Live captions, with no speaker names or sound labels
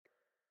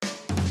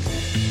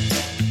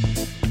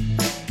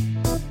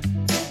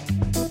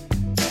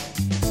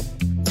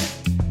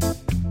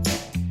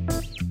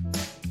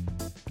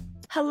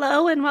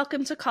Hello and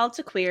welcome to Call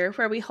to Queer,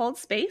 where we hold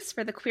space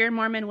for the queer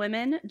Mormon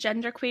women,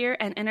 genderqueer,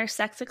 and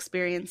intersex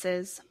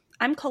experiences.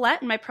 I'm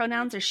Colette and my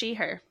pronouns are she,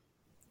 her.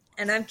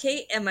 And I'm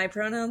Kate and my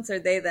pronouns are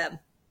they, them.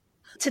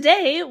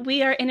 Today,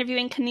 we are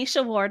interviewing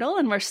Kaneesha Wardle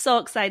and we're so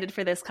excited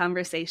for this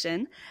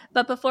conversation.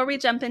 But before we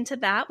jump into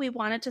that, we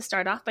wanted to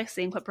start off by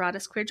saying what brought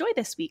us queer joy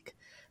this week.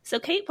 So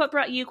Kate, what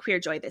brought you queer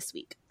joy this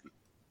week?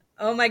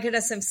 Oh my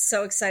goodness, I'm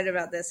so excited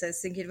about this. I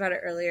was thinking about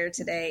it earlier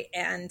today.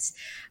 And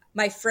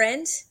my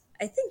friend,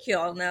 I think you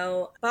all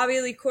know,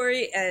 Bobby Lee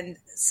Corey and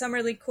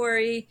Summer Lee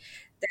Corey.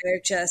 They're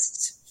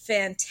just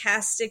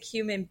fantastic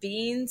human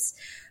beings.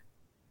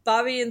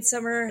 Bobby and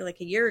Summer,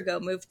 like a year ago,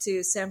 moved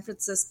to San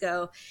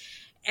Francisco.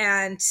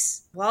 And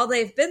while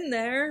they've been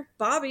there,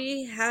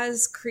 Bobby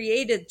has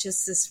created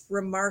just this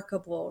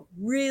remarkable,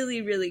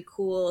 really, really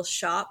cool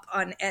shop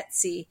on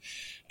Etsy.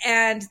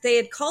 And they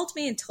had called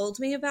me and told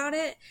me about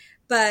it,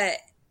 but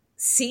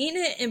seeing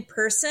it in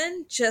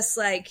person just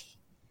like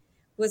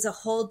was a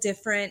whole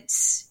different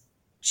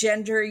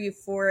gender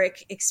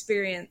euphoric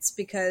experience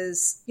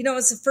because, you know, it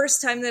was the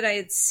first time that I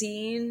had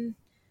seen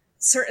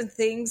certain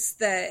things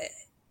that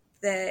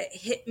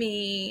hit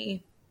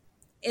me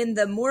in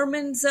the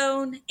Mormon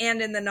zone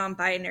and in the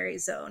non-binary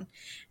zone.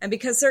 And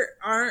because there's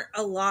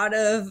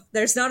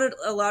not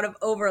a lot of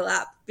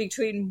overlap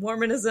between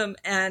Mormonism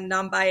and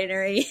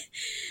non-binary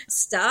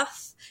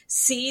stuff,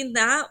 seeing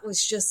that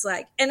was just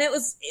like, and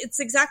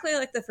it's exactly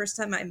like the first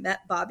time I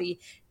met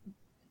Bobby.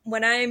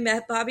 When I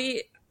met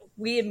Bobby,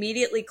 we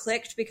immediately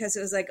clicked because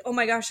it was like, oh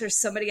my gosh, there's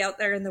somebody out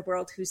there in the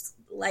world who's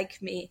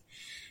like me.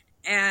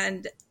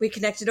 And we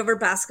connected over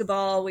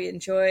basketball. We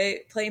enjoy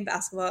playing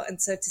basketball.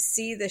 And so to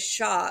see the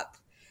shop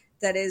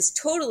that is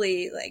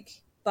totally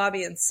like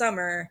Bobby and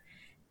Summer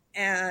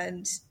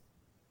and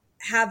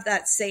have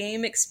that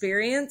same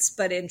experience,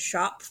 but in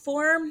shop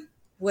form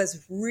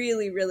was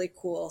really, really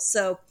cool.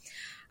 So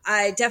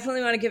I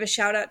definitely want to give a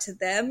shout out to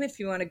them. If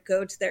you want to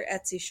go to their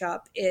Etsy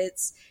shop,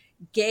 it's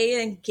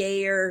Gay and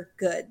Gayer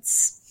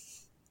Goods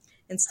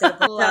instead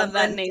of Love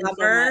that name so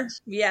much.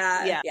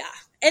 Yeah.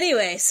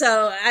 Anyway,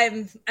 so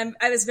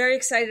I was very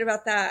excited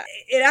about that.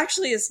 It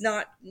actually is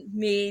not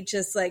me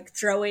just like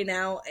throwing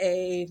out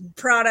a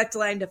product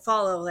line to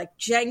follow. Like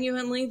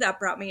genuinely, that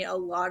brought me a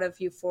lot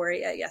of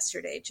euphoria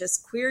yesterday.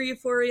 Just queer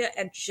euphoria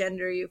and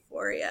gender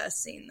euphoria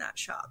seeing that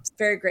shop.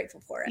 Very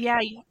grateful for it.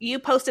 Yeah, you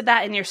posted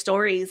that in your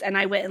stories and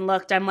I went and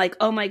looked. I'm like,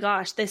 oh my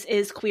gosh, this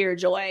is queer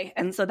joy.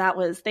 And so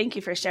thank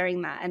you for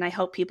sharing that. And I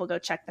hope people go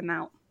check them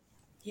out.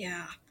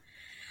 Yeah.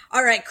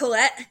 All right,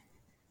 Colette.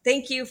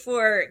 Thank you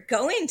for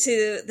going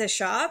to the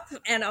shop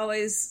and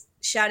always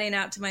shouting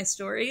out to my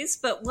stories.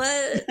 But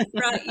what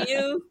brought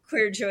you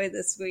queer joy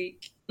this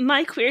week?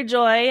 My queer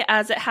joy,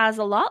 as it has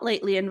a lot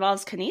lately,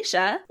 involves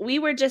Kaneesha. We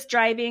were just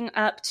driving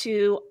up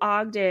to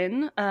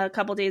Ogden a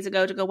couple days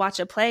ago to go watch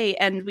a play,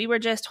 and we were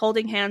just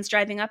holding hands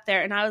driving up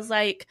there. And I was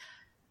like,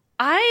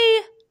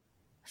 I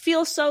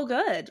feel so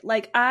good.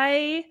 Like,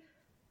 I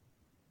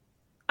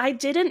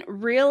didn't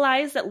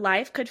realize that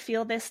life could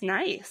feel this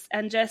nice.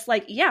 And just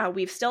like, yeah,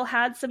 we've still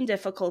had some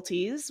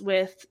difficulties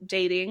with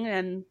dating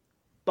and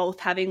both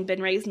having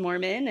been raised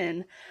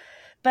Mormon.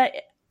 But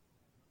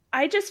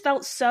I just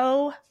felt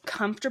so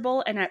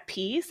comfortable and at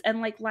peace.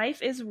 And like,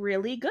 life is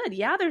really good.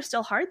 Yeah, there's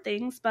still hard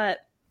things, but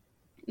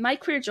my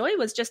queer joy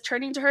was just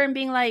turning to her and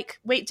being like,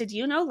 wait, did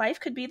you know life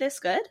could be this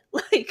good?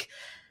 Like,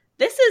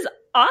 this is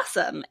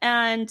awesome.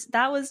 And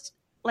that was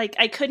like,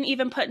 I couldn't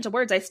even put into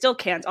words. I still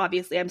can't,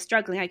 obviously. I'm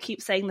struggling. I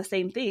keep saying the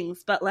same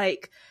things, but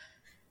like,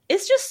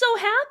 it's just so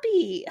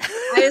happy.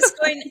 I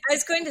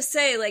was going to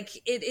say, like,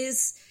 it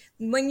is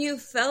when you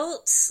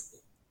felt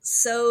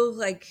so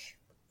like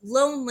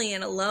lonely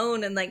and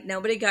alone and like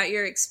nobody got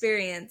your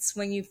experience,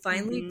 when you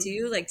finally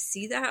do like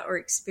see that or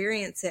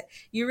experience it,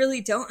 you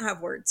really don't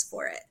have words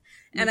for it.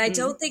 And I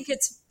don't think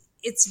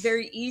it's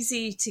very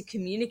easy to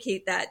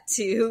communicate that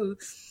to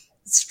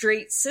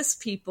straight cis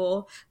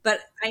people, but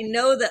I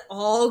know that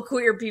all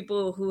queer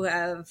people who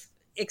have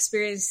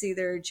experienced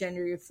either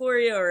gender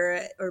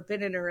euphoria or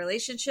been in a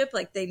relationship,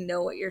 like they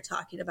know what you're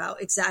talking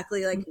about.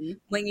 Exactly like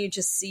when you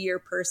just see your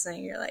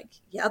person, you're like,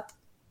 yep,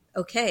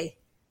 okay,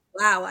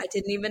 wow, I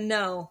didn't even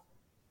know.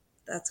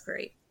 That's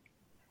great.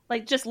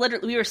 Like just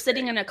literally, we were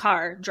sitting in a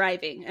car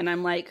driving and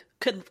I'm like,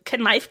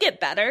 can life get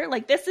better?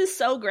 Like, this is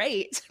so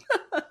great.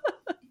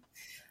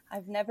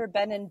 I've never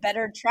been in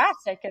better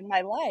traffic in my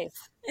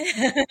life.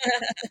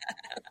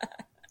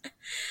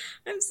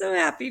 I'm so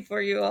happy for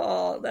you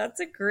all. That's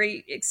a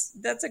great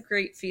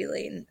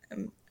feeling.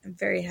 I'm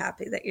very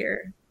happy that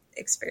you're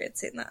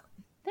experiencing that.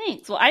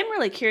 Thanks. Well, I'm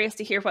really curious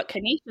to hear what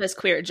Kaneesha's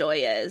queer joy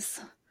is,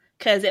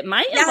 because it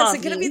might involve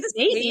is it going to be the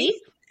maybe.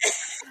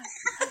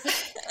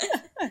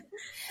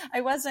 I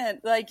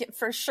wasn't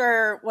for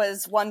sure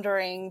was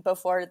wondering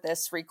before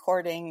this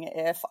recording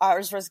if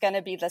ours was going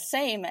to be the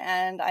same,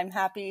 and I'm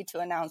happy to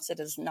announce it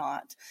is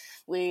not.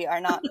 We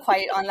are not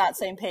quite on that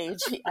same page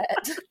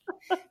yet.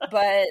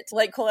 But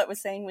like Colette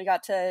was saying, we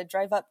got to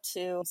drive up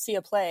to see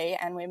a play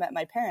and we met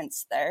my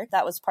parents there.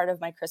 That was part of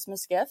my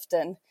Christmas gift.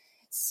 And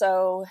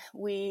so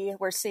we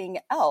were seeing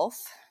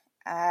Elf,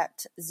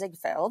 at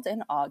Ziegfeld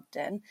in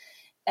Ogden.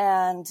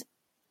 And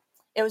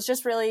it was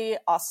just really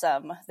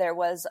awesome. There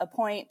was a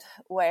point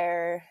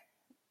where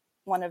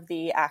one of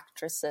the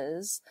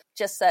actresses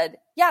just said,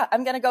 yeah,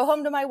 I'm going to go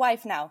home to my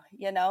wife now,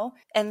 you know?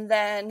 And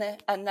then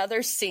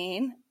another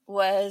scene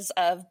was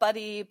of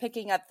Buddy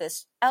picking up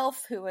this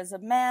elf who was a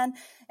man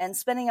and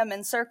spinning him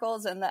in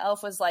circles. And the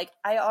elf was like,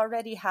 I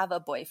already have a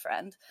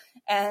boyfriend.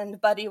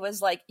 And Buddy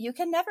was like, you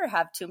can never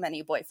have too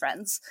many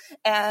boyfriends.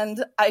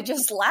 And I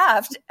just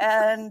laughed,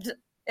 and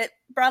it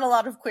brought a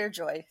lot of queer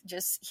joy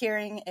just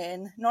hearing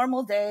in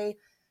Normal Day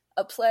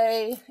a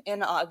play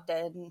in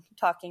Ogden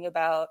talking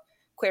about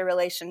queer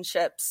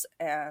relationships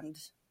and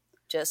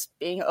just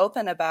being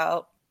open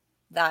about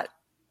that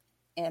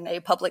in a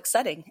public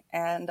setting.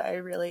 And I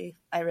really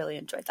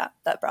enjoyed that.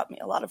 That brought me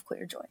a lot of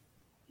queer joy.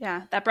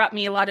 Yeah, that brought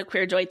me a lot of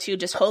queer joy too,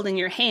 just holding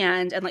your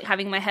hand and like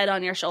having my head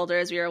on your shoulder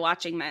as we were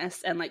watching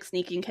this, and like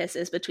sneaking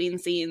kisses between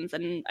scenes.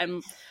 And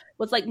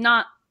was like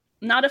not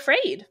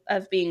afraid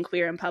of being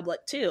queer in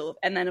public too.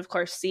 And then of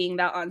course seeing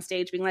that on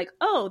stage, being like,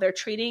 oh, they're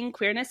treating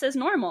queerness as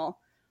normal.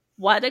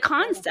 What a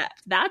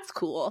concept. That's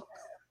cool.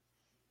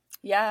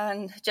 Yeah,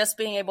 and just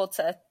being able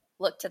to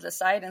look to the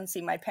side and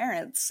see my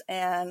parents.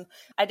 And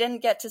I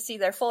didn't get to see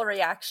their full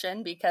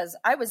reaction because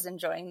I was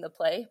enjoying the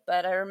play,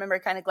 but I remember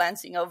kind of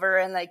glancing over,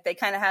 and like they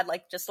kind of had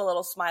like just a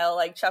little smile,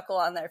 like chuckle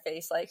on their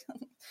face, like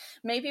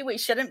maybe we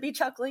shouldn't be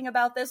chuckling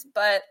about this,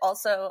 but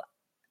also,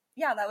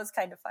 yeah, that was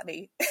kind of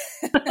funny.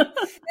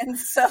 And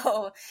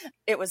so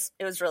it was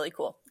really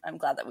cool. I'm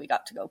glad that we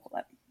got to go,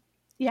 Colette.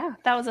 Yeah,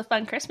 that was a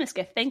fun Christmas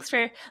gift. Thanks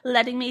for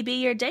letting me be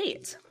your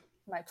date.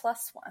 My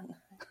plus one.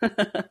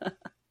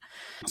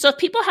 So if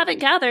people haven't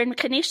gathered,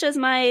 Kaneesha is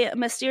my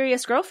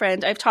mysterious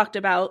girlfriend I've talked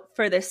about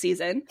for this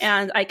season.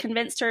 And I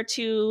convinced her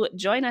to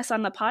join us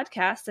on the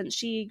podcast, since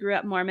she grew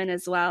up Mormon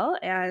as well.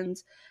 And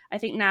I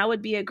think now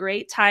would be a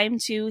great time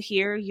to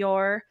hear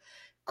your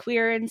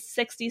queer in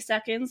 60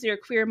 seconds, your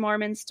queer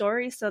Mormon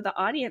story, so the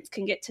audience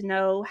can get to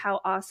know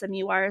how awesome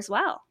you are as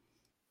well.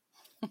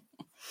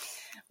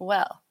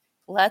 Well,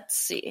 let's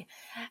see.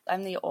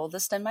 I'm the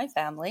oldest in my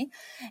family,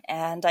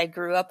 and I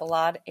grew up a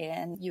lot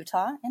in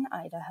Utah and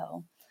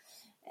Idaho.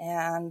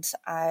 And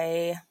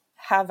I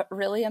have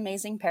really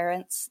amazing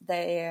parents.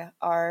 They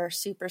are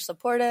super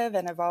supportive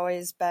and have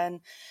always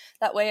been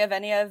that way of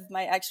any of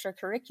my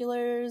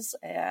extracurriculars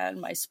and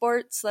my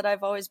sports that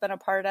I've always been a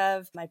part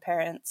of. My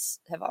parents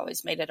have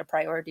always made it a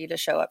priority to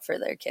show up for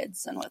their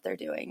kids and what they're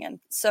doing.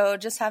 And so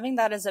just having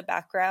that as a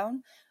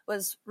background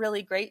was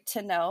really great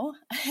to know.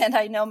 And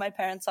I know my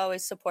parents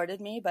always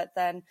supported me, but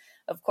then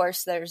of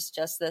course there's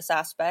just this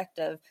aspect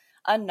of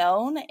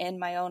unknown in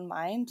my own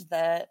mind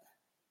that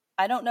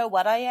I don't know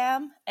what I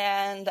am,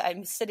 and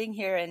I'm sitting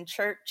here in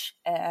church,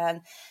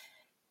 and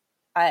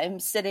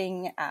I'm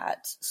sitting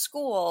at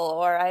school,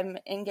 or I'm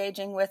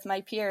engaging with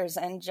my peers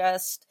and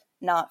just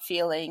not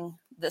feeling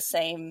the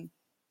same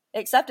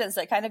acceptance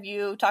that kind of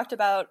you talked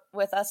about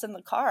with us in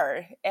the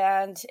car.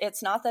 And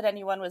it's not that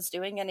anyone was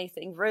doing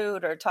anything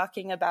rude or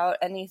talking about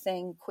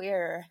anything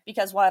queer,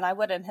 because one, I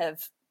wouldn't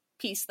have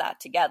pieced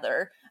that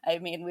together. I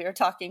mean, we were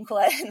talking,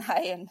 Colette and I,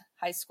 in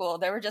high school.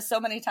 There were just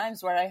so many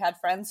times where I had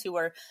friends who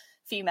were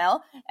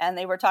female and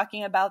they were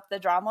talking about the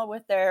drama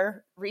with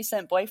their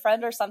recent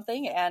boyfriend or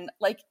something, and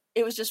like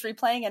it was just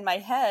replaying in my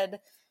head,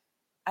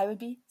 I would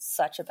be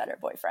such a better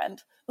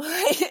boyfriend.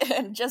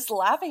 And just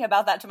laughing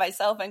about that to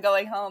myself and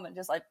going home and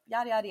just like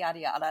yada yada yada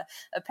yada.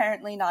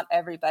 Apparently not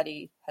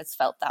everybody has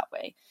felt that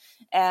way,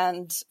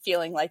 and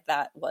feeling like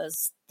that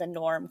was the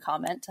norm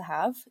comment to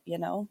have, you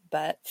know.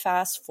 But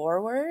fast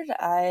forward,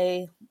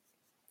 I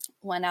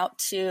went out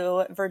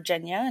to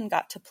Virginia and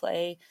got to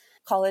play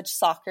college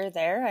soccer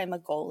there. I'm a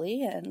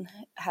goalie and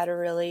had a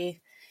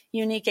really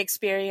unique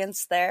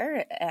experience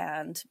there,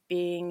 and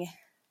being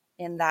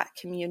in that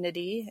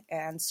community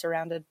and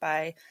surrounded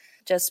by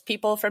just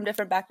people from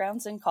different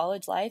backgrounds in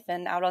college life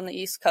and out on the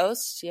East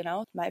Coast, you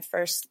know, my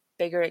first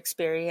bigger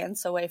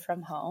experience away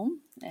from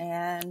home.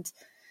 And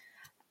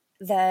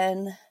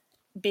then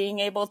being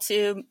able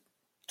to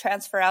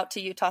transfer out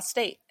to Utah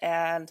State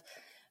and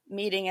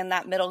meeting in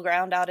that middle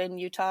ground out in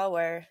Utah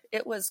where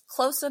it was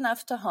close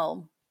enough to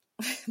home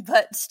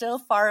but still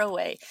far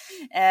away,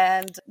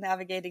 and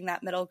navigating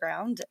that middle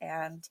ground.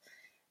 And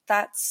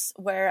that's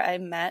where I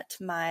met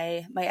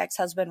my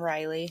ex-husband,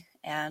 Riley,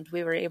 and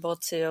we were able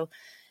to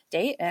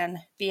date and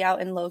be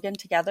out in Logan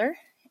together.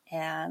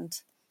 And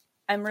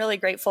I'm really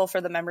grateful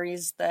for the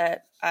memories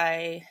that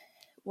I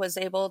was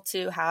able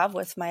to have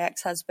with my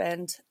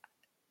ex-husband.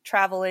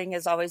 Traveling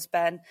has always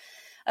been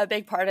a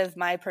big part of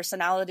my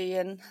personality.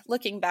 And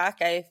looking back,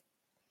 I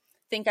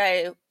think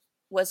I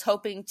was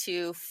hoping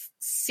to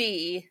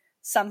see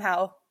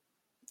somehow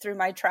through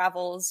my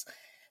travels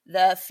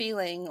the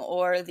feeling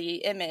or the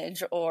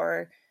image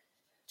or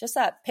just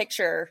that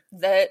picture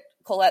that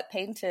Colette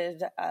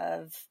painted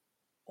of,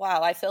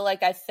 wow, I feel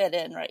like I fit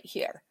in right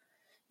here,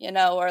 you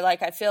know, or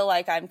like I feel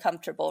like I'm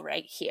comfortable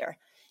right here,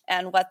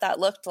 and what that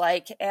looked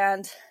like.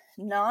 And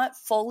not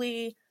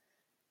fully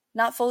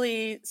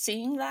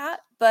seeing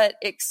that, but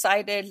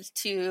excited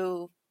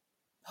to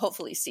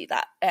hopefully see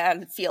that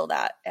and feel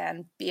that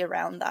and be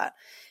around that.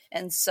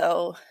 And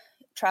so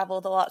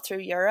traveled a lot through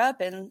Europe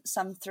and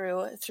some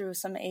through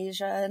some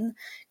Asian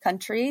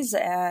countries.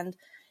 And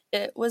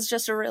it was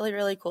just a really,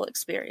 really cool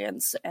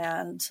experience.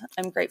 And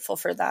I'm grateful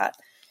for that.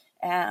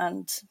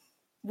 And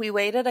we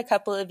waited a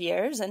couple of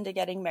years into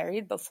getting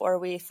married before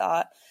we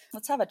thought,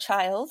 let's have a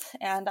child.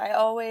 And I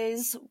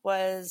always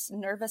was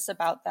nervous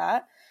about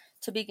that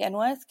to begin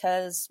with,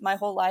 because my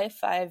whole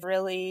life I've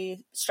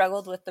really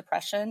struggled with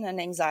depression and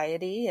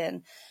anxiety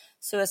and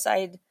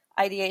suicide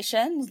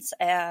ideations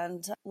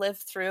and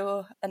lived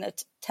through an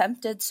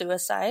attempted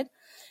suicide.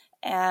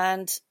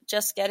 And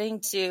just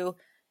getting to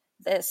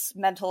this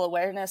mental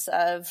awareness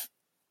of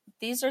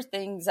these are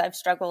things I've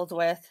struggled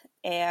with,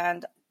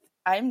 and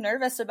I'm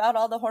nervous about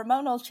all the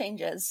hormonal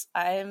changes.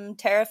 I'm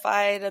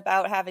terrified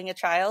about having a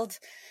child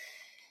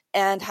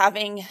and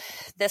having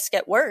this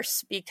get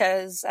worse,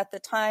 because at the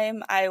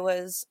time I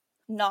was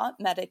not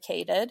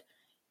medicated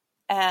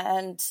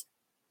and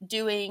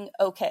doing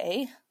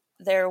okay.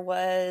 There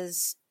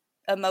was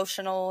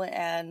emotional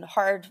and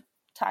hard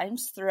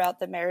times throughout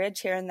the marriage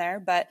here and there,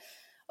 but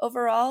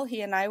overall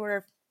he and I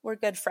were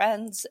good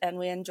friends and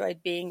we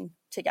enjoyed being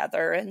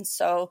together. And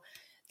so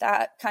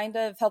that kind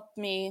of helped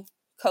me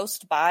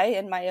coast by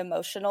in my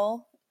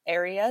emotional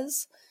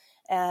areas.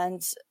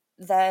 And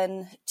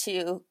then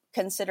to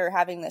consider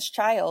having this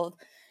child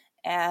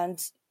and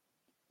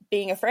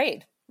being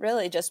afraid,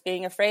 really just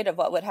being afraid of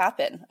what would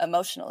happen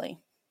emotionally.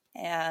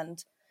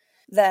 And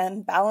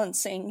then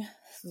balancing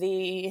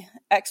the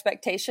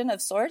expectation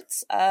of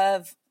sorts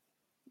of,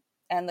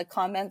 and the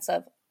comments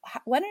of,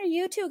 when are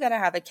you two going to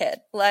have a kid?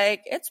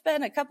 Like, it's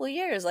been a couple of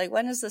years. Like,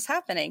 when is this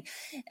happening?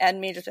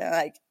 And me just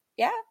like,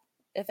 yeah,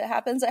 if it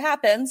happens, it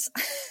happens.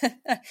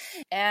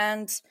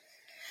 And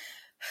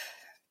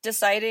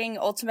deciding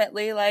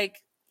ultimately,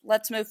 like,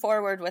 let's move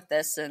forward with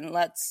this and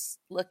let's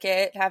look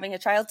at having a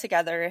child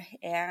together.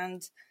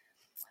 And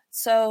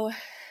so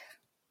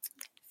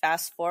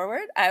fast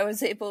forward, I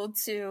was able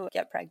to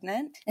get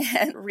pregnant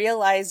and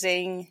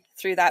realizing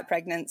through that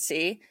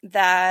pregnancy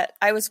that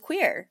I was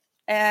queer,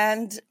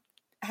 and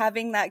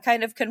having that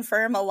kind of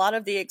confirm a lot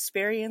of the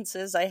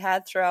experiences I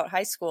had throughout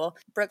high school.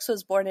 Brooks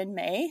was born in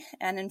May,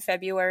 and in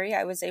February,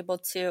 I was able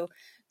to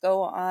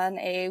go on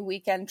a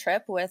weekend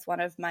trip with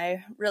one of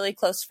my really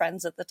close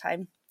friends at the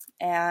time.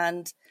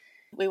 And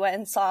we went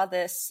and saw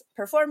this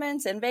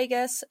performance in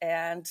Vegas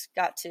and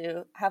got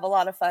to have a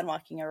lot of fun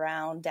walking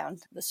around down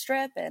the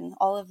strip and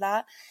all of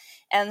that.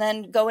 And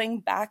then going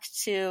back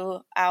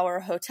to our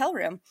hotel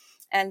room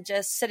and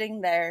just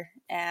sitting there,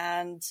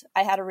 and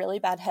I had a really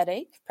bad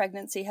headache,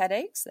 pregnancy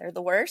headaches. They're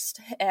the worst.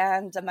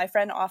 And my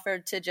friend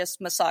offered to just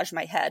massage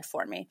my head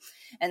for me.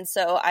 And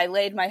so I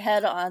laid my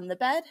head on the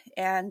bed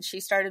and she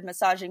started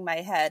massaging my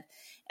head.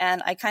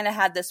 And I kind of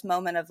had this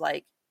moment of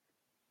like,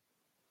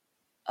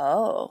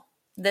 oh,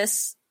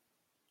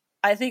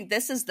 I think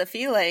this is the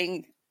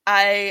feeling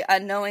I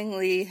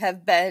unknowingly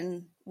have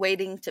been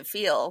waiting to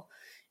feel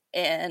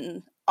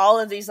in all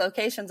of these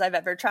locations I've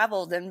ever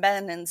traveled and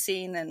been and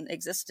seen and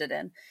existed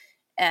in.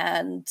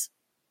 And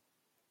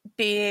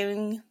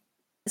being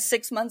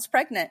 6 months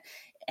pregnant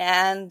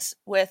and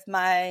with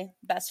my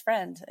best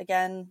friend.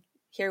 Again,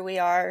 here we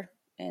are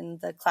in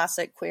the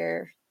classic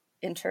queer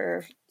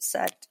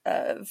intersect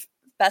of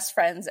best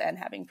friends and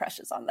having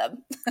crushes on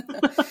them.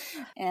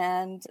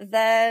 And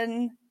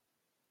then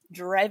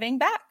driving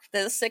back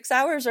the 6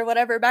 hours or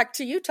whatever back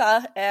to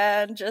Utah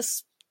and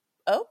just,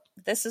 oh,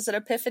 this is an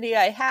epiphany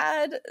I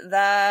had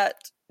that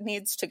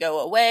needs to go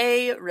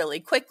away really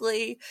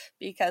quickly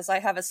because I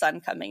have a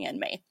son coming in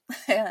May.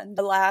 And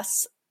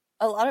alas,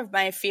 a lot of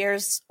my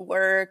fears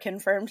were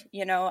confirmed,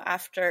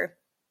 after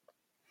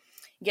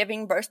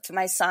giving birth to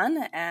my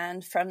son,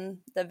 and from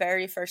the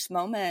very first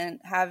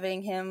moment,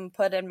 having him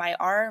put in my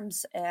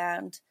arms,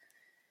 and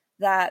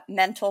that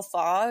mental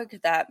fog,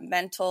 that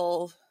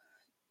mental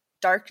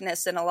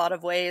darkness in a lot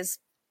of ways,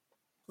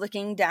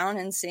 looking down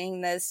and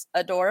seeing this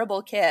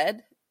adorable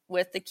kid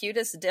with the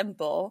cutest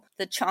dimple,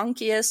 the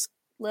chunkiest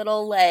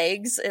little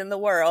legs in the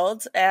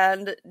world,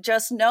 and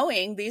just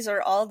knowing these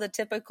are all the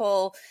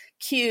typical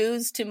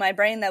cues to my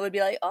brain that would be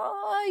like,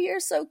 oh, you're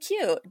so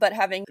cute, but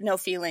having no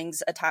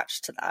feelings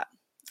attached to that.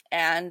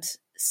 And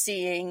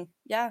seeing,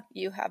 yeah,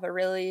 you have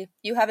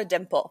a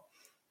dimple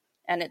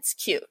and it's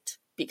cute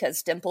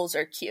because dimples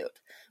are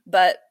cute.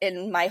 But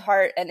in my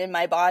heart and in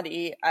my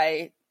body,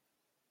 I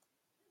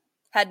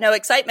had no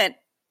excitement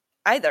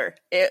either.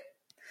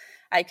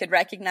 I could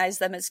recognize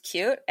them as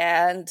cute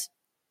and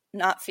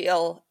not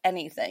feel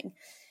anything.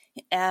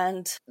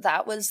 And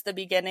that was the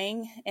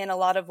beginning in a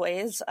lot of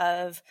ways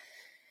of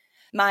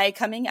my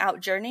coming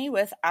out journey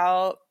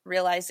without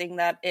realizing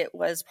that it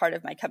was part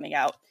of my coming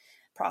out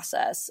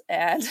process.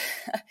 And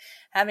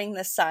having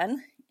the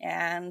son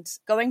and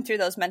going through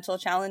those mental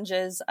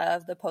challenges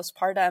of the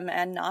postpartum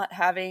and not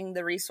having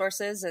the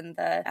resources and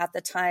at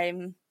the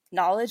time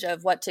knowledge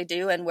of what to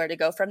do and where to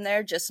go from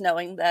there, just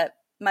knowing that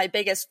my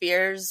biggest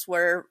fears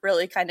were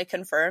really kind of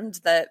confirmed,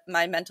 that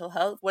my mental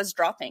health was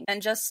dropping,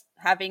 and just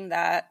having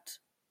that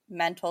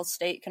mental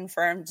state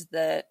confirmed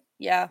that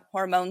yeah,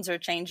 hormones are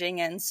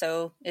changing, and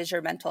so is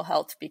your mental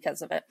health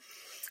because of it.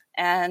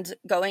 And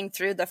going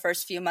through the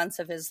first few months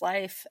of his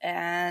life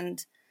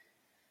and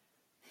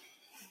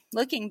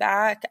looking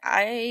back,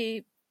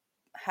 I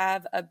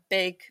have a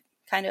big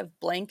kind of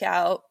blank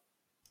out,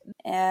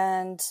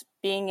 and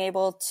being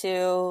able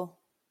to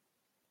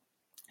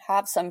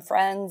have some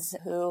friends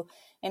who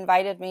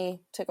invited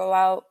me to go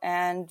out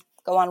and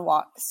go on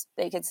walks.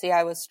 They could see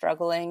I was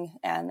struggling,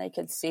 and they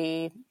could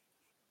see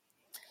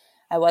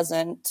I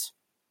wasn't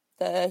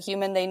the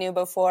human they knew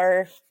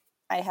before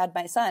I had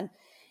my son.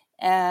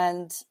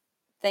 And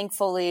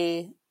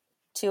thankfully,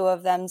 two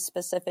of them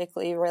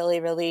specifically really,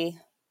 really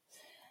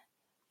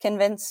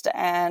convinced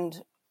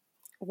and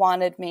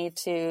wanted me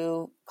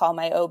to call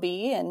my OB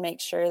and make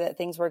sure that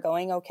things were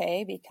going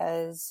okay,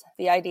 because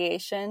the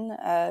ideation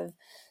of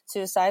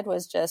suicide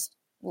was just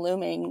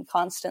looming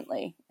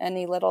constantly,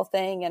 any little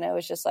thing. And it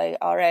was just like,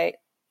 all right,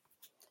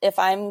 if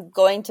I'm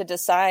going to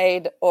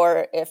decide,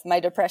 or if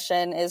my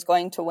depression is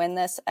going to win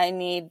this, I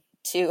need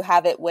to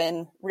have it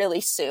win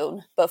really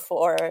soon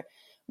before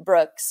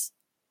Brooks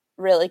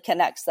really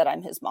connects that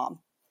I'm his mom.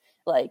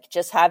 Like,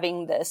 just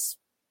having this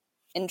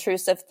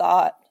intrusive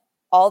thought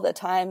all the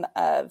time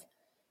of,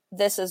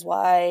 this is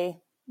why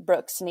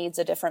Brooks needs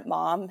a different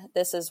mom.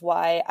 This is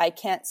why I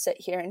can't sit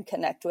here and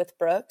connect with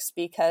Brooks,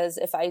 because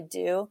if I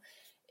do,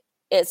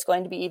 it's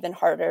going to be even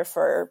harder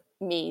for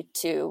me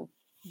to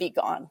be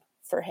gone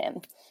for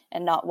him,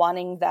 and not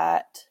wanting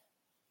that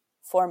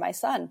for my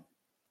son.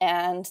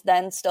 And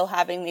then still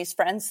having these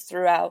friends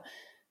throughout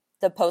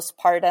the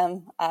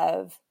postpartum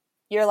of,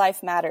 your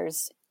life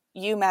matters,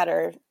 you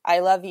matter, I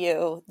love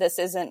you, this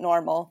isn't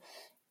normal,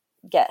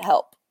 get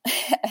help.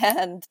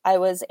 And I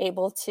was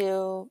able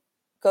to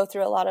go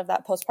through a lot of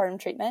that postpartum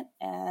treatment,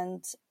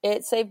 and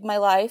it saved my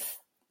life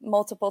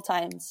multiple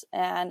times.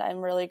 And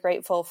I'm really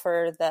grateful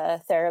for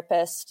the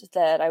therapist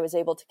that I was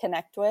able to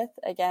connect with.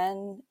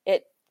 Again,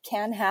 it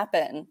can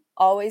happen.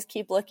 Always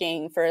keep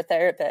looking for a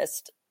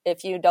therapist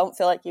if you don't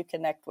feel like you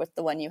connect with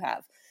the one you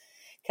have,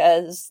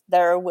 because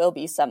there will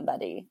be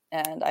somebody.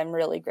 And I'm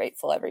really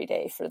grateful every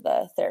day for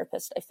the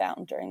therapist I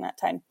found during that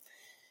time.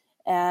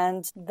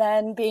 And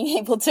then being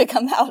able to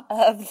come out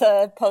of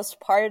the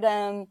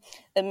postpartum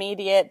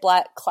immediate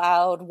black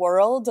cloud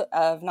world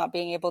of not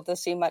being able to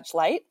see much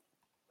light,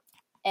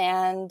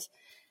 and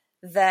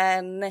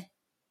then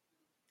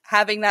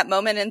having that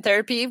moment in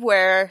therapy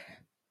where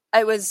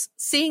I was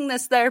seeing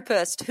this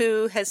therapist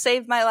who has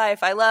saved my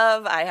life.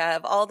 I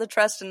have all the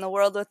trust in the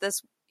world with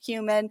this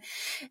human,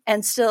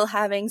 and still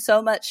having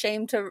so much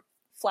shame to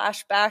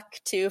flash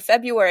back to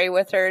February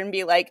with her and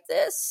be like,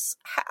 this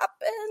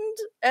happened,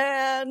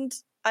 and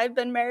I've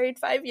been married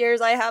 5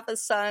 years. I have a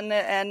son,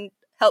 and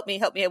help me.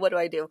 What do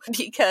I do?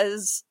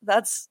 Because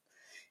that's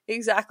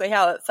exactly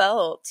how it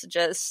felt.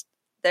 Just,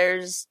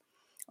 there's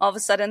all of a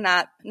sudden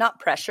that, not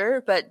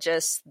pressure, but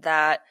just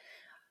that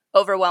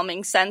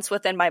overwhelming sense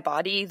within my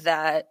body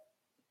that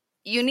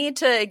you need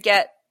to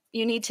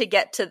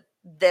get to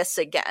this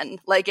again,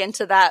 like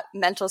into that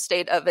mental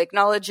state of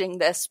acknowledging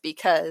this,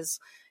 because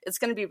it's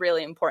going to be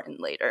really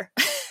important later.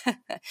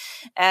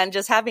 And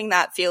just having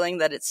that feeling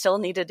that it still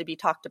needed to be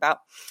talked about,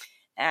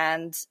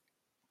 and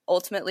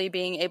ultimately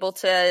being able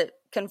to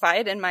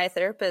confide in my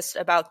therapist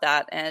about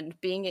that, and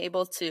being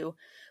able to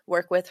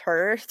work with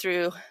her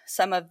through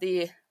some of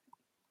the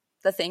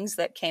things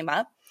that came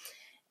up,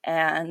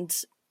 and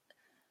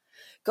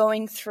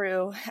going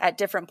through at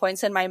different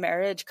points in my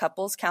marriage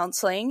couples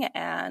counseling,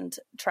 and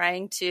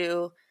trying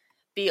to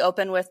be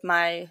open with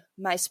my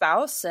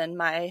spouse and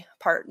my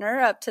partner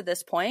up to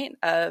this point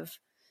of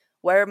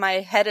where my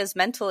head is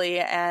mentally,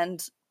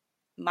 and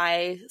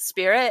my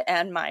spirit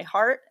and my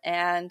heart,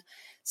 and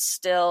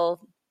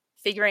still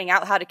figuring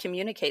out how to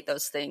communicate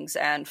those things,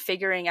 and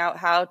figuring out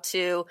how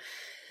to,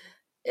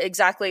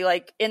 exactly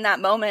like in that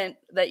moment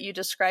that you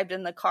described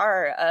in the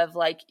car of,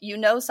 like,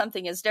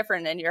 something is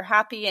different, and you're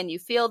happy and you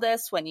feel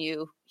this when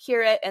you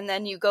hear it, and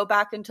then you go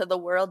back into the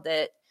world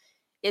that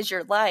is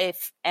your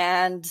life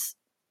and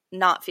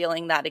not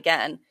feeling that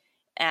again,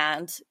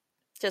 and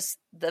just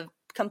the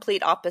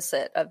complete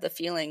opposite of the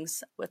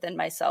feelings within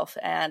myself,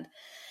 and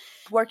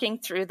working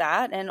through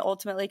that, and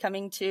ultimately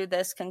coming to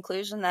this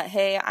conclusion that,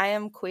 hey, I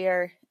am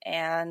queer,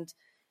 and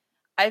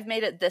I've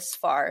made it this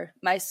far.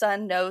 My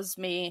son knows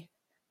me.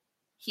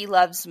 He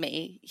loves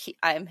me.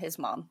 I am his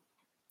mom.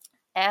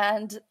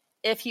 And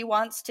if he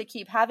wants to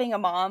keep having a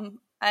mom,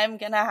 I'm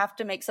going to have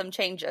to make some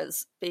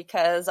changes,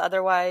 because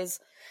otherwise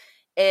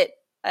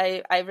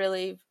I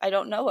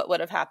don't know what would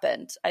have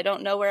happened. I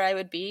don't know where I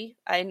would be.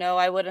 I know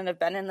I wouldn't have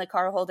been in the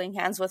car holding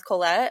hands with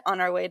Colette on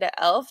our way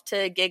to Elf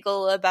to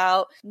giggle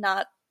about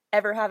not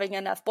ever having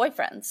enough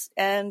boyfriends,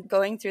 and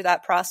going through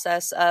that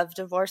process of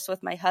divorce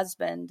with my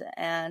husband,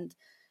 and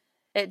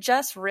it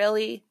just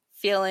really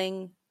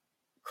feeling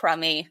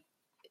crummy.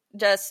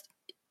 Just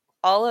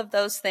all of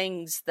those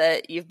things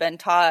that you've been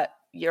taught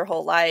your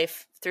whole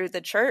life through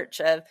the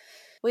church of,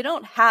 we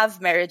don't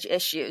have marriage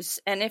issues.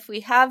 And if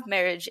we have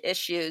marriage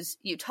issues,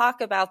 you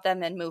talk about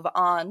them and move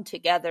on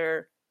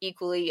together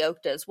equally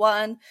yoked as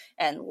one,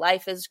 and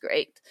life is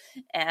great.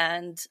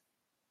 And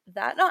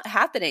that not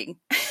happening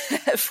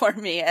for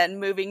me, and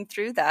moving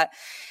through that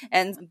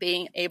and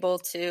being able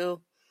to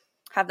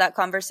have that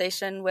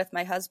conversation with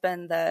my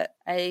husband that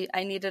I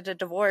needed a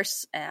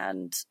divorce,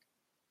 and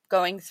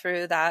going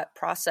through that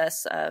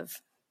process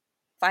of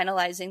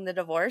finalizing the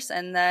divorce,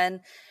 and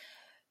then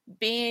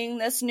being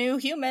this new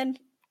human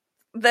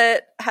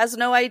that has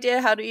no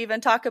idea how to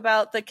even talk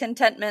about the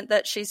contentment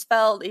that she's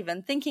felt,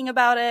 even thinking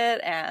about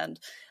it, and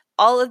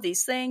all of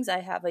these things. I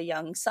have a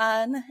young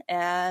son,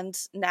 and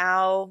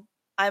now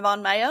I'm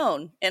on my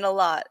own in a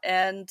lot.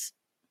 And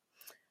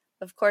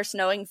of course,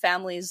 knowing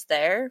family's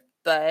there,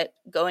 but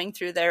going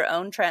through their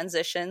own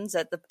transitions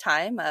at the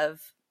time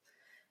of,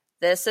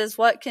 this is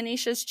what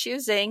Kaneesha's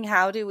choosing.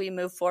 How do we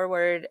move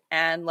forward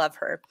and love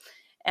her?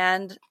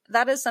 And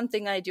that is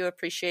something I do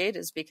appreciate,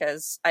 is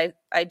because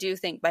I do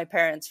think my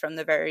parents from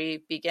the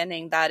very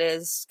beginning, that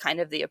is kind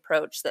of the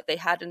approach that they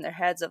had in their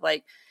heads of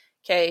like,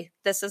 okay,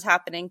 this is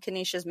happening.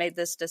 Kaneesha's made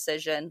this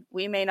decision.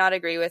 We may not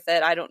agree with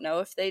it. I don't know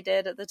if they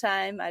did at the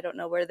time. I don't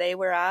know where they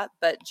were at,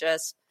 but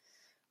just,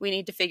 we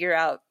need to figure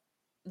out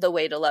the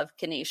way to love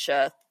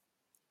Kaneesha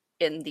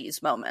in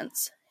these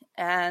moments.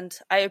 And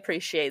I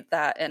appreciate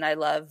that. And I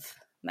love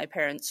my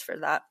parents for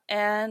that.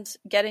 And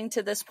getting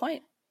to this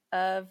point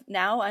of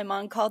now I'm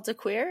on Called to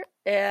Queer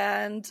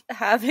and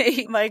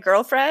having my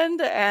girlfriend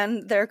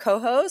and their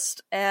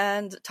co-host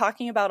and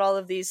talking about all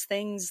of these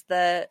things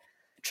that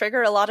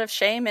trigger a lot of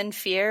shame and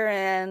fear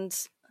and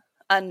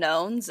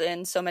unknowns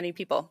in so many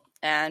people,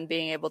 and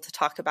being able to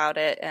talk about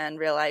it and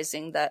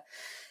realizing that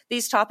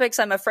these topics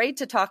I'm afraid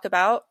to talk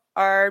about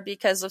are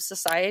because of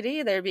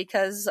society. They're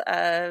because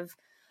of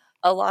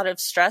a lot of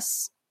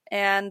stress,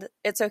 and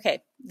it's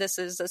okay. This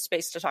is a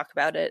space to talk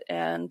about it,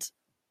 and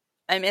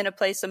I'm in a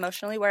place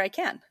emotionally where I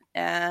can.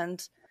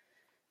 And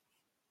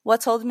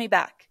what's holding me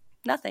back?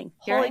 Nothing.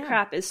 Holy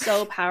crap is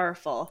so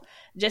powerful.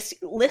 Just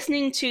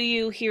listening to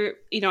you here,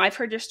 I've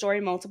heard your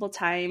story multiple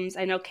times.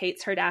 I know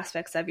Kate's heard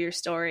aspects of your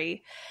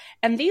story.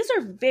 And these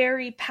are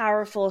very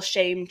powerful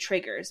shame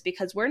triggers,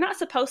 because we're not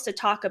supposed to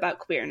talk about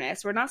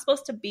queerness. We're not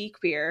supposed to be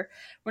queer.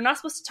 We're not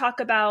supposed to talk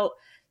about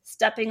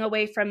stepping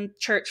away from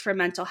church for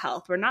mental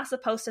health. We're not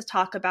supposed to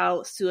talk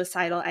about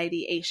suicidal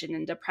ideation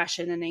and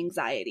depression and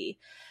anxiety.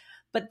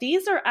 But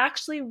these are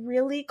actually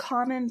really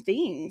common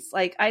things.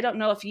 Like, I don't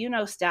know if you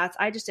know stats.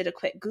 I just did a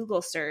quick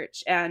Google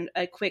search, and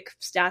a quick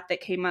stat that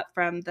came up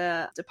from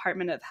the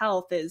Department of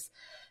Health is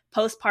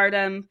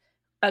postpartum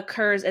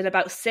occurs in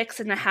about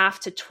 6.5%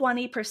 to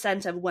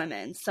 20% of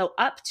women. So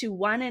up to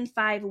 1 in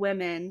 5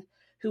 women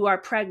who are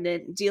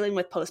pregnant dealing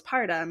with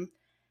postpartum,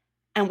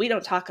 and we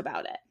don't talk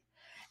about it.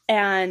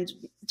 And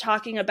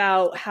talking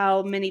about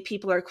how many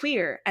people are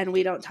queer, and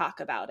we don't talk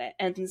about it.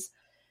 And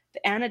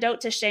the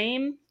antidote to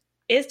shame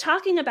is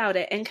talking about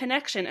it and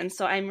connection. And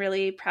so I'm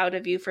really proud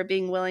of you for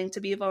being willing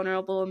to be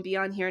vulnerable and be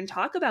on here and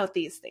talk about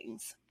these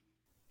things.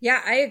 Yeah,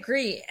 I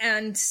agree.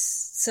 And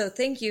so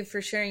thank you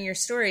for sharing your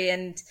story.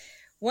 And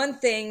one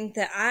thing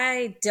that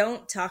I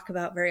don't talk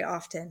about very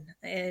often,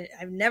 and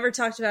I've never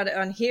talked about it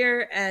on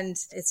here, and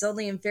it's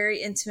only in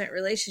very intimate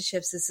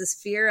relationships, is this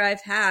fear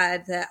I've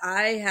had that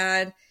I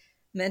had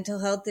mental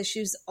health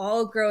issues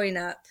all growing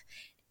up.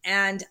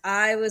 And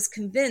I was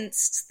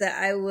convinced that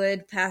I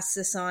would pass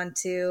this on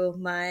to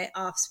my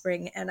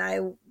offspring. And I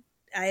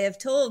have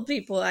told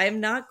people I'm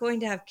not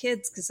going to have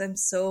kids because I'm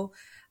so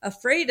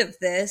afraid of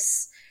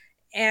this.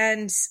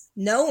 And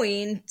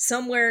knowing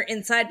somewhere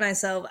inside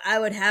myself, I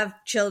would have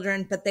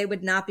children, but they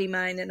would not be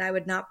mine, and I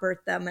would not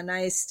birth them. And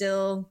that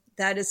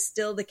is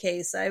still the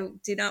case. I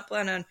do not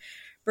plan on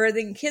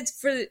birthing kids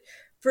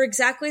for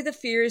exactly the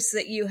fears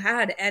that you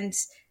had. And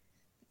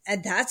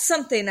that's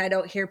something I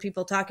don't hear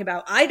people talk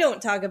about. I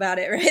don't talk about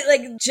it, right?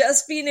 Like,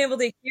 just being able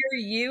to hear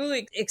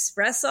you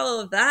express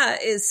all of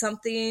that is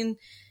something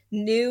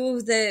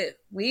new that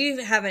we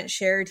haven't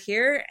shared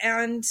here,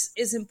 and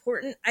is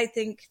important, I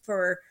think,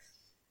 for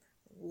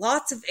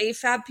lots of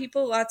AFAB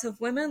people, lots of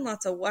women,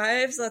 lots of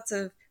wives, lots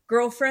of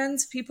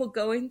girlfriends, people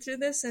going through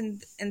this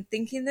and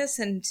thinking this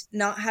and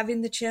not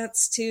having the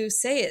chance to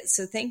say it.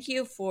 So thank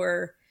you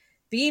for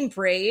being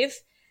brave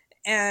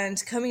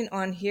and coming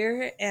on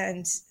here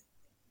and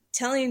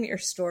telling your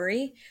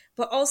story,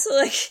 but also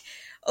like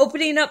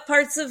opening up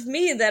parts of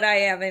me that I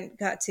haven't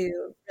got to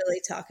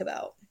really talk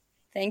about.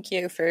 Thank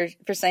you for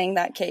saying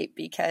that, Kate,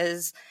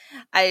 because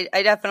I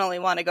definitely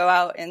want to go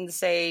out and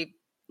say,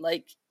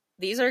 like,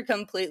 these are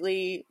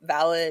completely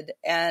valid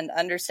and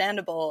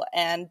understandable.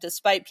 And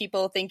despite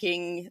people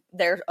thinking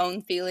their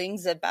own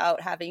feelings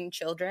about having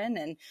children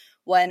and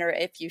when or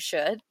if you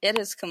should, it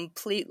is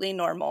completely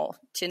normal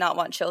to not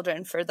want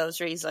children for those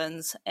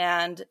reasons.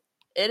 And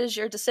it is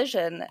your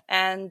decision.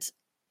 And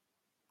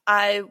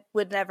I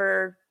would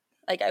never,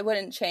 I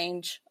wouldn't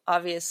change,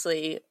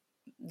 obviously,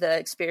 the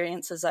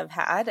experiences I've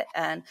had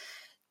and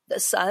the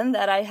son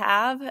that I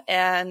have.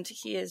 And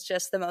he is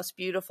just the most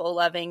beautiful,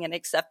 loving, and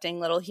accepting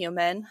little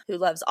human who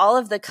loves all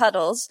of the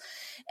cuddles,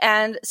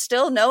 and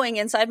still knowing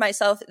inside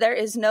myself, there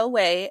is no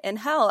way in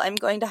hell I'm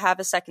going to have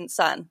a second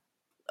son.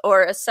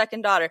 or a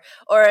second daughter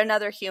or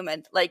another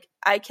human. Like,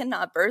 I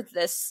cannot birth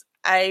this.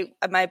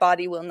 My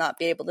body will not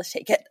be able to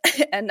take it,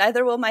 and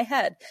neither will my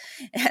head.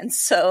 And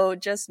so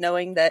just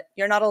knowing that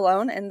you're not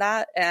alone in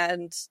that,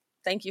 and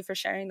thank you for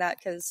sharing that,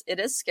 because it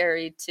is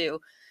scary to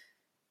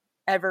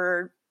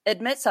ever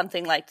admit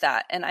something like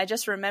that. And I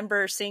just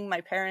remember seeing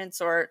my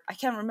parents, or I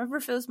can't remember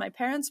if it was my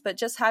parents, but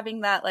just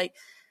having that, like,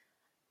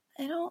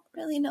 I don't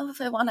really know if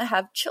I want to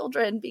have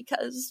children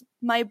because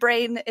my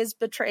brain is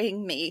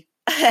betraying me,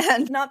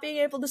 and not being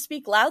able to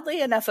speak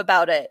loudly enough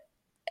about it,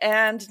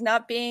 and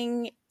not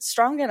being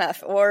strong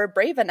enough or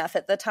brave enough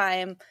at the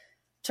time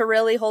to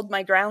really hold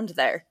my ground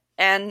there.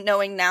 And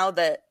knowing now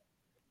that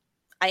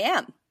I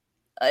am,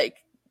 like,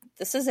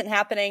 this isn't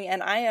happening,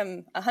 and I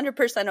am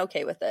 100%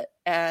 okay with it.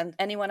 And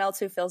anyone else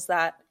who feels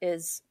that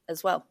is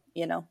as well.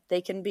 You know,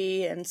 they can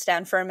be and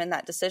stand firm in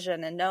that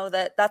decision and know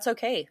that that's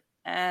okay.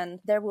 And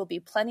there will be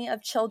plenty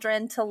of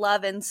children to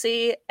love and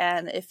see.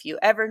 And if you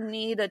ever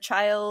need a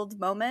child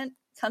moment,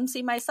 come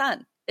see my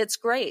son. It's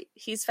great.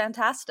 He's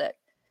fantastic.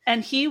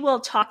 And he will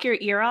talk your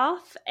ear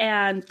off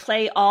and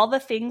play all the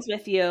things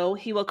with you.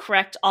 He will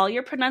correct all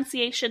your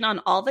pronunciation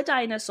on all the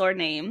dinosaur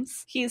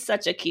names. He's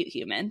such a cute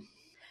human.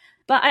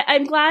 But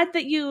I'm glad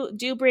that you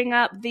do bring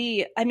up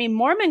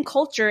Mormon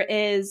culture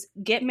is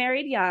get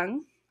married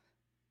young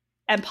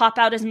and pop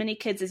out as many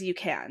kids as you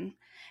can.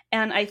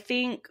 And I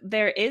think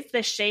there is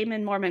this shame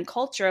in Mormon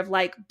culture of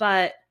like,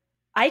 but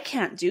I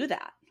can't do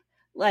that.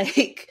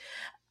 Like,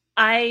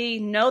 I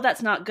know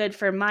that's not good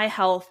for my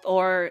health,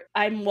 or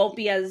I won't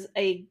be as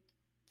a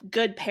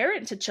good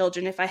parent to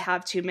children if I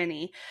have too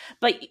many.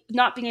 But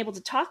not being able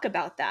to talk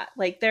about that.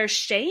 Like, there's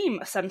shame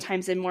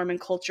sometimes in Mormon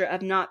culture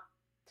of not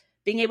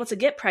being able to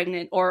get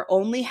pregnant or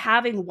only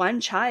having one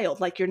child.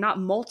 Like, you're not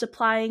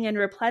multiplying and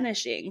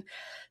replenishing.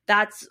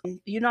 That's,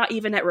 you're not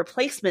even at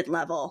replacement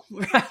level,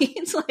 right?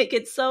 It's like,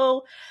 it's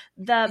so,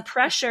 the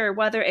pressure,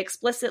 whether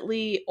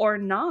explicitly or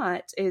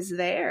not, is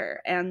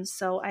there. And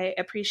so I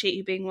appreciate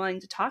you being willing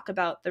to talk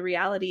about the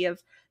reality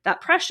of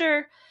that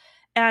pressure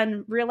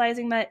and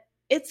realizing that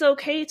it's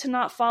okay to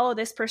not follow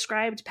this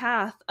prescribed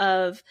path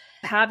of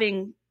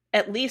having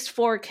at least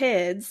 4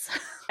 kids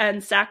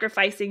and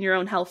sacrificing your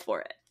own health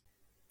for it.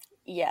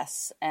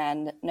 Yes,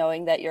 and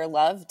knowing that you're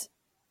loved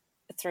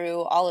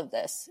through all of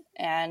this,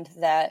 and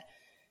that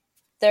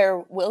there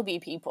will be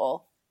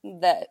people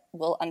that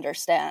will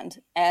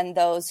understand, and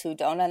those who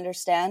don't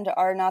understand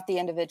are not the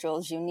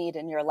individuals you need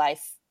in your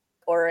life.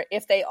 Or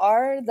if they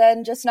are,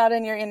 then just not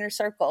in your inner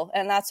circle,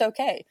 and that's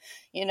okay.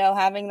 You know,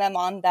 having them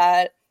on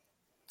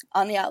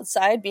the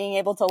outside, being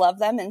able to love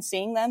them and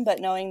seeing them, but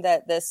knowing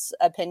that this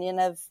opinion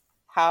of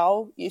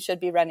how you should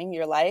be running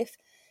your life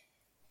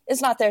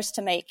is not theirs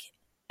to make.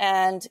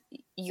 And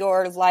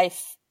your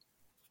life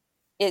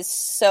is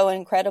so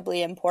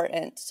incredibly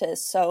important to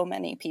so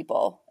many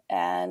people.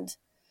 And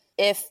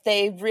if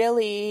they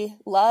really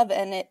love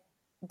and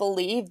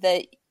believe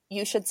that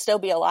you should still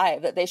be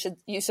alive,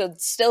 that you should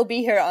still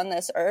be here on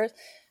this earth,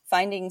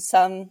 finding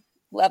some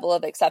level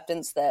of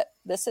acceptance that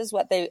this is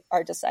what they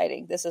are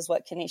deciding. This is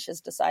what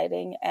Kaneesha's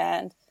deciding.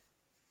 And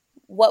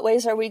what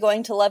ways are we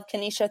going to love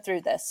Kaneesha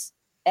through this?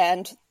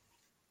 And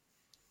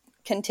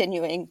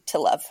continuing to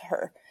love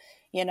her,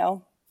 you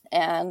know,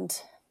 and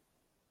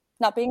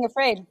not being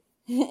afraid.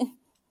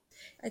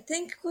 I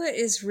think what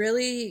is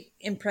really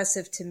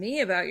impressive to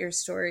me about your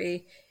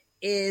story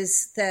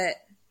is that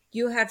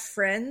you had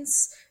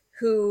friends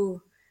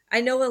who, I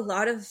know a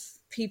lot of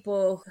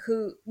people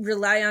who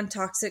rely on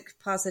toxic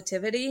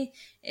positivity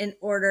in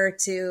order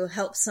to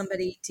help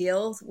somebody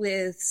deal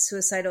with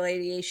suicidal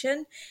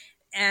ideation.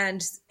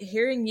 And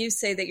hearing you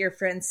say that your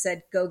friends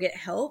said, go get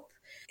help,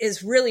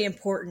 is really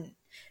important.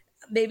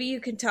 Maybe you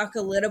can talk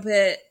a little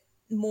bit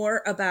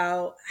more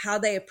about how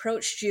they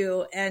approached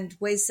you and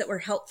ways that were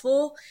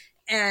helpful,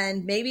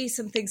 and maybe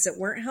some things that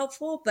weren't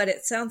helpful, but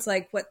it sounds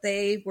like what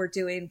they were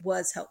doing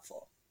was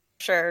helpful.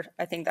 Sure.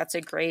 I think that's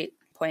a great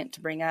point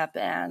to bring up.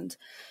 And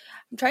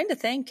I'm trying to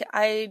think.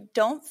 I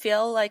don't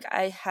feel like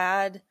I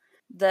had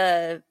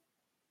the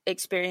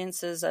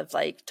experiences of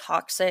like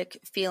toxic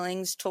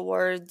feelings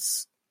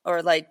towards,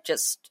 or like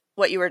just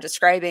what you were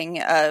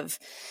describing of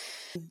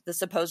the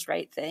supposed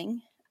right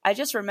thing. I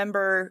just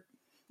remember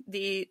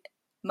the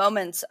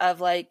moments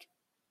of like,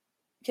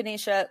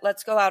 Kaneesha,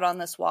 let's go out on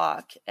this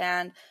walk.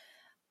 And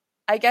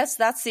I guess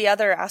that's the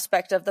other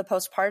aspect of the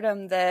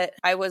postpartum that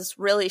I was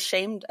really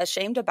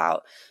ashamed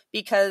about,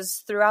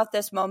 because throughout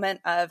this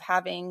moment of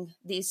having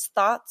these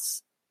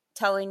thoughts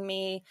telling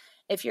me,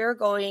 if you're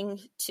going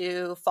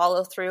to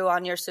follow through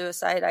on your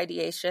suicide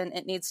ideation,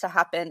 it needs to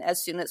happen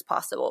as soon as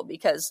possible,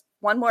 because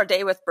one more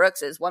day with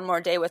Brooks is one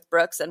more day with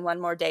Brooks, and one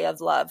more day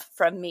of love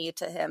from me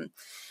to him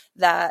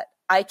that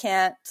I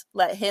can't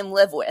let him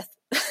live with.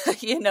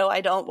 You know,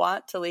 I don't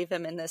want to leave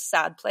him in this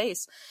sad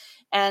place.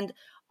 And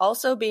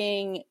also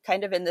being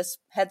kind of in this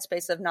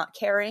headspace of not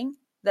caring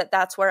that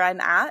that's where I'm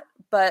at,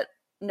 but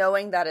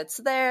knowing that it's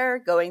there,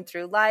 going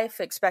through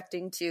life,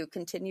 expecting to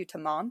continue to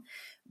mom.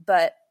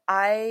 But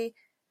I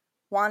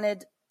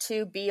wanted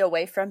to be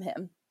away from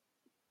him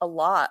a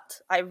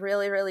lot. I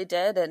really, really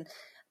did. And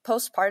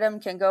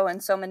postpartum can go in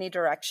so many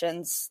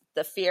directions.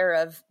 The fear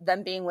of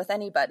them being with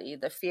anybody,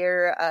 the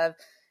fear of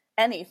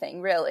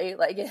anything really,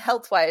 like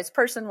health-wise,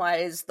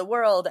 person-wise, the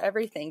world,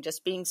 everything,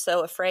 just being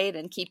so afraid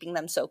and keeping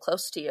them so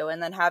close to you.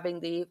 And then having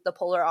the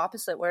polar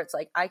opposite where it's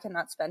like, I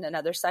cannot spend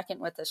another second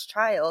with this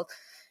child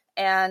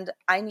and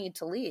I need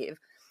to leave.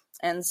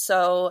 And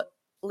so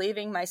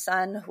leaving my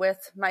son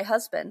with my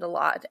husband a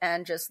lot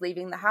and just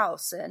leaving the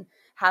house and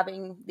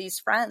having these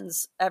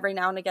friends every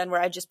now and again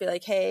where I'd just be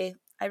like, hey,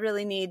 I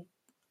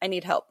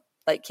need help.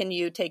 Like, can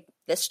you take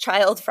this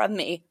child from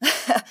me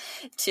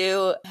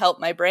to help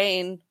my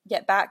brain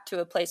get back to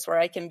a place where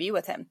I can be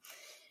with him?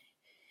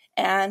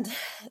 And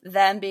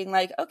then being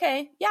like,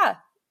 okay, yeah,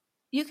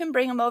 you can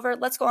bring him over.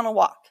 Let's go on a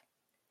walk.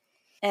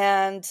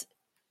 And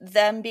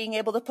them being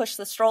able to push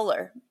the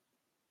stroller.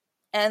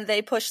 And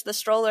they push the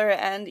stroller,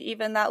 and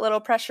even that little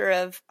pressure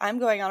of, I'm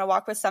going on a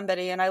walk with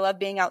somebody and I love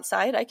being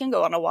outside, I can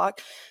go on a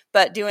walk.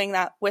 But doing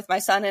that with my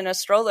son in a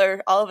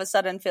stroller all of a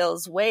sudden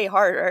feels way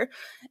harder.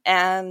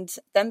 And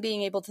them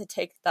being able to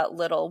take that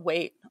little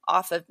weight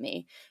off of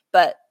me,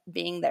 but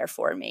being there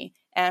for me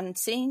and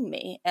seeing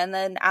me, and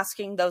then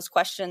asking those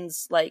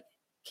questions like,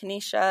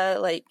 Kaneesha,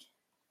 like,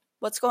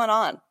 what's going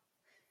on?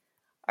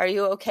 Are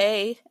you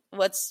okay?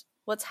 What's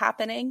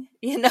happening?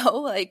 You know,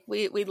 like,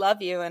 we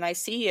love you and I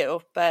see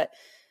you, but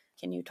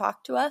can you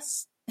talk to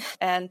us?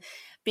 And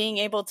being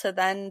able to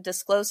then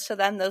disclose to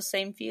them those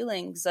same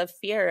feelings of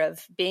fear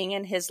of being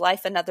in his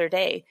life another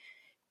day,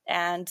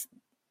 and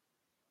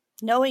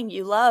knowing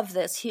you love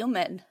this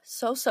human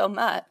so, so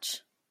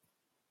much,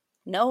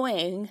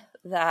 knowing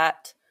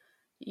that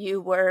you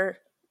were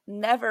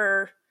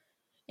never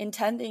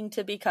intending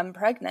to become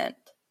pregnant,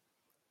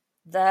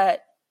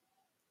 that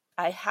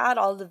I had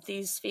all of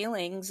these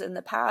feelings in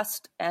the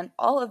past and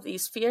all of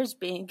these fears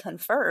being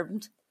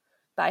confirmed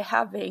by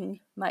having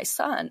my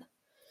son,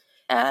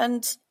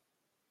 and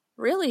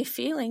really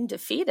feeling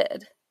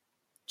defeated.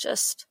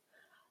 Just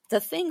the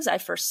things I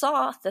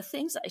foresaw, the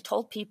things I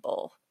told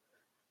people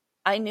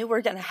I knew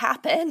were going to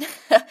happen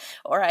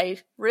or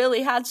I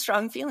really had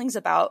strong feelings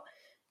about,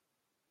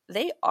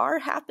 they are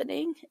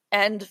happening,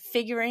 and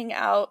figuring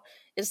out,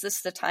 is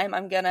this the time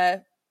I'm going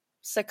to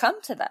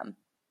succumb to them?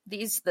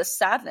 This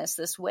sadness,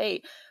 this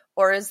weight,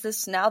 or is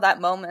this now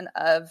that moment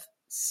of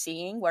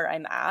seeing where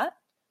I'm at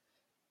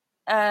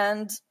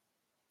and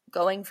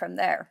going from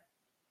there?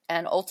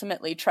 And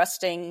ultimately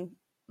trusting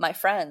my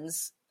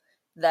friends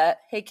that,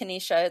 hey,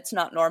 Kaneesha, it's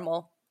not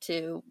normal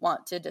to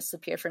want to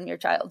disappear from your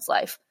child's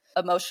life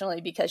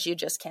emotionally because you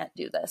just can't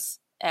do this.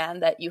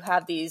 And that you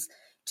have these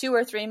 2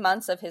 or 3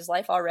 months of his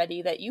life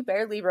already that you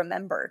barely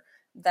remember,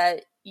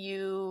 that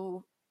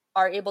you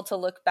are able to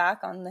look back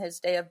on his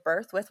day of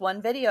birth with one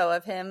video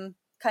of him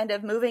kind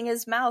of moving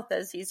his mouth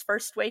as he's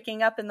first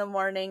waking up in the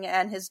morning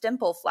and his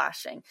dimple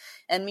flashing,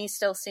 and me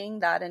still seeing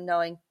that and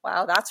knowing,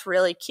 wow, that's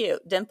really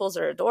cute. Dimples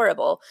are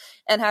adorable.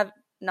 And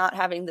not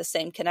having the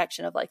same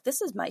connection of like,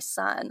 this is my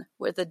son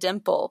with a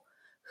dimple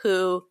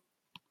who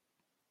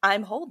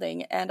I'm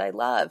holding and I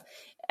love.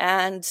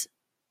 And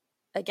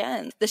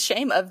again, the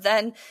shame of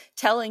then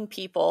telling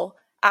people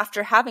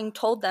after having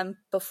told them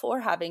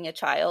before having a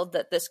child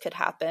that this could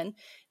happen,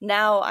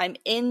 now I'm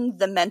in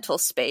the mental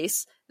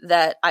space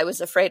that I was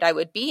afraid I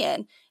would be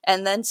in,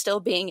 and then still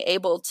being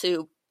able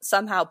to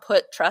somehow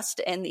put trust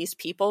in these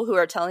people who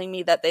are telling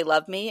me that they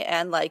love me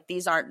and like,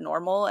 these aren't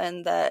normal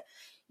and that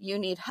you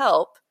need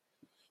help,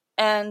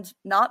 and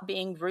not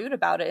being rude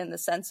about it in the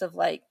sense of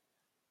like,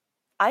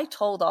 I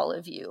told all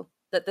of you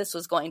that this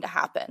was going to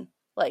happen.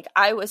 Like,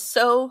 I was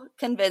so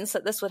convinced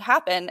that this would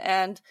happen,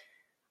 and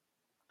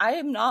I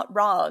am not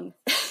wrong.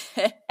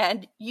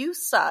 And you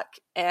suck.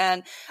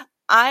 And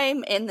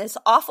I'm in this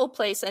awful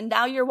place, and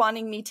now you're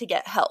wanting me to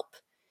get help.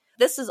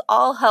 This is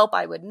all help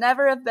I would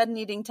never have been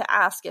needing to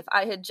ask if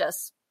I had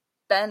just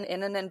been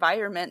in an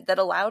environment that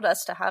allowed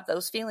us to have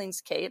those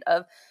feelings, Kate,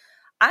 of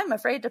I'm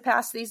afraid to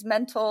pass these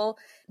mental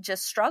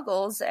just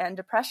struggles and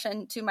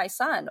depression to my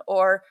son,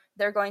 or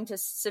they're going to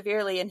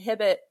severely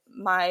inhibit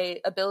my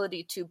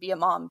ability to be a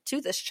mom to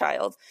this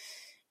child.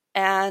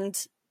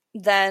 And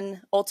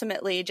then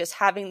ultimately just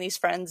having these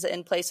friends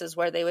in places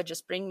where they would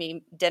just bring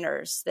me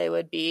dinners. They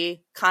would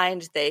be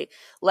kind. They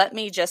let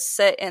me just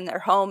sit in their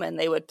home and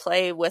they would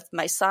play with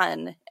my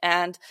son.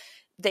 And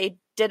they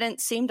didn't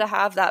seem to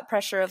have that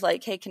pressure of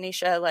like, hey,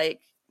 Kaneesha,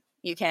 like,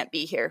 you can't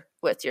be here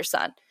with your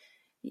son.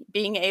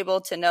 Being able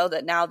to know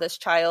that now this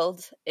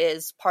child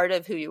is part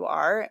of who you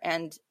are,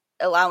 and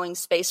allowing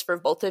space for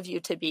both of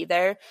you to be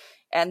there,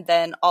 and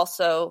then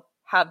also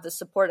have the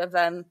support of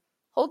them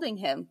holding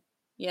him,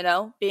 you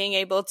know, being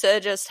able to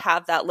just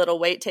have that little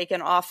weight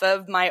taken off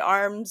of my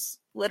arms,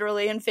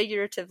 literally and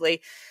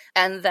figuratively,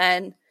 and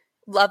then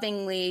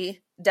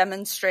lovingly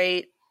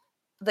demonstrate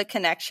the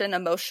connection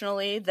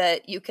emotionally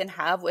that you can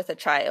have with a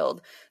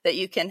child, that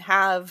you can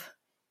have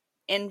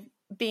in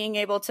being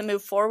able to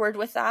move forward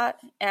with that,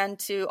 and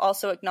to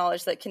also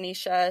acknowledge that,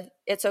 Kaneesha,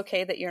 it's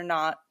okay that you're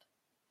not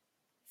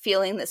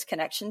feeling this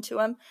connection to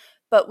him,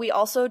 but we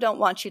also don't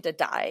want you to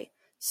die.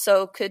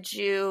 so could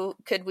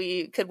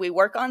we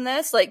work on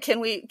this? Like, can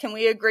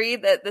we agree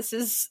that this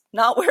is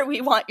not where we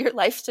want your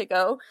life to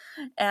go?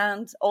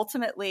 And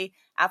ultimately,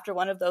 after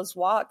one of those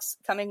walks,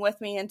 coming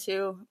with me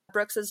into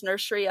Brooks's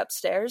nursery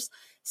upstairs,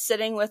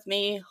 sitting with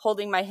me,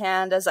 holding my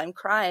hand as I'm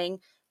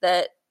crying,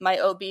 that my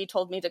OB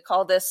told me to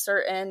call this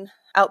certain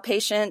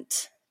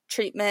outpatient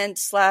treatment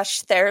 /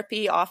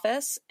 therapy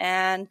office.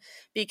 And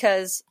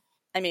because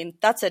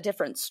that's a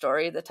different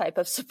story, the type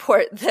of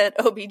support that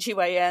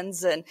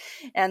OBGYNs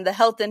and the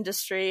health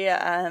industry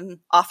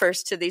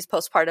offers to these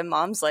postpartum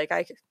moms.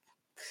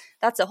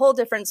 That's a whole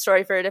different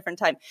story for a different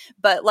time.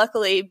 But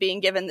luckily, being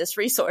given this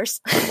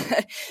resource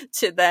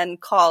to then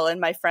call, and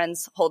my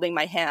friends holding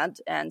my hand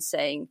and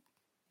saying,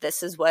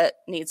 this is what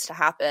needs to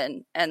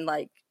happen. And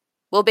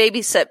we'll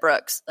babysit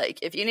Brooks.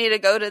 If you need to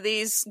go to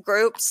these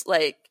groups,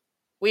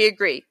 we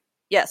agree.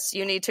 Yes,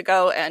 you need to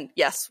go, and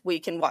yes,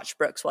 we can watch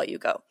Brooks while you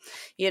go,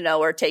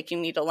 or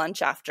taking me to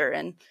lunch after,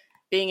 and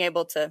being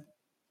able to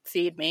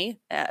feed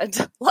me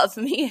and love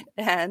me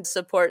and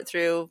support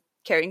through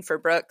caring for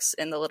Brooks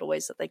in the little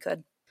ways that they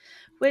could.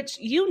 Which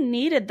you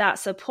needed that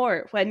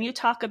support. When you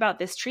talk about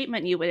this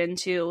treatment you went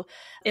into,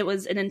 it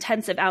was an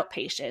intensive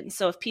outpatient.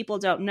 So if people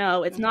don't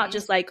know, it's not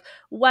just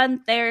one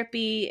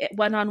therapy,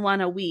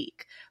 one-on-one a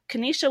week.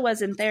 Kaneesha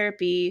was in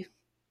therapy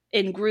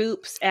in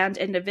groups and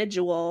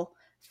individual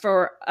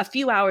for a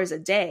few hours a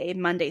day,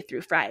 Monday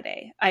through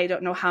Friday. I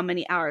don't know how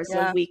many hours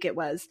a week it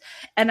was.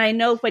 And I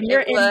know when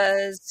it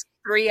was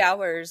 3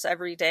 hours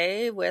every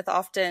day, with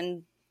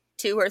often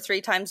 2 or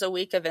 3 times a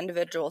week of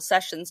individual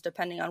sessions,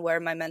 depending on where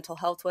my mental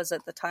health was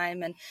at the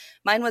time. And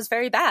mine was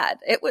very bad.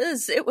 It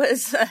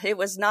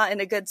was not in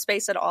a good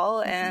space at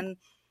all. And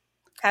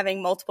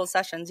having multiple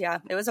sessions,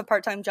 it was a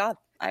part-time job.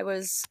 I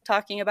was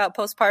talking about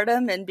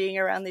postpartum and being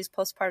around these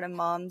postpartum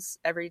moms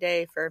every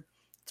day for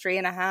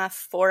 3.5,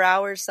 4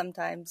 hours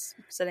sometimes,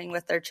 sitting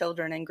with their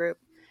children in group.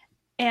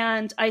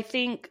 And I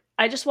think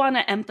I just want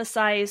to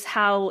emphasize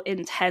how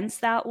intense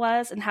that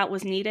was and how it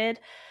was needed,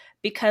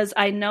 because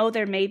I know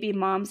there may be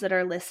moms that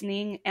are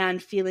listening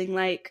and feeling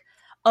like,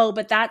 oh,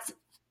 but that's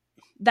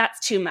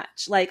too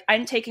much.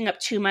 I'm taking up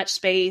too much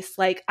space.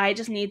 I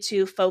just need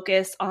to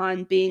focus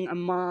on being a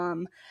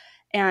mom,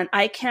 and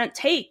I can't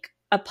take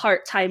a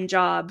part-time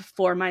job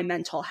for my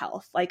mental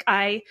health.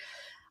 I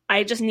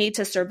just need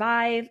to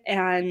survive.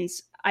 And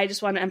I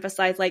just want to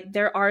emphasize,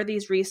 there are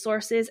these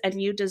resources,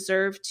 and you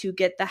deserve to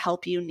get the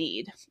help you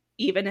need,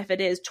 even if it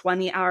is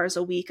 20 hours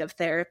a week of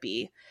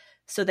therapy,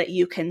 so that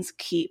you can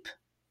keep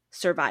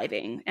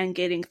surviving and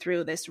getting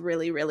through this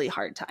really, really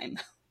hard time.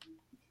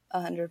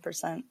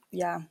 100%.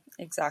 Yeah,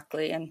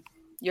 exactly. And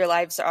your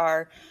lives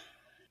are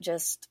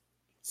just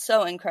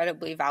so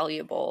incredibly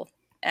valuable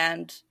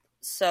and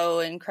so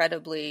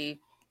incredibly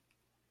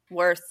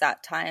worth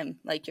that time,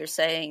 like you're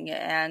saying.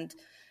 And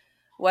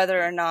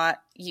whether or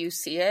not you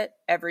see it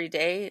every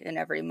day in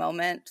every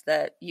moment,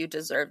 that you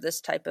deserve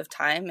this type of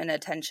time and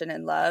attention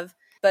and love,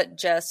 but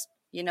just,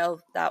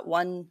 that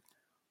one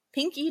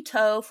pinky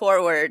toe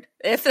forward,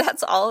 if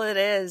that's all it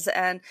is.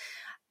 And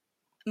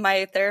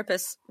my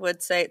therapist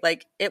would say,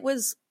 it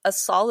was a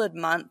solid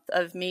month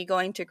of me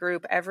going to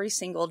group every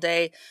single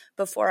day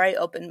before I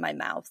opened my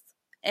mouth.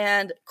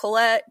 And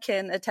Colette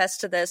can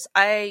attest to this.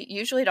 I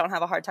usually don't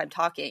have a hard time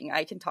talking.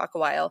 I can talk a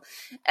while.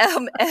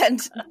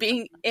 And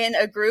being in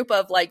a group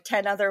of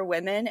 10 other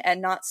women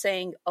and not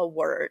saying a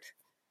word,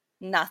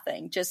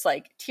 nothing, just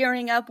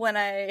tearing up when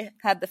I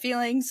had the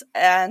feelings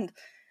and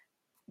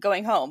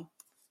going home,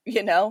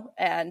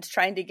 and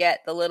trying to get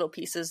the little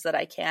pieces that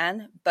I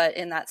can. But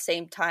in that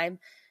same time,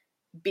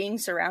 being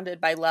surrounded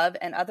by love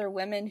and other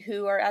women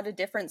who are at a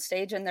different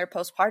stage in their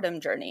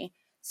postpartum journey,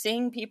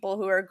 seeing people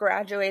who are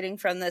graduating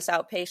from this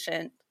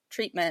outpatient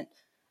treatment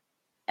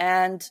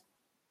and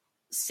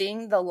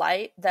seeing the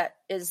light that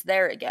is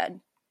there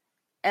again.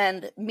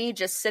 And me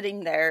just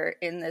sitting there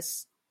in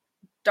this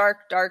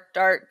dark, dark,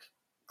 dark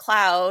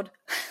cloud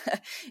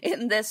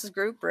in this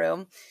group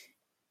room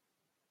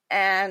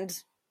and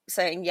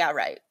saying, yeah,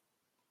 right.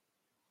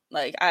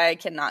 I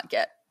cannot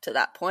get to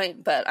that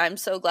point, but I'm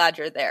so glad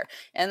you're there.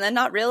 And then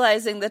not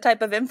realizing the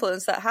type of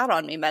influence that had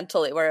on me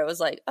mentally, where it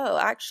was oh,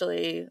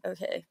 actually,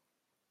 okay,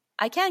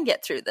 I can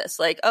get through this.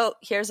 Oh,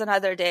 here's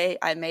another day.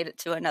 I made it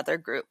to another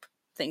group.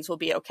 Things will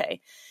be okay.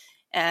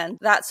 And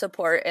that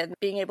support and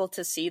being able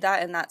to see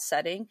that in that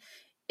setting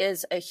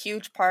is a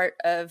huge part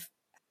of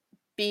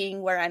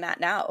being where I'm at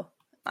now.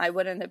 I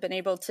wouldn't have been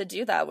able to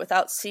do that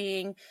without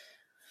seeing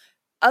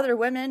other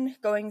women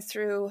going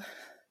through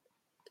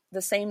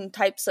the same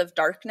types of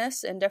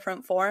darkness in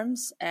different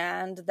forms,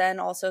 and then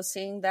also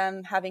seeing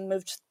them having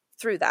moved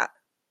through that.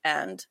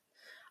 And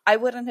I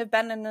wouldn't have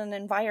been in an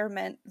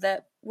environment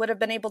that would have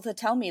been able to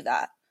tell me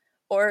that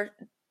or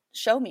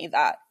show me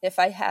that if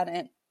I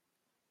hadn't,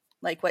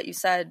 like what you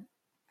said,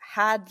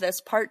 had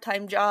this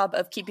part-time job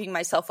of keeping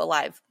myself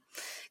alive,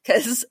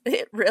 because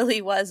it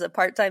really was a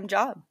part-time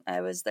job.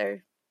 I was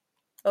there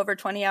over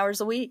 20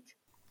 hours a week,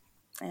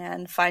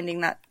 and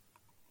finding that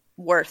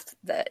worth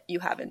that you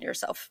have in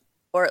yourself,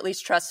 or at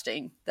least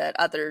trusting that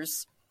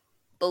others'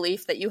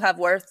 belief that you have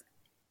worth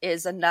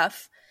is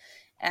enough,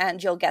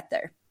 and you'll get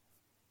there.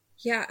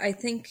 Yeah, I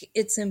think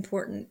it's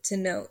important to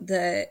note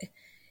that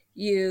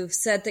you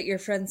said that your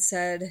friend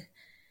said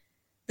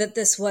that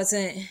this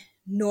wasn't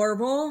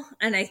normal.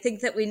 And I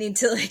think that we need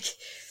to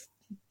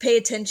pay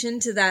attention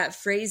to that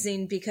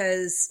phrasing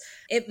because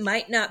it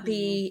might not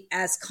be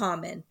as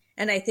common.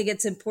 And I think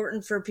it's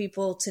important for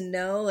people to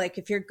know,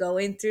 if you're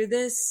going through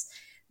this,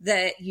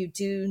 that you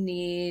do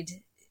need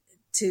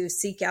to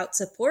seek out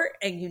support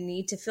and you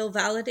need to feel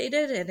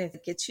validated. And if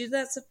it gets you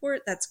that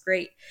support, that's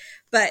great.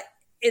 But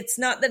it's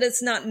not that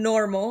it's not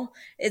normal.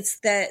 It's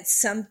that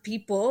some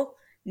people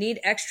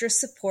need extra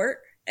support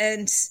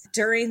and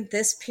during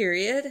this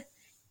period,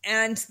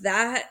 and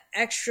that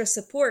extra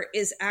support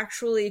is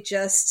actually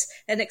just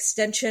an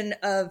extension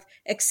of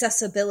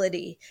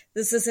accessibility.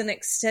 This is an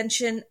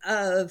extension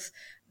of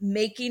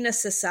making a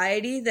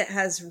society that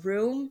has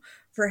room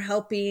for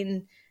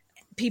helping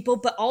people,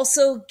 but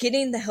also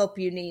getting the help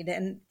you need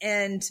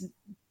and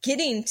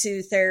getting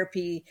to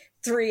therapy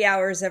 3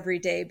 hours every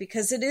day,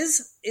 because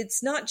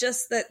it's not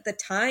just that the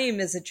time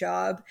is a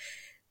job,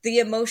 the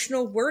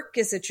emotional work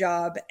is a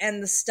job,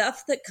 and the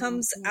stuff that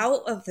comes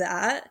out of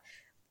that,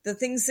 the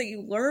things that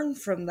you learn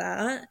from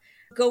that,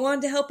 go on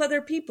to help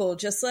other people,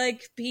 just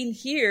like being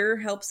here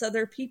helps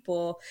other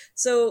people.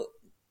 So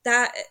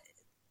that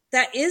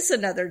is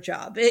another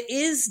job. It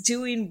is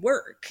doing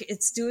work.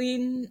 It's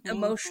doing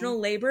emotional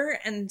labor.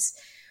 And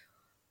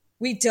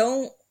we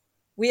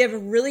have a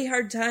really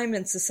hard time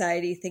in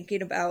society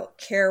thinking about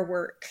care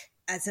work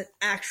as an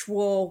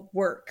actual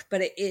work,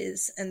 but it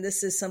is. And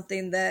this is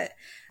something that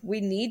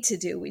we need to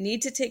do. We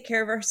need to take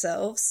care of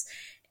ourselves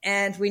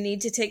and we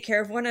need to take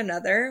care of one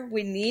another.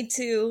 We need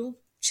to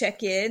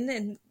check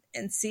in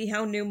and see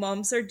how new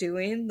moms are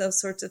doing,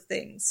 those sorts of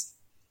things.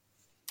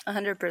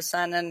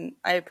 100%. And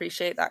I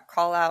appreciate that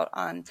call out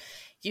on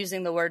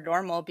using the word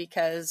normal,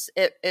 because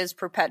it is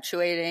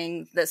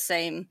perpetuating the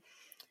same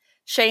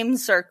shame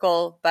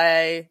circle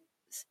by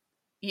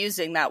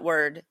using that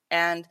word.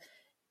 And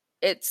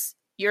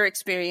your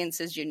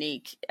experience is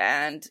unique.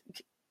 And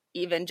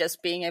even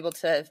just being able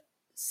to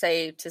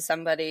say to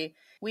somebody,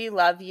 we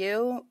love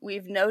you,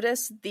 we've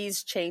noticed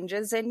these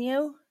changes in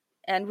you,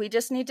 and we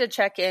just need to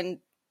check in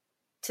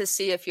to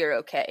see if you're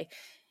okay.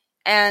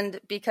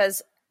 And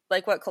because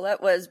what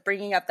Colette was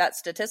bringing up, that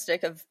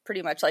statistic of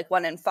pretty much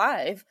 1 in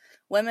 5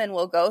 women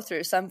will go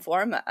through some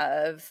form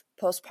of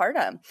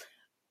postpartum.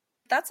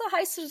 That's a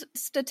high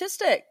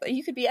statistic.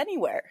 You could be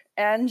anywhere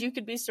and you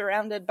could be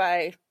surrounded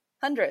by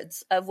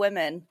hundreds of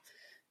women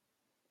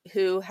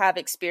who have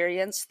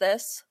experienced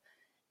this,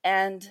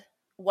 and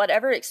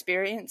whatever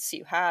experience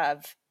you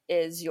have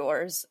is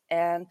yours,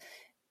 and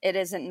it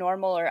isn't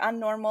normal or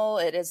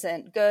unnormal. It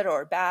isn't good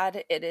or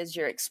bad. It is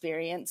your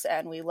experience,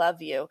 and we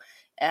love you.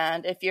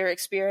 And if you're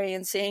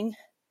experiencing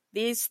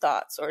these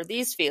thoughts or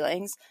these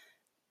feelings,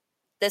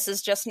 this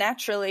is just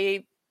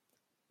naturally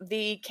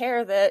the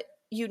care that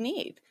you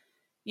need.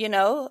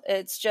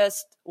 It's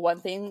just one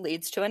thing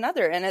leads to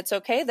another. And it's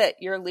okay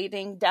that you're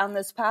leading down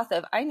this path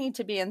of, I need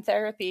to be in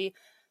therapy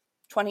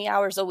 20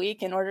 hours a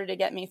week in order to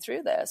get me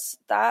through this.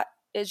 That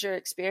is your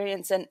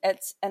experience, and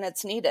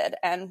it's needed.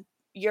 And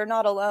you're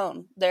not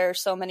alone. There are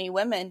so many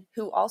women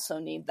who also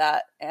need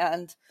that.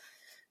 And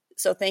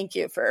so thank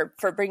you for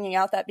bringing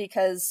out that,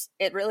 because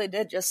it really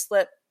did just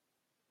slip.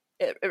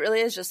 It really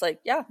is just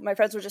my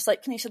friends were just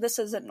like, Kaneesha, this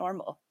isn't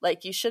normal.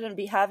 You shouldn't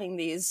be having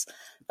these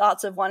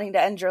thoughts of wanting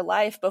to end your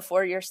life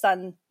before your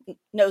son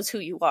knows who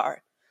you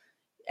are.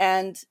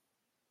 And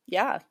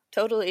yeah,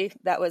 totally.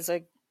 That was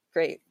a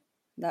great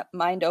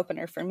mind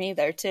opener for me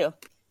there too.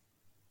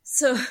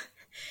 So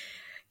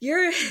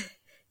you're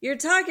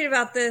talking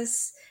about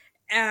this,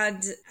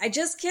 and I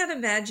just can't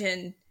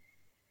imagine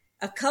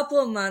a couple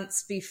of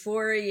months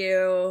before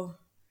you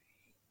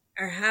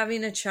are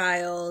having a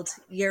child,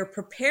 you're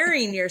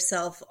preparing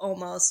yourself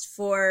almost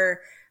for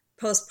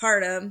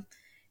postpartum.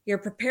 You're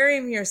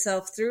preparing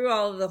yourself through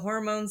all of the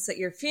hormones that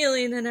you're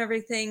feeling and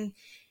everything.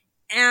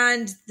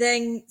 And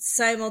then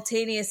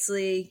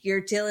simultaneously,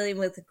 you're dealing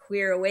with a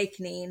queer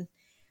awakening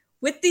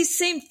with these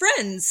same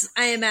friends,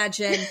 I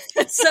imagine.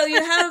 So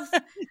you have,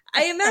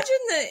 I imagine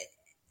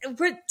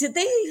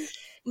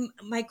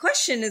my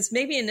question is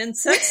maybe an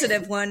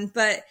insensitive one,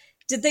 but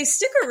did they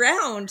stick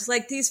around?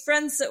 These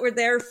friends that were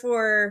there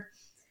for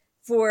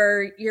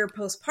your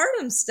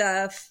postpartum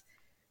stuff,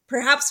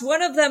 perhaps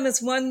one of them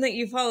is one that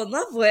you fall in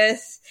love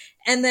with.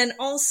 And then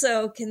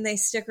also, can they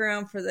stick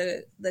around for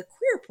the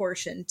queer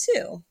portion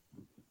too?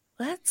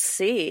 Let's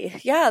see.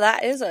 Yeah,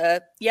 that is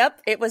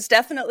it was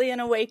definitely an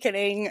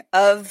awakening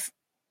of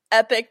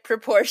epic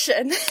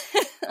proportion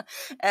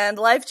and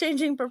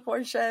life-changing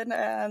proportion.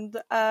 And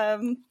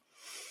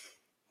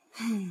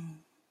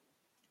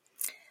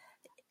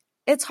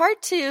it's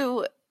hard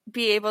to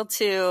be able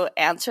to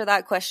answer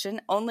that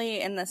question, only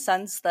in the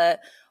sense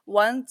that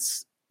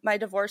once my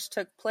divorce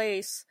took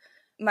place,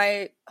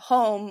 my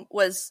home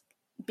was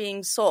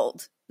being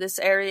sold. This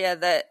area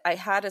that I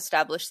had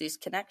established these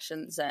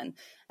connections in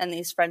and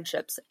these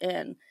friendships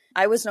in.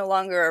 I was no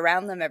longer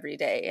around them every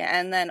day.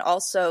 And then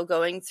also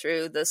going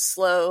through the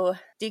slow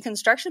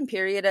deconstruction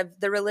period of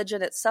the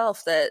religion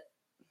itself that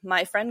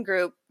my friend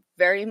group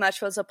very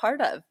much was a part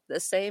of, the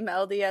same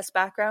LDS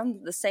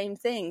background, the same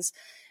things.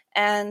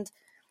 And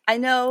I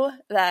know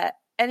that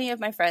any of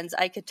my friends,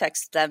 I could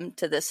text them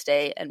to this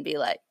day and be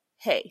like,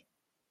 hey,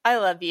 I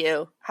love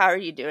you. How are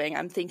you doing?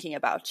 I'm thinking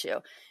about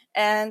you.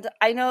 And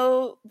I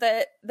know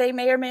that they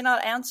may or may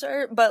not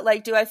answer, but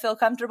like, do I feel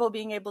comfortable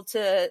being able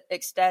to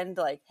extend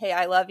like, hey,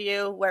 I love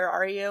you. Where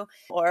are you?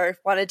 Or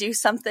want to do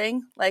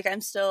something? Like, I'm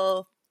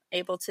still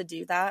able to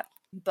do that.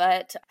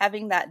 But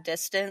having that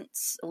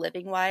distance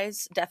living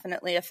wise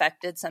definitely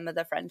affected some of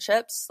the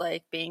friendships,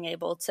 like being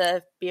able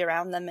to be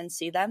around them and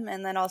see them.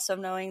 And then also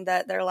knowing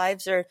that their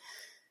lives are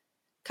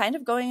kind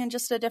of going in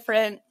just a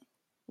different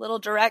little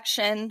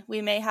direction.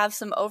 We may have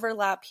some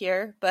overlap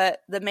here,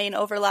 but the main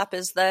overlap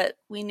is that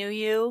we knew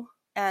you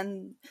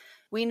and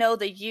we know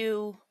the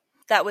you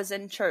that was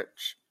in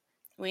church.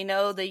 We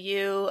know the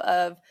you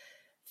of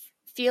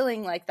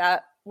feeling like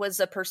that was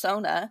a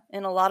persona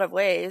in a lot of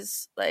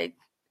ways. Like,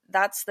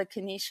 that's the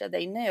Kaneesha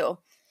they knew.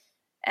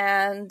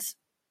 And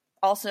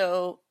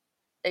also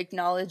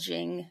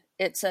acknowledging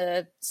it's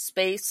a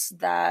space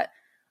that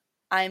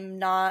I'm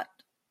not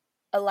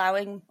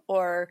allowing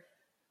or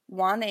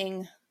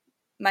wanting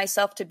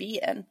myself to be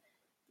in.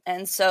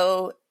 And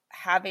so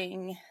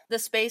having the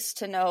space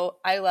to know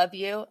I love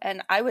you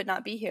and I would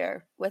not be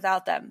here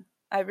without them.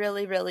 I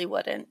really, really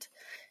wouldn't.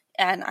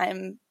 And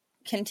I'm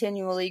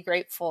continually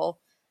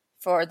grateful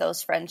for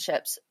those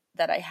friendships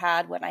that I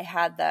had when I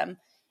had them.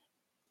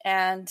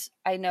 And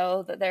I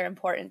know that they're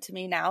important to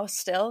me now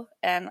still.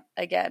 And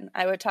again,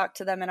 I would talk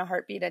to them in a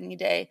heartbeat any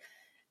day.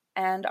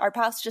 And our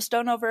paths just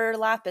don't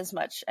overlap as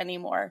much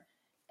anymore.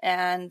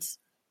 And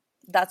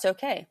that's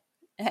okay.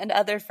 And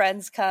other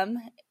friends come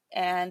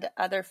and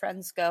other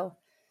friends go.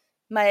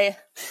 My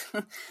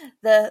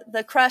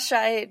the crush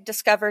I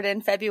discovered in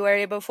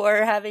February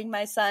before having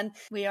my son,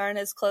 we aren't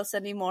as close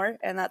anymore,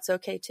 and that's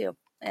okay too.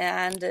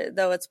 And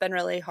though it's been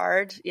really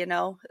hard,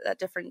 at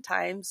different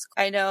times,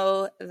 I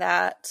know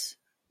that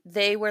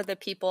they were the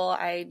people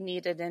I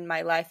needed in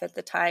my life at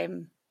the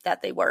time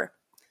that they were.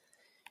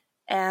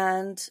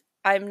 And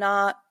I'm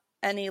not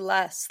any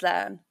less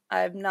than.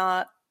 I'm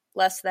not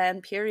less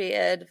than,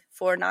 period,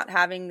 for not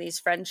having these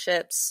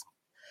friendships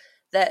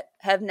that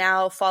have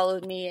now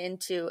followed me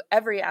into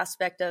every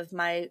aspect of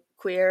my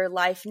queer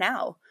life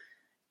now,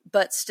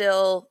 but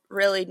still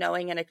really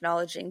knowing and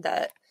acknowledging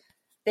that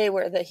they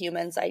were the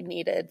humans I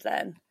needed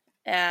then.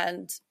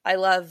 And I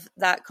love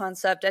that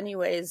concept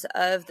anyways,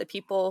 of the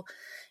people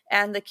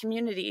and the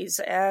communities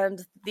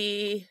and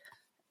the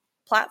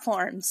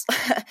platforms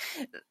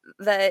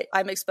that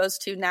I'm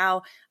exposed to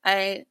now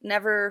I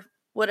never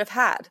would have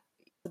had.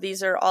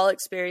 These are all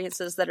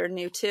experiences that are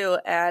new too.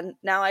 And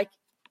now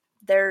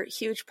they're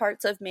huge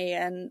parts of me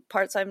and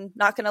parts I'm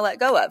not going to let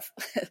go of.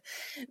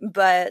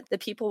 But the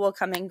people will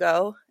come and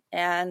go,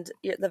 and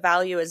the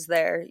value is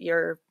there.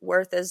 Your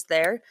worth is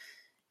there.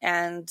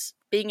 And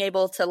being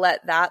able to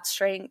let that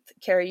strength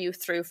carry you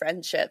through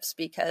friendships,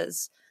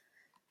 because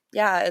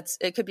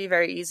it could be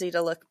very easy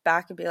to look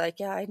back and be like,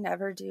 yeah, I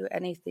never do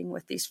anything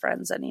with these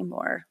friends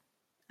anymore.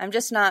 I'm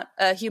just not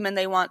a human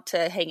they want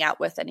to hang out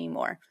with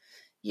anymore,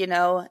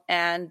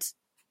 and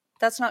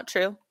that's not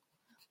true.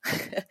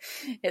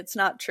 It's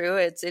not true.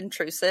 It's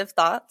intrusive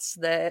thoughts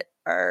that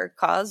are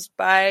caused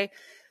by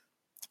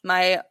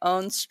my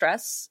own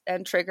stress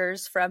and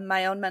triggers from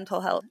my own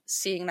mental health.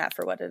 Seeing that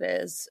for what it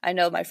is, I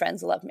know my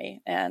friends love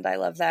me and I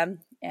love them.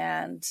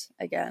 And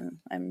again,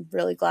 I'm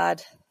really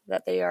glad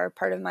that they are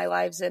part of my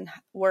lives and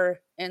were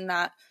in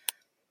that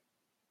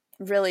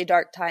really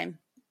dark time,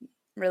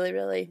 really,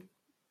 really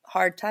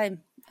hard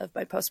time of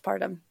my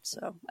postpartum.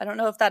 So I don't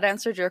know if that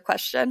answered your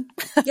question.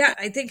 Yeah,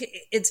 I think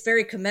it's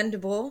very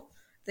commendable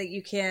that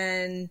you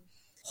can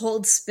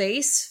hold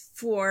space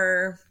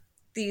for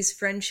these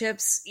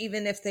friendships,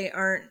 even if they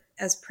aren't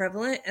as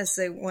prevalent as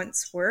they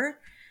once were.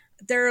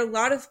 There are a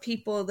lot of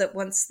people that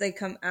once they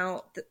come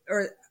out,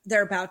 or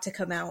they're about to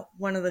come out,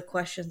 one of the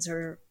questions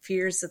or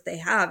fears that they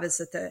have is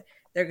that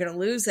they're going to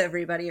lose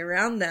everybody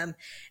around them.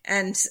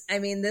 And I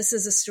mean, this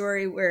is a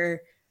story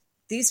where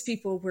these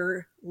people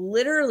were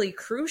literally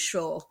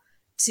crucial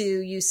to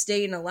you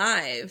staying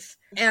alive,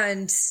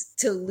 and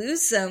to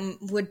lose them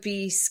would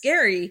be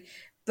scary.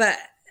 But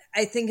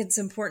I think it's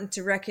important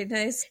to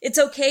recognize it's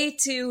okay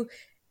to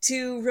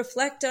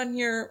reflect on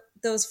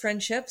those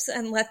friendships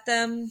and let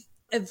them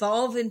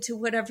evolve into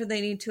whatever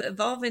they need to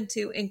evolve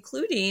into,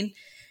 including,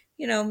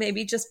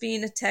 maybe just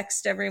being a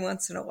text every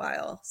once in a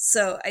while.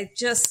 So I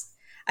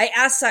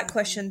asked that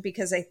question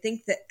because I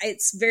think that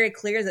it's very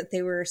clear that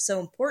they were so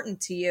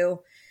important to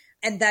you.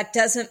 And that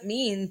doesn't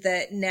mean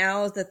that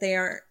now that they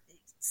aren't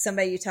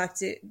somebody you talk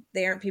to,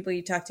 they aren't people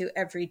you talk to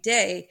every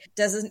day,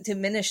 doesn't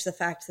diminish the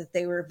fact that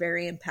they were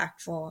very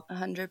impactful.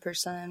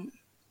 100%.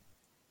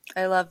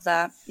 I love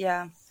that.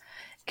 Yeah.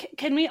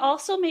 Can we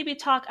also maybe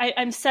talk?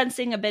 I'm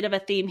sensing a bit of a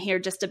theme here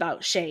just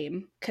about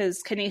shame,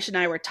 because Kaneesha and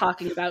I were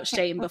talking about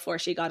shame before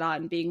she got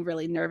on, being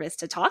really nervous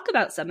to talk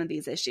about some of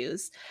these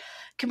issues.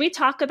 Can we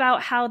talk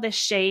about how the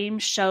shame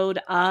showed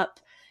up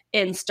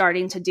in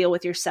starting to deal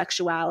with your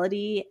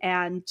sexuality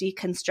and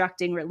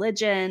deconstructing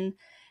religion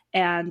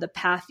and the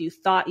path you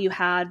thought you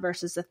had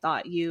versus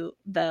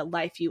the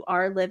life you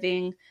are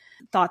living?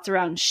 Thoughts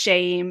around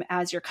shame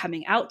as you're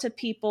coming out to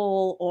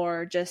people,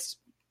 or just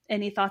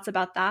any thoughts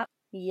about that?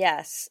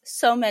 Yes,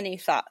 so many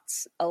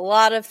thoughts. A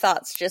lot of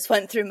thoughts just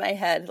went through my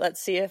head.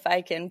 Let's see if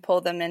I can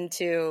pull them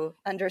into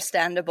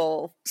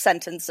understandable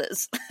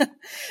sentences.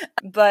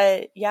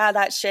 But yeah,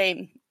 that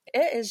shame,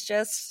 it is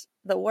just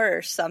the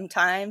worst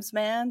sometimes,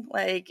 man.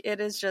 Like, it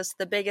is just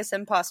the biggest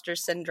imposter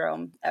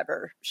syndrome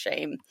ever,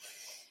 shame.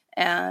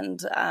 And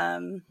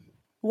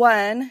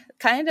one,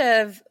 kind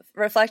of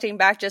reflecting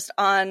back just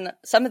on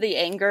some of the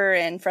anger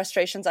and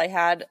frustrations I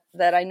had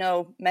that I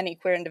know many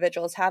queer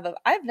individuals have,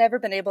 I've never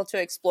been able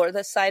to explore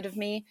this side of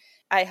me.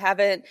 I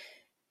haven't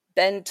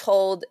been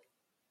told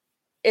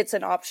it's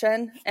an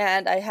option,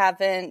 and I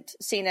haven't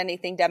seen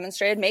anything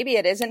demonstrated. Maybe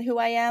it isn't who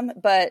I am,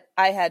 but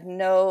I had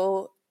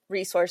no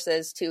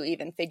resources to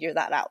even figure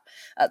that out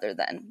other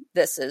than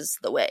this is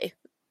the way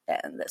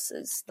and this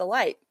is the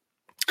light.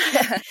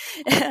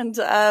 And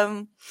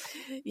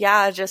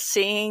yeah, just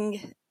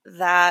seeing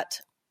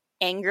that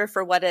anger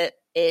for what it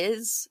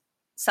is,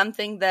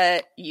 something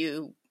that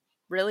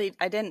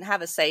I didn't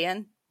have a say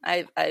in.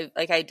 I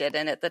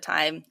didn't at the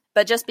time,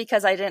 but just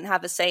because I didn't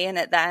have a say in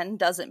it then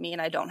doesn't mean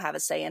I don't have a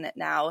say in it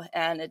now.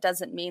 And it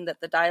doesn't mean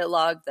that the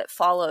dialogue that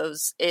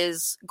follows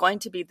is going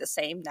to be the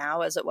same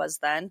now as it was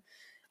then.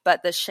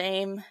 But the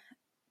shame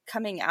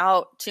coming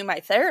out to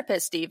my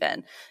therapist,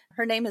 even,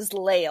 her name is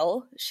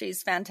Lael.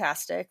 She's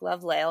fantastic.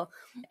 Love Lael.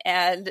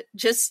 And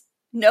just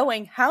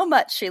knowing how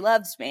much she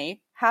loves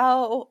me,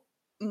 how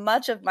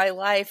much of my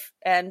life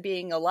and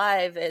being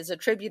alive is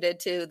attributed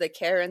to the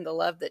care and the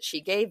love that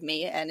she gave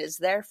me and is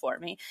there for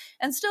me,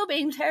 and still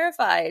being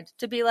terrified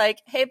to be like,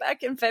 hey,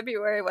 back in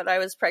February when I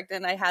was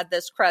pregnant, I had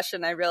this crush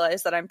and I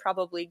realized that I'm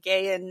probably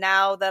gay. And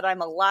now that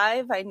I'm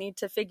alive, I need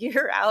to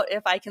figure out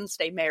if I can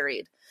stay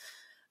married.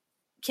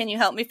 Can you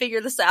help me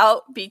figure this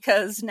out?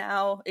 Because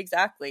now,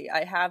 exactly,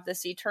 I have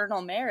this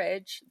eternal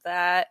marriage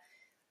that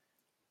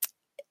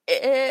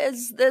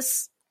is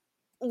this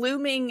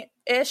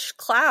looming-ish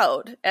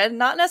cloud, and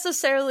not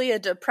necessarily a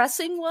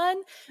depressing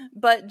one,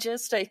 but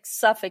just a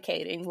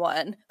suffocating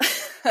one.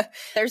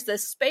 There's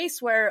this space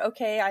where,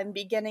 okay, I'm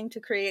beginning to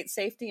create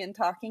safety in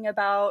talking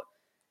about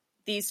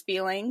these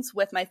feelings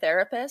with my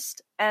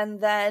therapist,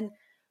 and then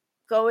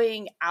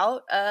going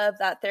out of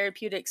that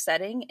therapeutic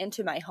setting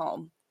into my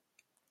home.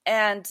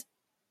 And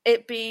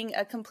it being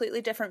a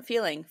completely different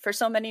feeling for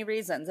so many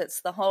reasons.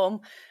 It's the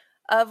home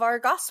of our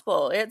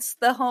gospel. It's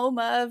the home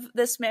of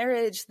this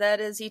marriage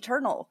that is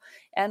eternal.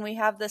 And we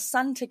have this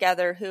son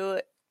together who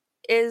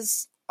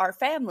is our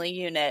family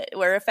unit.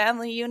 We're a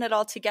family unit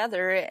all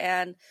together.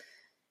 And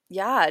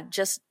yeah,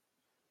 just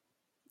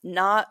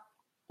not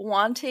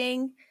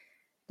wanting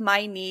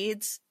my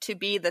needs to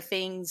be the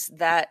things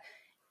that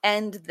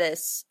end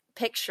this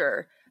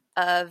picture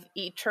of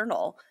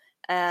eternal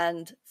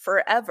and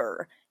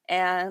forever.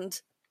 And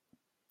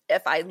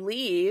if I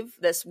leave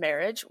this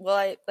marriage,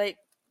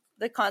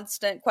 the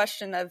constant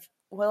question of,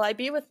 will I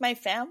be with my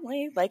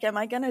family? Like, am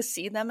I going to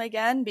see them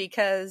again?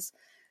 Because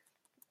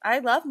I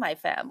love my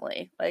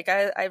family. Like,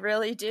 I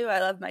really do. I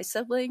love my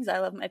siblings. I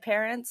love my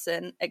parents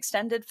and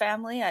extended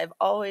family. I've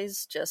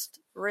always just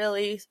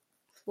really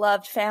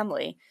loved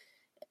family.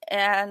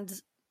 And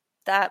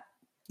that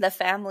the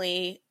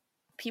family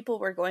people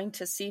were going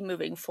to see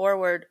moving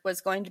forward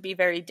was going to be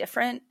very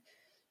different.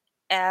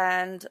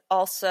 And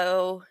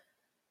also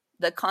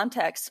the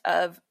context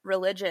of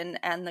religion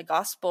and the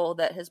gospel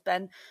that has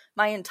been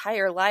my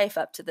entire life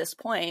up to this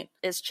point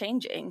is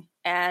changing.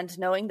 And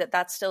knowing that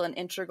that's still an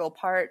integral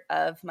part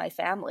of my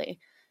family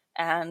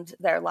and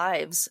their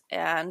lives,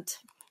 and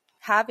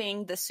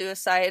having the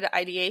suicide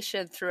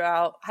ideation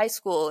throughout high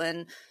school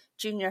and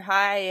junior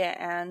high,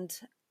 and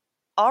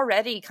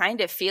already kind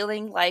of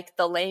feeling like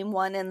the lame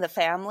one in the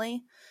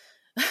family.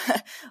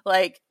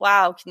 Like,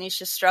 wow,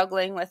 Kaneesha's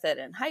struggling with it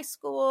in high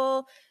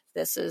school.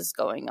 This is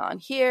going on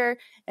here.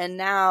 And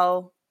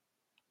now,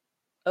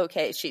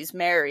 okay, she's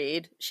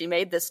married. She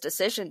made this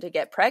decision to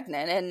get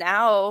pregnant. And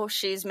now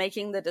she's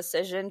making the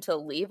decision to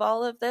leave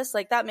all of this.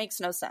 Like, that makes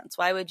no sense.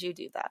 Why would you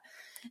do that?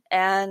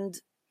 And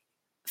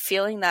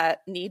feeling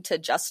that need to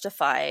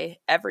justify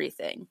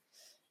everything.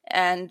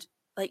 And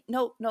like,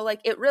 no,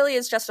 like, it really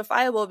is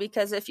justifiable,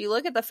 because if you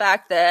look at the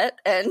fact that,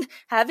 and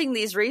having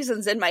these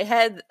reasons in my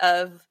head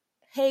of,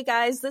 hey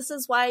guys, this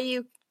is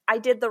why I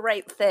did the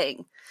right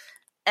thing.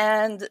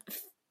 And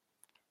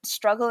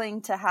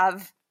struggling to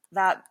have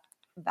that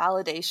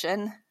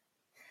validation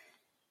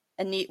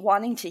and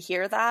wanting to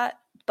hear that,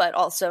 but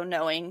also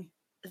knowing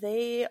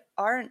they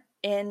aren't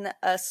in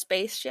a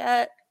space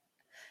yet,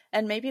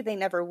 and maybe they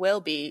never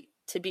will be,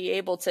 to be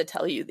able to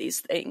tell you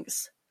these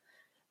things.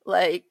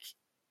 Like,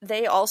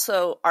 they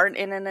also aren't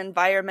in an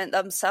environment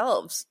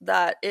themselves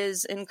that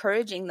is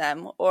encouraging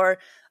them or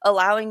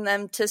allowing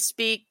them to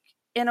speak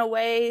in a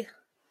way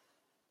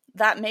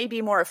that may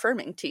be more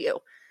affirming to you.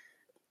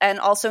 And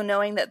also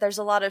knowing that there's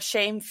a lot of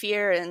shame,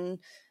 fear, and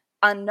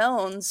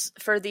unknowns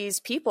for these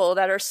people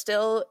that are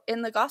still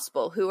in the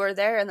gospel, who are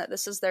there and that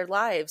this is their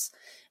lives.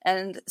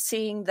 And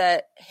seeing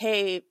that,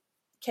 hey,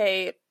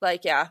 Kay,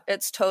 like, yeah,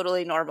 it's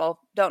totally normal.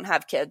 Don't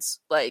have kids.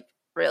 Like,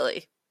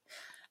 really.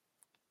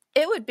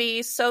 It would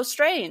be so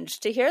strange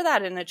to hear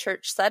that in a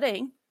church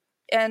setting.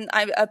 And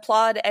I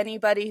applaud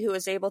anybody who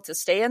is able to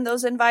stay in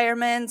those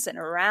environments and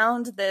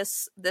around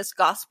this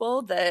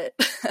gospel that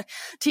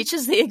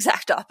teaches the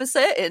exact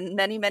opposite in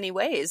many, many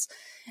ways.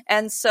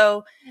 And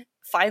so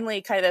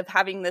finally kind of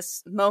having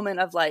this moment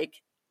of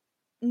like,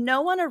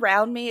 no one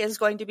around me is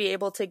going to be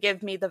able to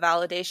give me the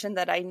validation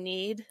that I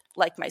need,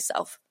 like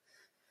myself.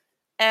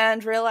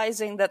 And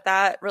realizing that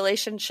that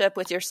relationship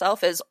with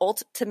yourself is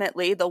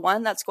ultimately the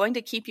one that's going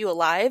to keep you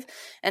alive.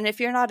 And if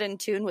you're not in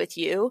tune with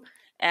you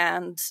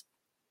and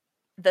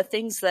the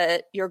things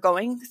that you're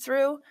going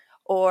through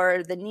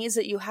or the needs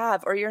that you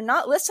have, or you're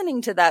not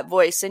listening to that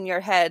voice in your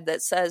head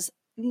that says,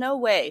 no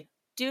way,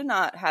 do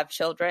not have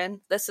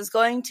children. This is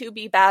going to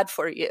be bad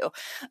for you.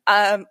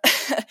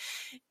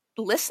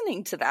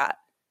 Listening to that,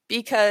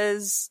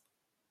 because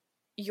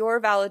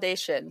your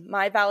validation,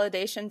 my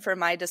validation for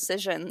my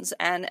decisions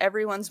and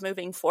everyone's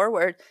moving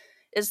forward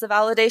is the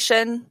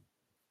validation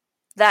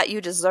that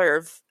you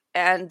deserve.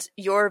 And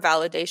your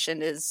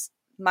validation is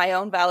my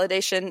own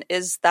validation,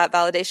 is that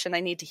validation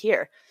I need to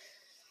hear.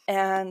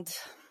 And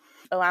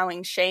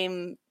allowing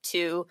shame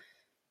to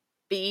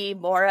be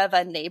more of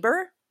a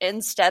neighbor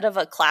instead of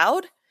a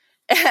cloud.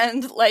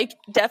 And like,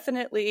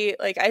 definitely,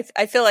 like,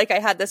 I feel like I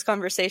had this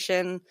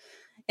conversation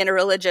in a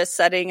religious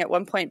setting at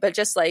one point, but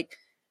just like,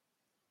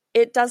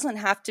 it doesn't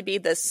have to be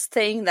this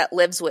thing that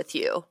lives with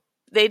you.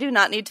 They do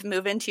not need to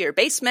move into your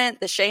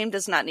basement. The shame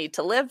does not need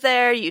to live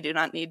there. You do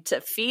not need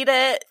to feed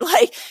it.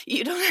 Like,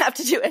 you don't have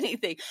to do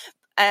anything.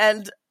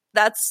 And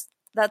that's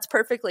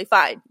perfectly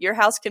fine. Your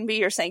house can be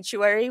your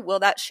sanctuary. Will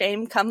that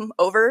shame come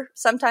over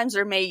sometimes?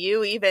 Or may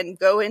you even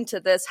go into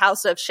this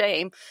house of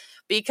shame?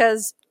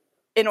 Because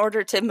in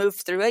order to move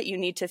through it, you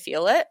need to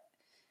feel it.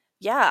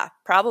 Yeah,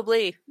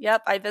 probably.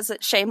 Yep, I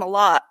visit shame a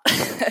lot.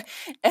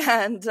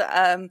 And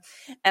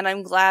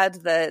I'm glad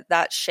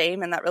that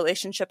shame and that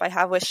relationship I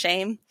have with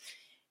shame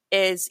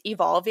is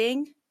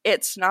evolving.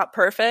 It's not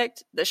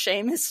perfect. The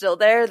shame is still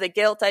there. The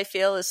guilt I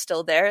feel is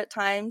still there at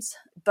times.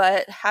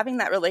 But having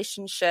that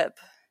relationship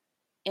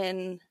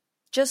in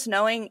just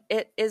knowing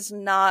it is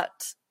not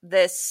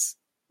this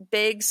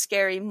big,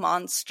 scary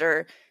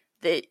monster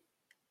that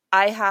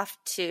I have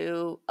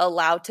to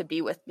allow to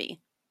be with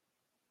me.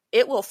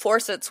 It will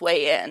force its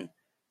way in.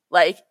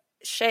 Like,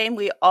 shame,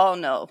 we all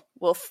know,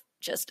 will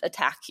just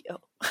attack you.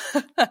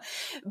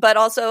 But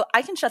also,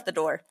 I can shut the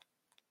door.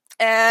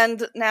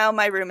 And now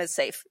my room is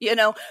safe,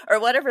 or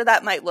whatever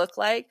that might look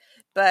like.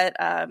 But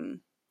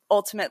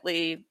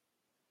ultimately,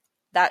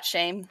 that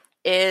shame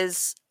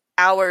is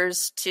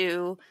ours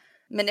to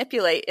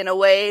manipulate in a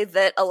way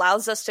that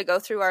allows us to go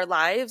through our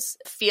lives,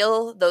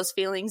 feel those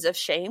feelings of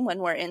shame when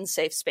we're in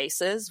safe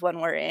spaces, when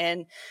we're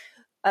in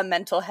a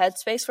mental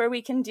headspace where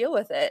we can deal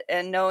with it.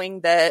 And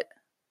knowing that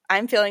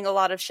I'm feeling a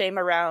lot of shame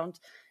around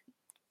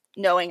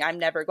knowing I'm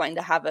never going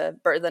to have a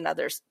birth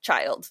another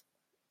child.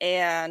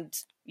 And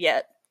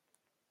yet,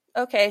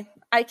 okay,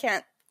 I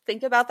can't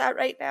think about that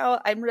right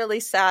now. I'm really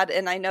sad.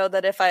 And I know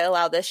that if I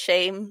allow this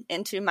shame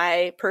into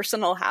my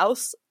personal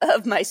house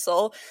of my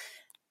soul,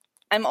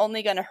 I'm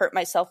only going to hurt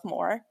myself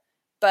more.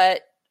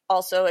 But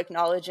also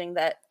acknowledging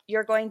that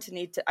I'm going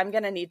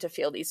to need to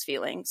feel these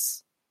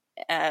feelings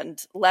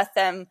and let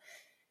them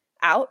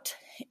out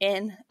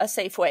in a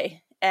safe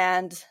way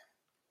and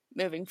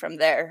moving from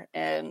there.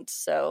 And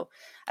so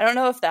I don't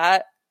know if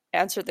that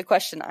answered the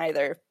question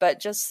either, but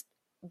just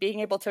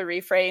being able to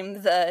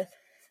reframe the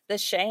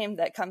shame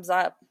that comes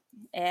up.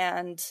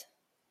 And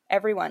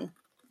everyone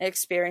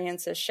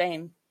experiences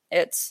shame.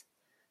 It's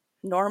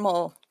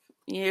normal.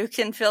 You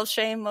can feel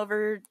shame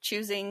over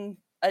choosing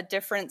a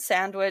different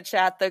sandwich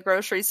at the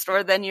grocery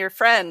store than your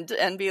friend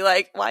and be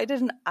like, why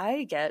didn't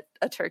I get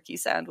a turkey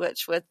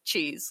sandwich with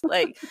cheese?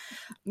 Like,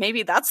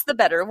 maybe that's the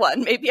better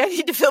one. Maybe I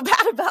need to feel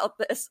bad about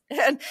this.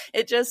 And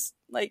it just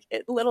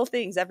little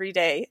things every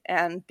day,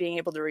 and being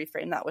able to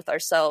reframe that with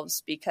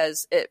ourselves,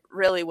 because it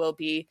really will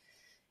be,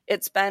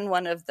 it's been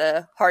one of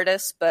the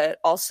hardest, but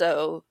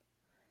also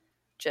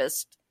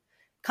just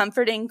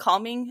comforting,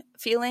 calming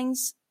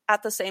feelings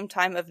at the same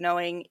time of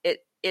knowing it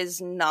is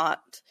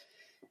not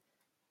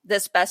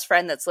this best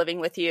friend that's living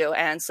with you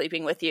and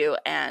sleeping with you,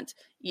 and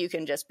you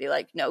can just be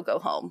like, no, go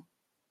home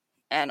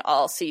and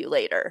I'll see you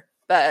later.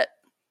 But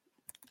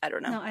I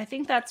don't know. No, I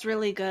think that's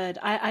really good.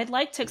 I'd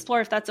like to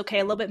explore, if that's okay,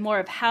 a little bit more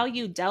of how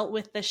you dealt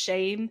with the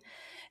shame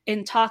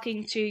in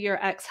talking to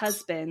your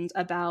ex-husband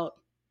about,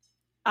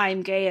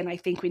 I'm gay and I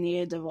think we need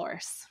a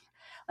divorce.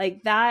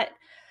 Like that,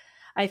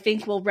 I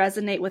think will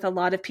resonate with a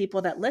lot of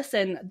people that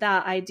listen,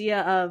 that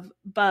idea of,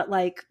 but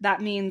like,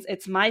 that means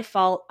it's my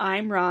fault,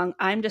 I'm wrong,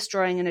 I'm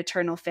destroying an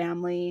eternal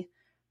family,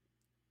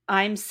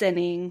 I'm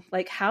sinning.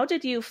 Like, how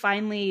did you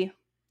finally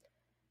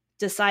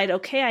decide,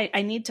 okay,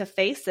 I need to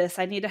face this,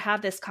 I need to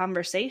have this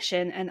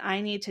conversation, and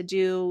I need to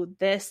do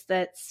this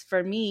that's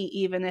for me,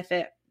 even if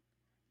it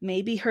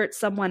maybe hurts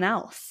someone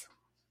else?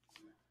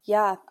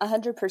 Yeah,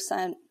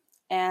 100%.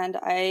 And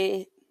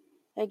I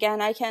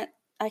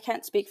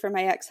can't speak for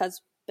my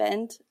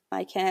ex-husband.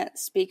 I can't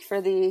speak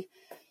for the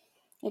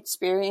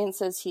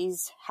experiences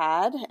he's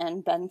had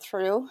and been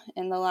through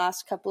in the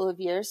last couple of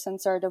years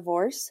since our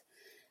divorce.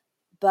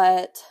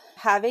 But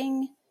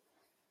having,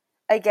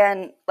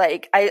 again,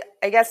 like, I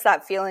guess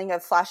that feeling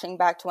of flashing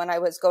back to when I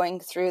was going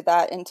through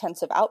that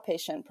intensive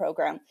outpatient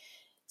program,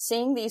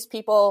 seeing these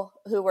people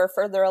who were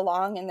further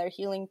along in their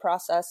healing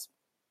process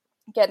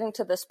getting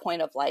to this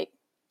point of light,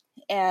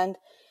 and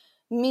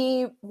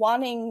me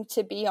wanting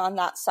to be on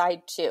that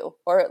side too,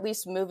 or at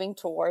least moving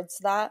towards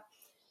that,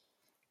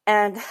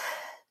 and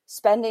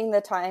spending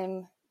the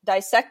time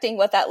dissecting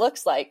what that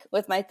looks like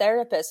with my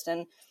therapist,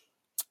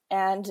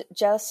 and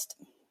just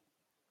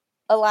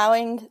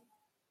allowing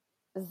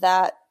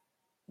that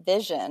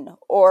vision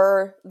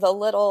or the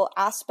little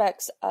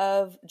aspects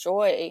of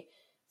joy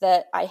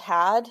that I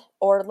had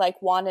or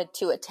like wanted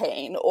to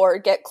attain or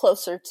get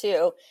closer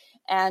to,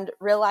 and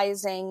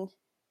realizing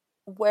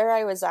where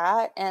I was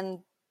at and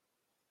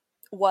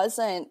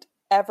wasn't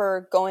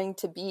ever going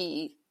to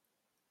be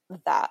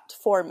that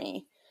for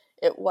me.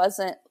 It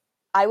wasn't,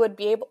 I would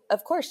be able,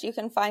 of course, you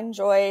can find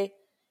joy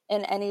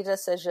in any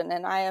decision.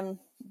 And I am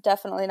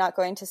definitely not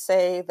going to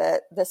say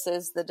that this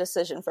is the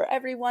decision for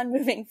everyone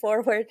moving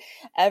forward.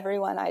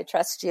 Everyone, I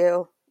trust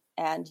you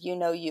and you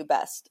know you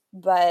best.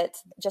 But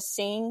just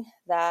seeing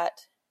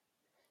that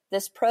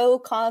this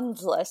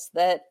pro-cons list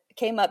that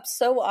came up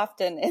so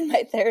often in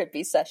my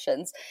therapy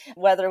sessions,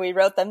 whether we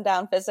wrote them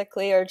down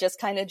physically or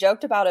just kind of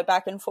joked about it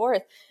back and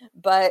forth.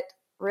 But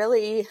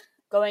really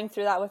going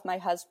through that with my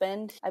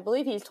husband, I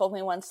believe he told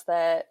me once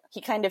that he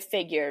kind of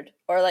figured,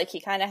 or like he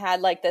kind of had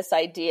like this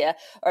idea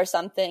or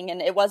something.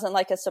 And it wasn't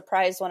like a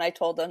surprise when I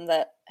told him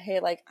that, hey,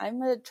 like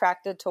I'm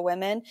attracted to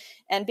women,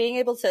 and being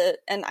able to,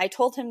 and I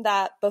told him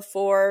that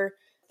before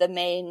the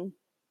main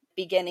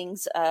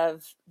beginnings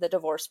of the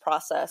divorce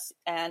process.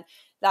 And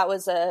that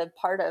was a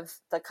part of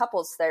the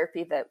couples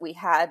therapy that we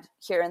had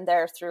here and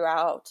there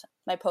throughout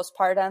my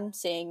postpartum,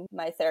 seeing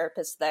my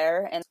therapist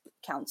there and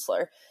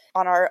counselor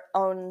on our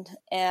own,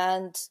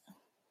 and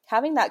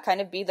having that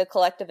kind of be the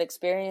collective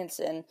experience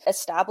in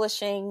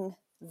establishing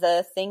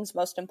the things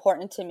most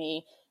important to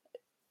me,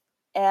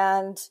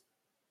 and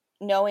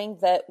knowing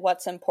that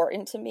what's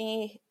important to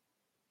me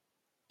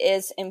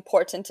is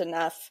important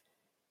enough.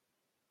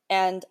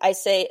 And I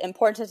say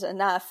important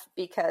enough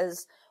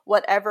because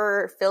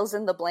whatever fills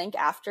in the blank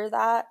after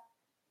that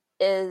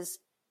is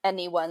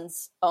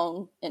anyone's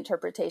own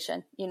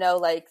interpretation. You know,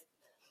 like,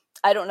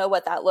 I don't know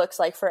what that looks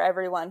like for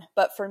everyone,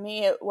 but for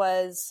me,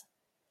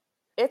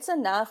 it's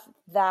enough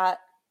that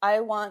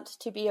I want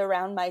to be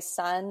around my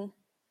son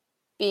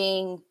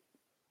being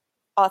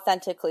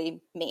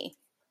authentically me.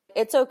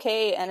 It's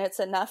okay, and it's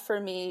enough for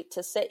me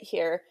to sit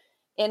here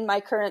in my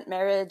current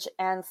marriage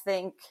and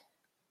think,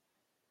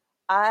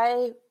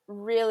 I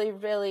really,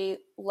 really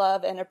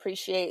love and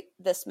appreciate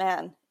this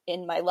man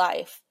in my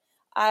life.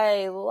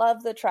 I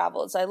love the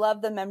travels. I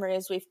love the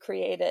memories we've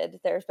created.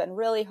 There's been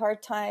really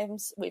hard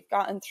times. We've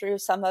gotten through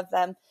some of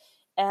them.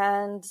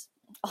 And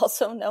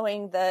also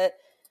knowing that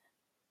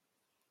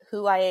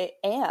who I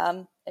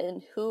am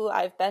and who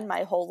I've been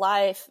my whole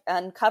life,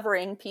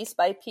 uncovering piece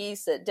by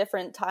piece at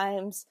different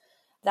times,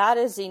 that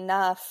is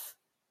enough.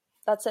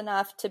 That's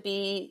enough to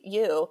be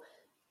you.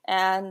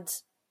 And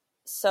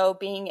so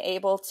being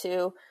able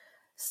to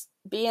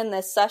be in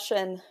this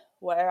session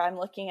where I'm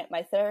looking at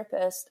my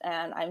therapist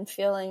and I'm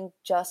feeling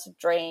just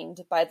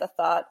drained by the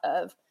thought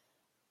of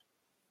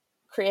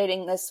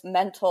creating this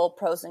mental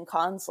pros and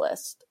cons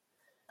list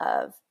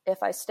of,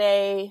 if I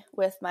stay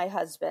with my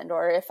husband,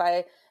 or if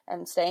I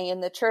am staying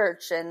in the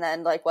church, and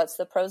then like, what's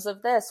the pros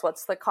of this?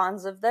 What's the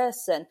cons of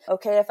this? And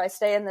okay, if I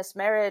stay in this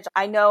marriage,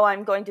 I know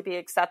I'm going to be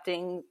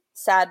accepting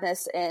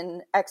sadness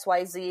in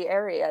XYZ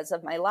areas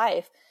of my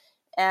life,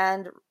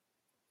 and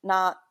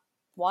not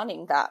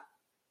wanting that.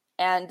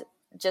 And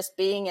just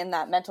being in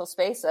that mental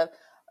space of,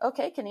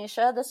 okay,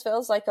 Kaneesha, this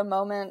feels like a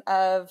moment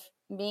of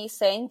me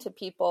saying to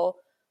people,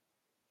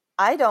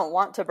 I don't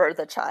want to birth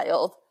a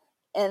child,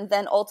 and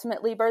then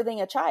ultimately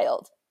birthing a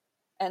child.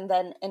 And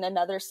then in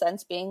another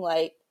sense being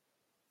like,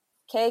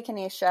 okay,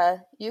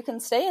 Kaneesha, you can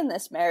stay in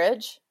this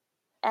marriage,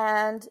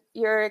 and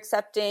you're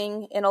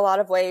accepting in a lot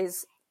of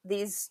ways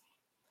these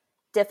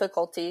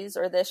difficulties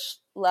or this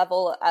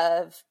level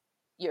of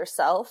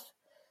yourself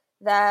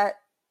that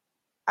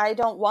I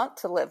don't want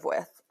to live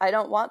with. I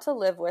don't want to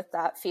live with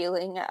that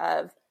feeling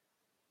of,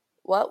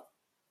 what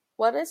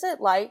is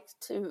it like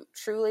to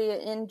truly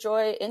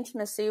enjoy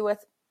intimacy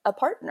with a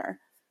partner?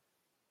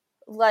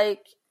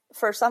 Like,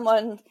 for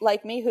someone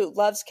like me who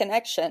loves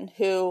connection,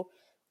 who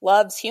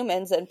loves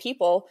humans and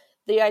people,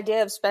 the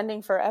idea of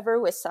spending forever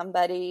with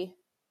somebody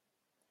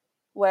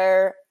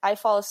where I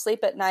fall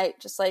asleep at night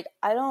just like,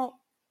 I'm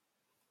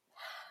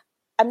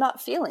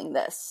not feeling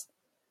this.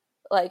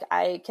 Like,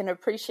 I can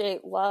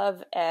appreciate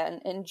love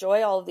and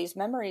enjoy all of these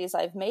memories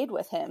I've made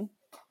with him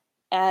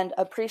and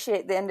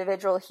appreciate the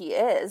individual he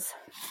is.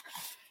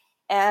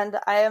 And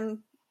I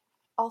am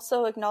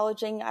also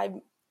acknowledging I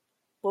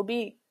will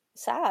be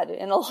sad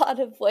in a lot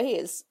of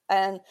ways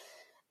and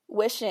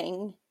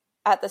wishing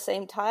at the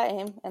same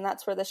time, and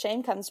that's where the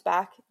shame comes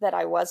back, that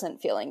I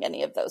wasn't feeling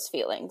any of those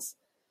feelings.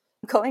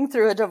 Going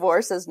through a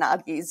divorce is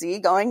not easy.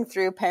 Going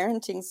through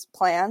parenting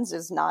plans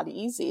is not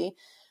easy.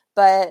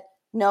 But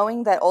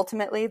knowing that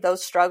ultimately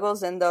those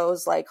struggles and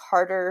those like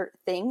harder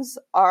things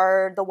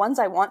are the ones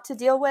I want to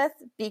deal with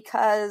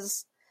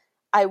because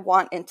I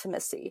want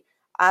intimacy.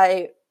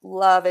 I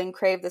love and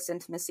crave this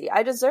intimacy.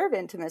 I deserve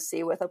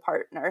intimacy with a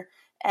partner.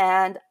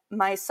 And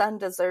my son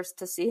deserves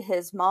to see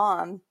his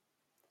mom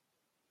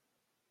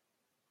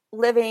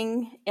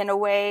living in a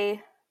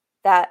way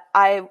that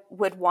I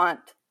would want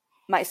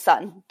my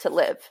son to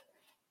live.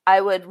 I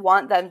would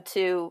want them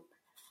to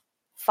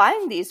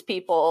find these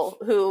people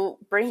who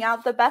bring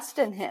out the best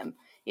in him,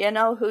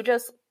 who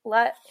just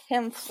let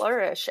him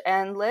flourish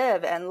and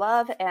live and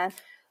love, and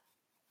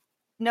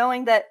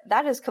knowing that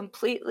that is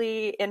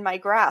completely in my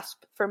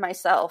grasp for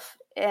myself.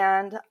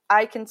 And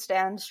I can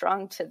stand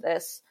strong to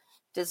this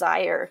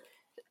desire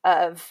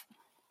of,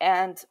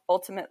 and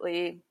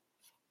ultimately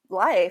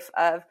life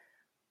of,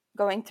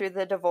 going through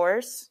the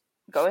divorce,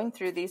 going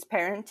through these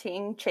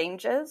parenting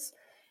changes,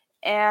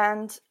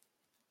 and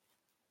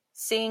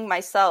seeing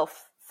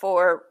myself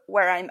for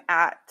where I'm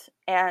at,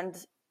 and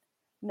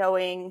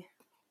knowing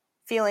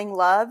feeling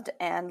loved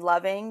and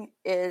loving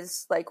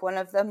is like one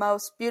of the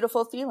most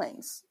beautiful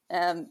feelings.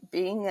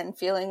 Being and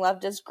feeling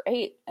loved is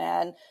great.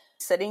 And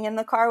sitting in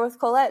the car with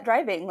Colette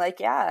driving, like,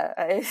 yeah,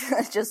 I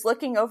just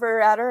looking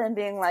over at her and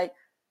being like,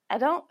 I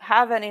don't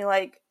have any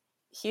like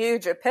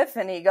huge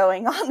epiphany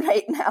going on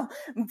right now,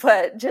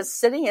 but just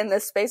sitting in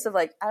this space of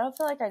like, I don't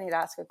feel like I need to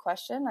ask a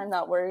question. I'm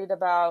not worried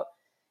about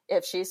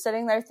if she's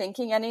sitting there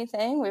thinking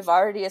anything. We've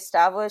already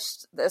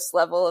established this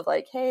level of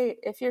like, hey,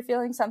 if you're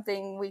feeling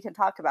something, we can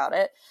talk about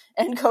it,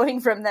 and going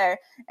from there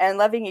and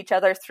loving each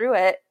other through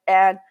it,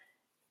 and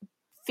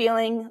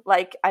feeling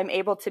like I'm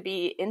able to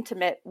be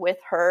intimate with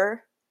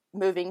her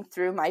moving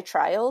through my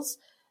trials,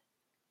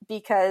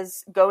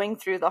 because going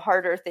through the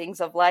harder things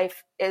of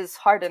life is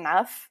hard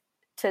enough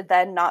to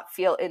then not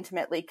feel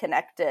intimately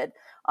connected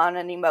on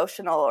an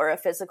emotional or a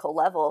physical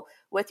level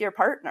with your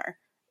partner.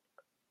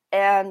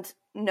 And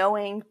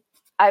knowing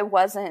I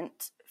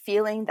wasn't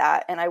feeling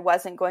that, and I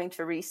wasn't going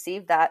to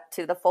receive that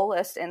to the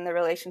fullest in the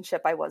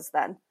relationship I was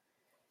then.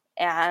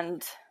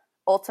 And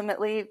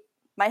ultimately,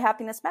 my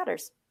happiness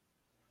matters.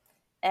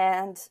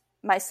 And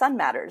my son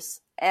matters.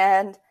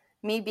 And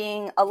me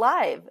being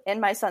alive in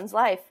my son's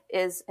life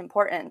is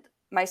important.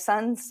 My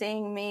son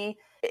seeing me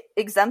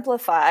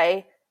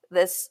exemplify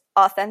this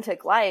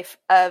authentic life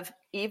of,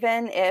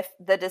 even if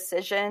the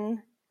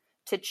decision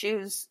to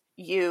choose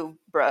you,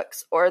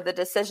 Brooks, or the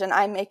decision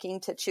I'm making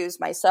to choose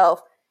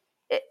myself,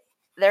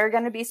 there are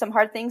going to be some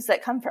hard things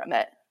that come from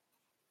it.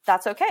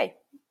 That's okay.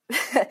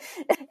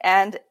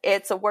 And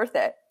it's worth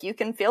it. You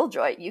can feel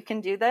joy. You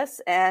can do this,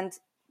 and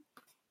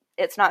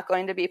it's not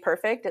going to be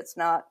perfect.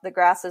 The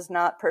grass is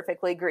not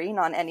perfectly green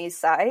on any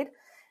side.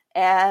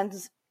 And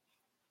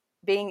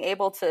being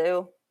able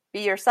to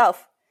be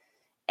yourself.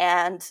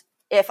 And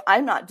if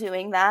I'm not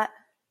doing that,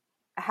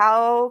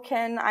 how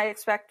can I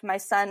expect my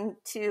son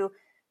to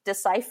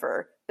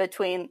decipher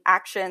between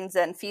actions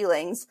and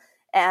feelings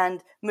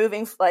and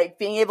moving, like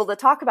being able to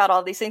talk about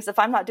all these things if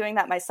I'm not doing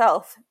that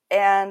myself?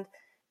 And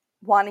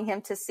wanting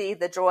him to see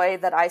the joy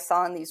that I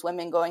saw in these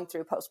women going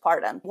through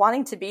postpartum,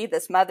 wanting to be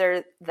this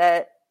mother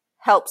that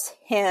helps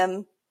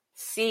him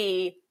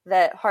see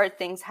that hard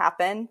things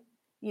happen.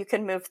 You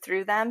can move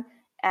through them,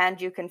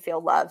 and you can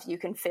feel love. You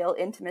can feel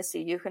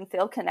intimacy. You can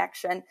feel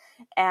connection,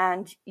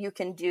 and you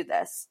can do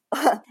this.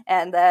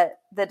 And that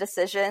the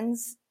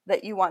decisions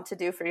that you want to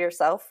do for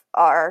yourself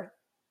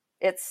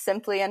it's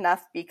simply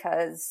enough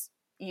because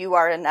you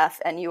are enough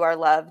and you are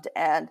loved,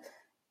 and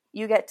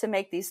you get to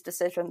make these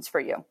decisions for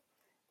you.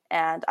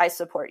 And I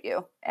support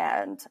you,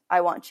 and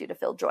I want you to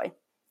feel joy.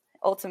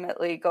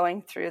 Ultimately,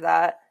 going through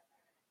that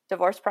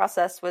divorce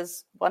process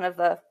was one of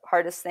the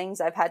hardest things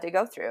I've had to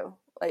go through.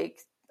 Like,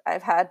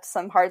 I've had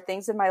some hard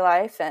things in my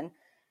life, and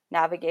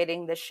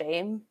navigating the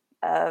shame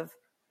of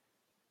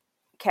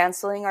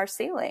canceling our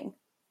ceiling,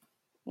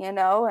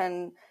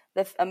 and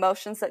the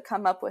emotions that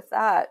come up with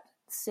that,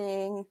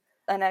 seeing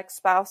an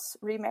ex-spouse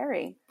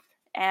remarry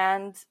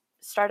and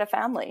start a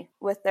family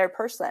with their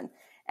person,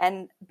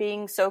 and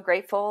being so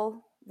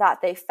grateful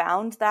that they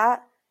found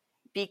that,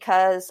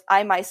 because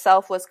I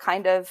myself was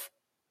kind of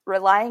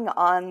relying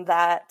on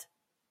that,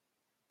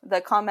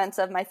 the comments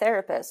of my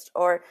therapist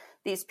or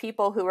these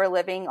people who were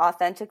living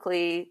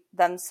authentically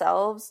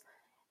themselves,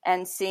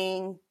 and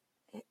seeing,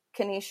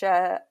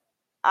 Kaneesha,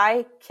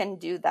 I can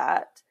do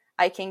that.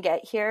 I can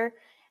get here.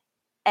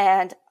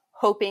 And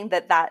hoping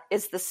that that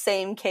is the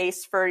same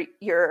case for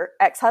your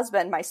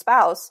ex-husband, my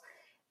spouse,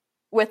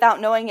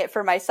 without knowing it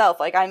for myself.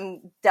 Like,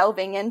 I'm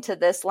delving into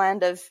this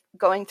land of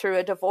going through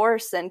a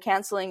divorce and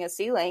canceling a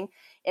sealing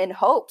in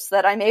hopes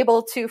that I'm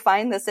able to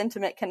find this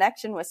intimate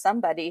connection with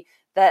somebody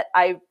that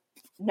I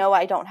know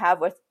I don't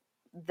have with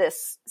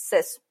this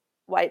cis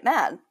white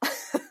man.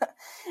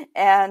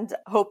 And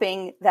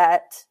hoping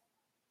that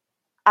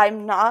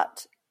I'm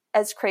not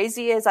as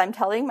crazy as I'm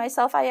telling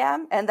myself I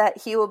am, and that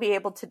he will be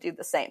able to do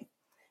the same,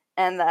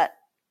 and that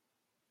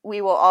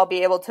we will all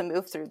be able to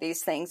move through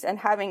these things, and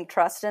having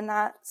trust in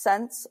that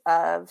sense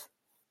of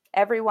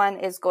everyone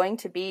is going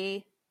to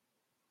be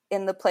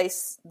in the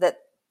place that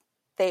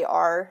they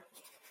are,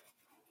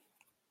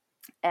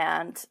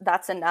 and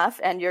that's enough.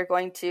 And you're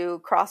going to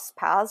cross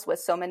paths with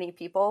so many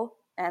people,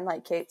 and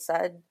like Kate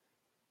said,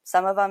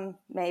 some of them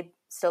may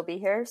still be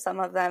here, some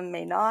of them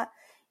may not,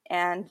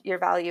 and your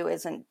value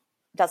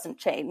doesn't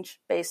change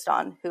based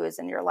on who is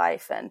in your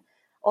life. And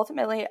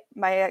ultimately,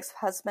 my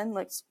ex-husband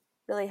looks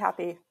really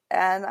happy,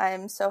 and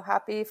I'm so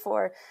happy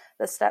for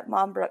the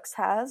stepmom Brooks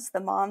has,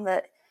 the mom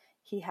that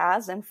he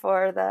has, and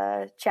for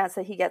the chance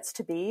that he gets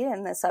to be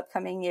in this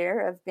upcoming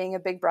year of being a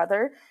big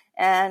brother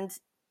and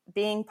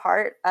being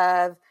part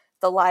of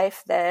the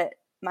life that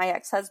my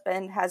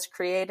ex-husband has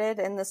created,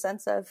 in the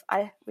sense of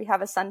we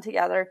have a son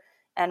together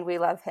and we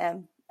love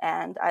him.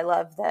 And I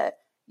love that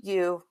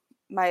you,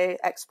 my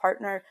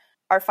ex-partner,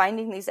 are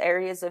finding these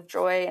areas of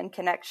joy and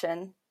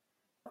connection,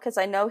 because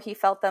I know he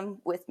felt them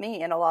with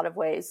me in a lot of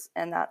ways.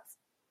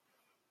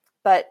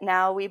 But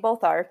now we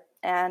both are,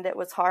 and it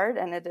was hard,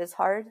 and it is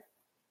hard,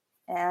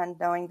 and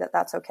knowing that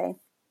that's okay.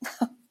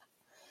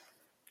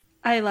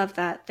 I love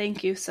that.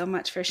 Thank you so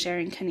much for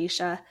sharing,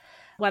 Kaneesha.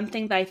 One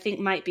thing that I think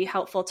might be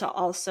helpful to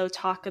also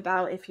talk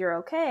about, if you're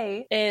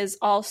okay, is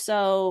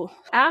also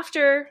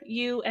after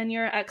you and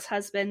your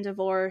ex-husband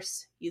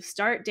divorce, you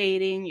start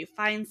dating, you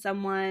find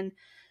someone,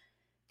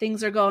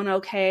 things are going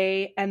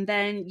okay, and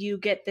then you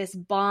get this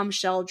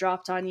bombshell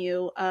dropped on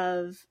you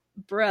of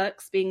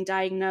Brooks being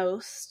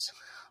diagnosed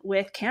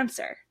with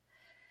cancer.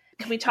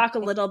 Can we talk a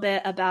little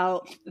bit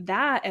about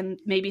that, and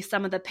maybe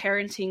some of the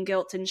parenting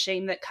guilt and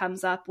shame that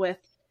comes up with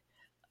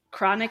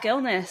chronic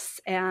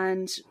illness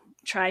and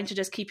trying to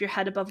just keep your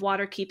head above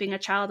water, keeping a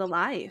child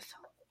alive?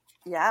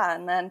 Yeah,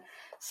 and then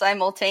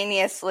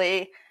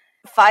simultaneously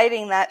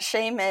fighting that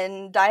shame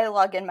and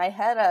dialogue in my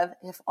head of,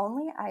 if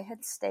only I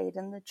had stayed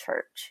in the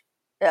church,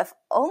 if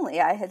only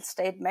I had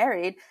stayed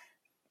married,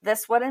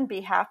 this wouldn't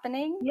be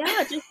happening.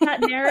 Yeah, just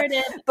that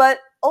narrative. But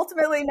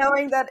ultimately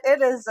knowing that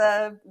it is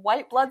a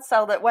white blood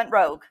cell that went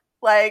rogue.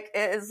 Like,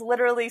 it is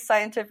literally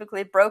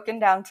scientifically broken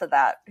down to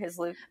that.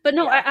 But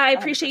no, yeah, I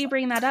appreciate you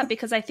bringing that up,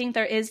 because I think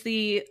there is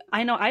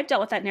I know I've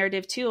dealt with that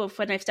narrative too, of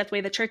when I've stepped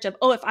away the church of,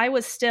 if I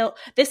was still,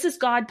 this is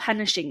God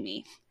punishing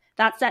me.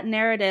 That's that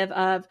narrative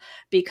of,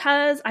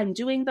 because I'm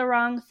doing the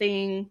wrong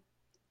thing,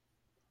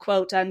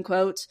 quote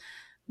unquote,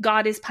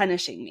 God is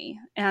punishing me.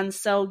 And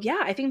so,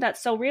 yeah, I think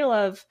that's so real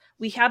of,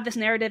 we have this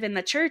narrative in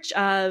the church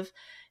of,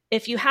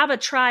 if you have a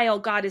trial,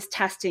 God is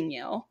testing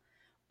you.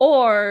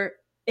 Or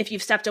if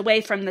you've stepped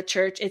away from the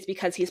church, it's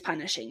because he's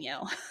punishing you.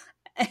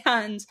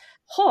 And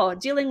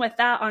dealing with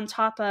that on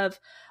top of,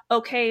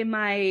 okay,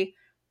 my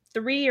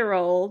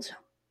 3-year-old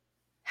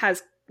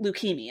has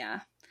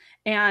leukemia.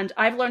 And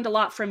I've learned a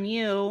lot from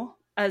you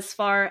as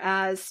far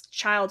as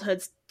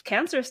childhood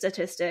cancer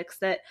statistics,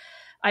 that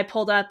I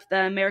pulled up the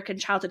American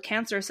Childhood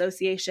Cancer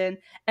Association.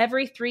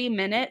 Every 3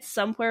 minutes,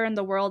 somewhere in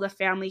the world, a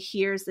family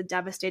hears the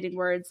devastating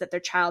words that their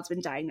child's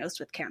been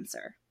diagnosed with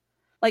cancer.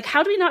 Like,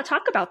 how do we not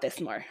talk about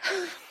this more?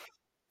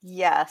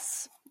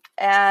 Yes.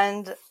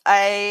 And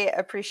I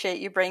appreciate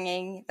you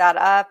bringing that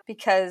up,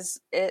 because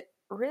it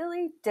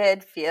really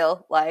did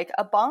feel like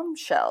a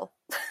bombshell.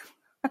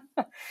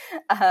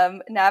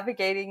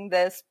 Navigating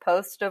this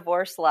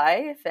post-divorce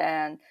life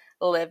and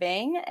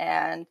living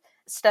and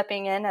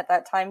stepping in at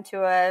that time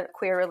to a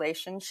queer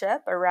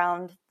relationship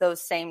around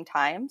those same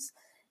times.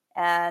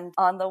 And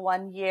on the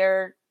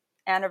 1-year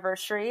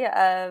anniversary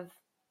of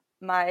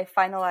my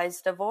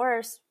finalized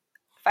divorce,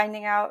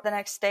 finding out the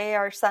next day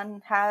our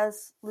son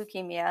has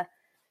leukemia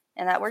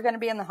and that we're going to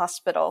be in the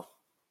hospital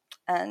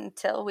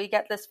until we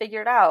get this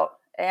figured out.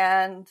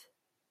 And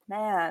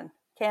man,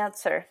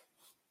 cancer,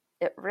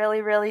 it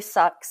really, really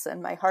sucks.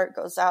 And my heart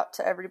goes out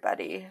to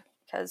everybody,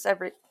 because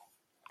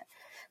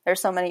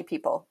there's so many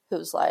people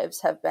whose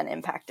lives have been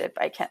impacted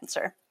by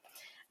cancer.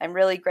 I'm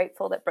really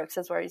grateful that Brooks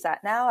is where he's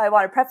at now. I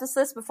want to preface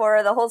this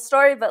before the whole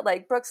story, but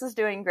Brooks is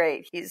doing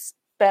great. He's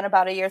been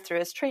about a year through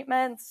his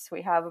treatments.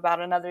 We have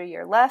about another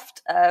year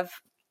left of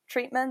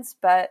treatments,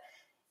 but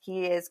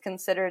he is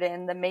considered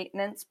in the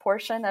maintenance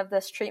portion of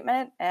this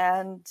treatment,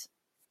 and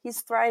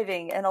he's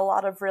thriving in a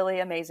lot of really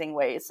amazing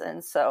ways.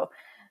 And so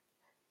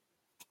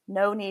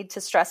no need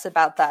to stress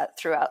about that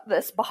throughout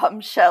this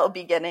bombshell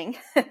beginning.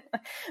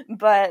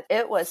 But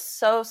it was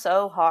so,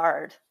 so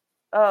hard.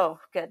 Oh,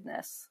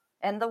 goodness.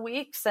 And the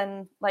weeks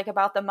and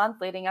about the month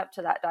leading up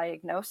to that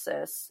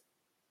diagnosis,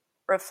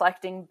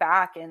 reflecting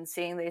back and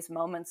seeing these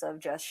moments of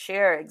just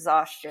sheer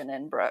exhaustion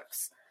in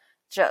Brooks,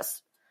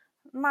 just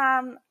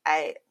Mom,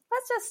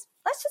 let's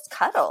just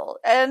cuddle.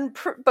 And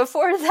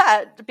before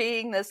that,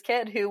 being this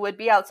kid who would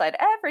be outside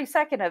every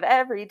second of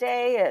every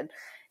day, and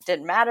it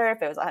didn't matter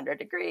if it was 100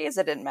 degrees,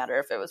 it didn't matter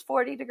if it was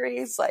 40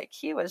 degrees, like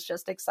he was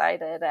just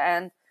excited.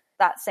 And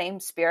that same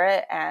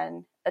spirit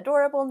and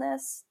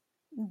adorableness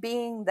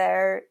being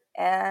there,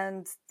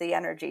 and the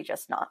energy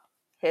just not.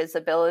 His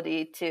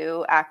ability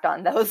to act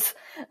on those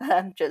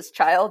just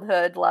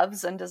childhood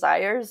loves and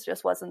desires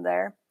just wasn't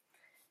there.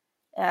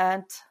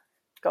 And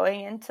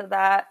going into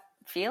that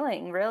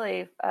feeling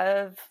really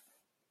of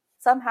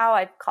somehow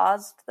I've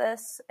caused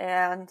this,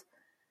 and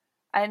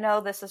I know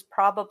this is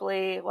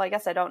probably, well, I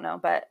guess I don't know,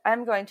 but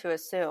I'm going to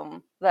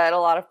assume that a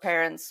lot of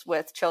parents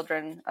with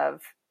children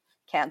of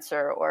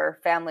cancer or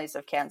families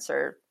of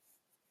cancer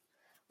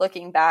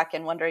looking back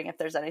and wondering if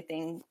there's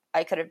anything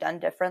I could have done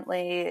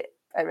differently,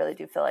 I really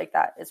do feel like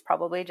that is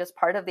probably just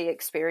part of the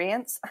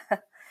experience.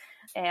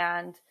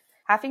 And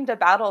having to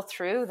battle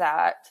through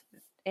that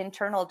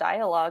internal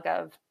dialogue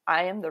of,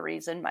 I am the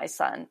reason my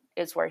son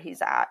is where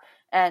he's at.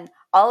 And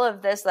all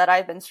of this that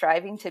I've been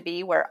striving to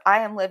be, where I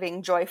am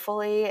living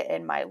joyfully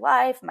in my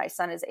life, my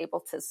son is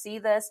able to see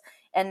this.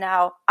 And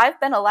now I've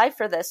been alive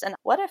for this. And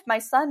what if my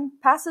son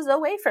passes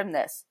away from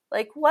this?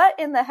 Like, what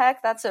in the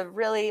heck? That's a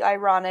really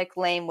ironic,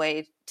 lame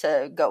way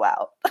to go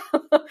out.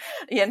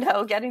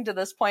 Getting to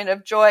this point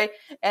of joy.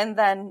 And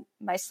then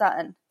my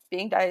son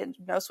being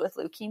diagnosed with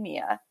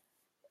leukemia,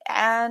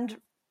 and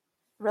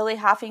really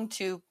having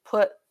to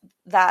put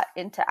that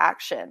into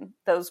action,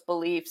 those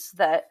beliefs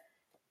that,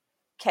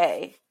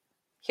 okay,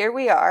 here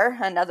we are,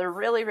 another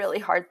really, really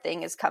hard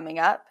thing is coming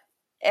up,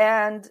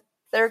 and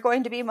there are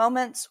going to be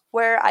moments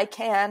where I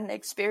can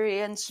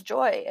experience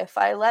joy if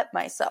I let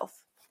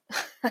myself.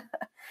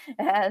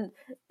 And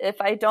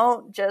if I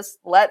don't just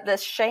let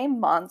this shame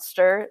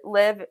monster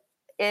live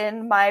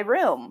in my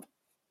room,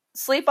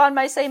 sleep on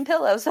my same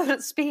pillow, so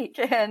to speak,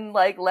 and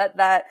like let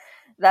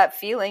that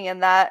feeling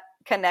and that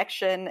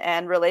connection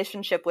and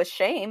relationship with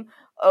shame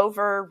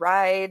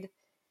override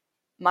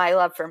my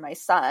love for my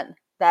son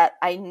that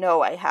I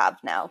know I have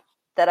now,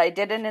 that I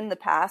didn't in the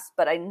past,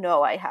 but I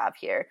know I have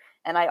here.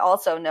 And I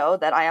also know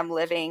that I am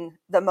living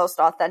the most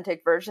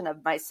authentic version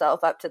of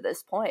myself up to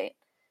this point.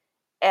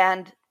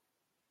 And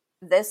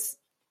this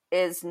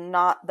is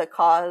not the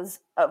cause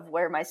of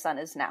where my son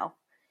is now.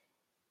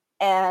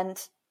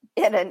 And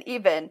in an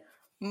even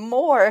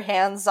more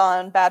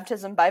hands-on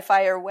baptism by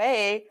fire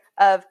way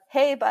of,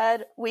 hey,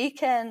 bud, we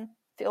can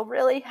feel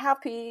really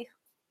happy,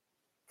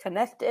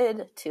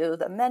 connected to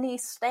the many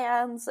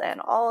stands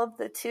and all of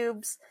the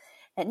tubes,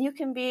 and you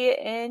can be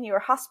in your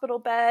hospital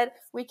bed.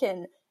 We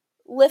can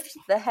lift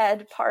the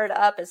head part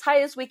up as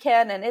high as we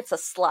can, and it's a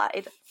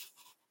slide.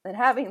 And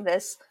having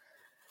this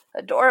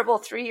adorable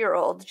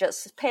 3-year-old,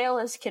 just as pale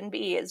as can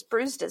be, as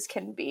bruised as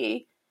can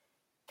be,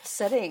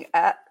 sitting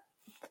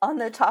on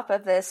the top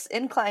of this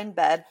inclined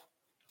bed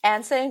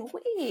and saying,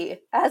 "wee,"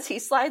 as he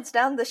slides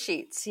down the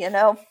sheets,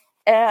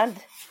 and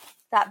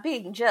that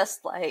being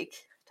just like,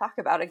 talk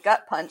about a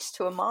gut punch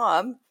to a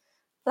mom.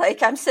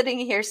 Like, I'm sitting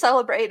here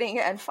celebrating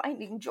and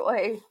finding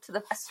joy to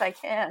the best I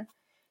can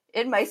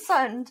in my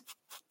son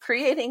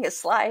creating a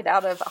slide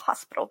out of a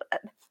hospital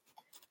bed.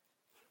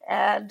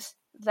 And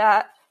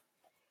that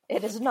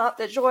it is not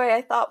the joy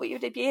I thought we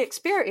would be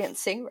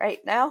experiencing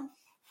right now,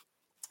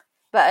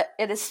 but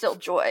it is still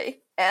joy.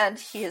 And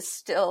he is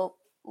still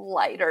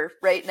lighter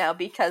right now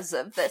because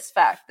of this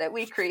fact that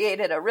we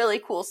created a really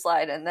cool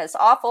slide in this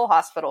awful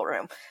hospital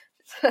room.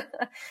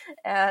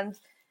 And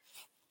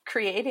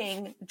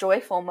creating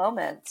joyful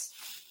moments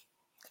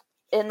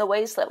in the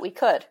ways that we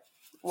could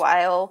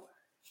while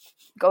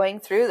going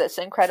through this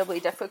incredibly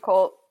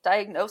difficult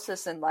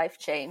diagnosis and life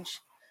change,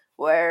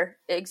 where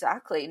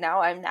exactly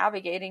now I'm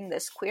navigating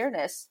this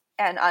queerness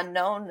and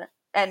unknown,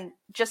 and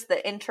just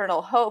the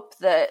internal hope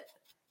that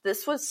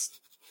this was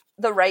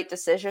the right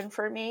decision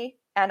for me.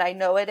 And I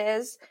know it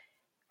is.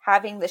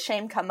 Having the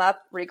shame come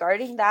up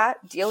regarding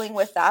that, dealing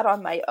with that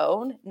on my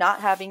own,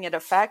 not having it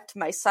affect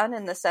my son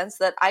in the sense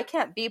that I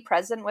can't be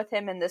present with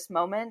him in this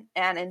moment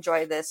and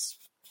enjoy this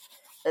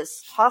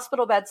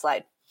hospital bed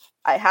slide.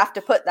 I have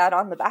to put that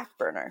on the back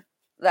burner.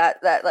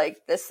 That like,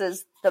 this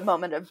is the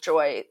moment of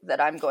joy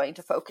that I'm going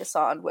to focus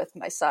on with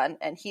my son,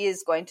 and he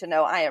is going to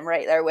know I am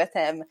right there with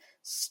him,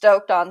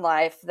 stoked on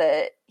life,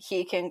 that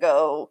he can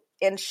go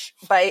inch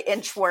by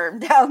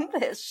inchworm down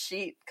this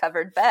sheet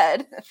covered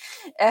bed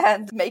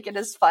and make it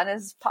as fun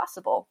as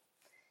possible,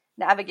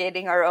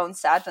 navigating our own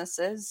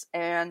sadnesses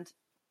and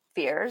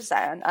fears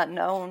and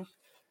unknown,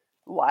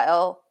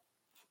 while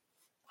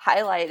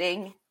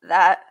highlighting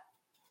that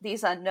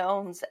these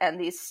unknowns and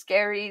these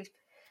scary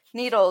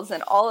needles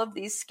and all of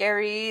these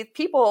scary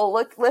people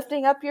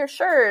lifting up your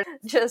shirt,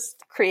 just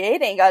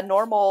creating a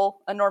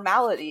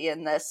normality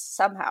in this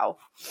somehow.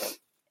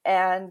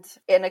 And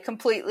in a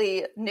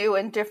completely new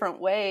and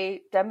different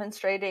way,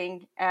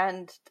 demonstrating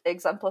and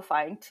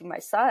exemplifying to my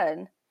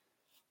son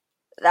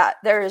that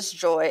there is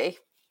joy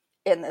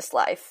in this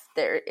life.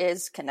 There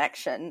is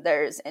connection.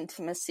 There is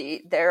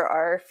intimacy. There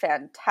are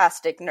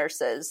fantastic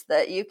nurses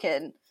that you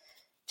can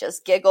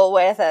just giggle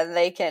with, and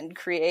they can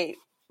create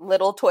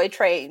little toy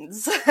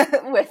trains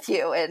with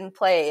you and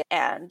play.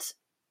 And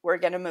we're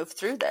going to move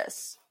through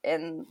this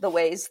in the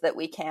ways that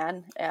we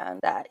can, and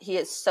that he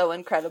is so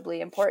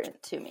incredibly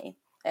important to me.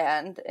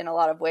 And in a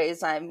lot of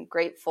ways, I'm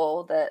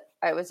grateful that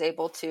I was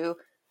able to,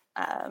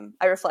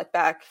 I reflect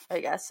back, I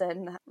guess,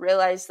 and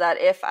realize that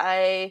if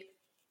I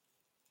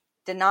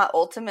did not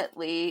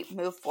ultimately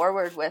move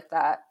forward with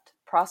that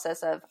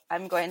process of,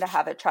 I'm going to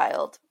have a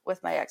child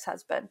with my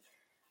ex-husband,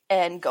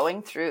 and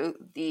going through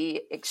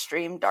the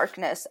extreme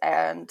darkness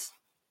and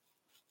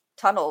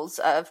tunnels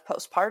of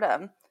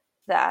postpartum,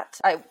 that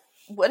I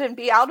wouldn't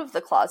be out of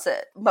the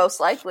closet. Most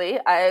likely,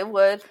 I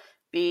would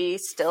be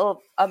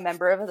still a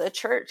member of the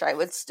church. I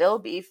would still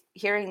be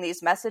hearing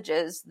these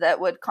messages that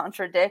would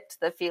contradict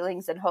the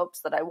feelings and hopes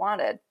that I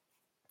wanted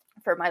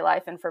for my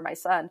life and for my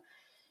son.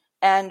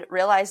 And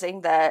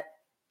realizing that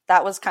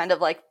that was kind of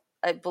like,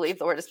 I believe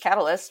the word is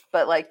catalyst,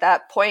 but like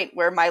that point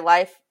where my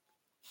life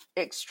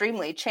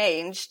extremely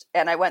changed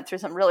and I went through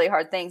some really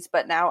hard things,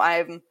 but now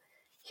I'm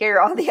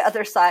here on the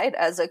other side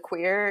as a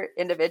queer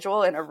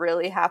individual in a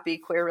really happy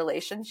queer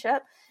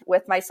relationship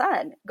with my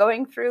son,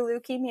 going through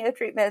leukemia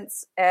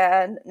treatments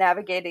and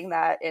navigating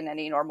that in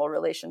any normal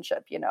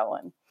relationship, you know,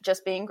 and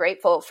just being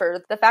grateful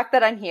for the fact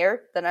that I'm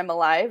here, that I'm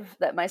alive,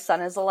 that my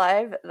son is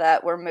alive,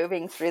 that we're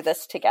moving through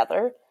this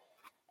together.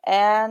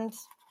 And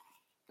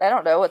I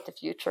don't know what the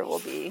future will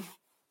be.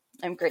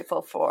 I'm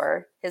grateful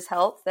for his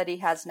health that he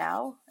has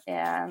now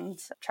and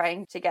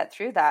trying to get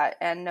through that,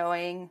 and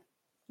knowing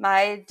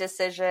my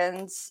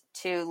decisions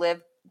to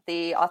live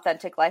the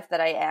authentic life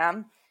that I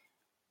am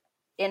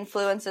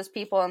influences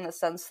people in the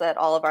sense that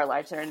all of our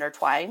lives are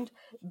intertwined,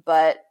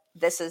 but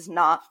this is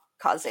not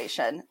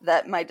causation,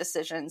 that my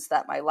decisions,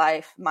 that my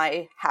life,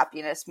 my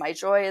happiness, my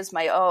joy is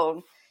my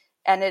own,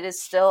 and it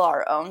is still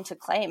our own to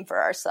claim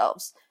for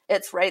ourselves.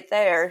 It's right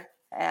there.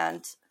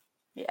 And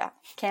yeah,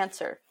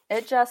 cancer.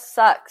 It just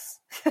sucks.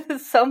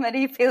 So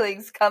many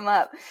feelings come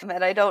up,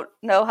 and I don't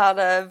know how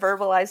to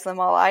verbalize them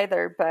all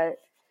either, but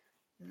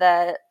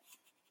that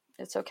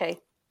it's okay.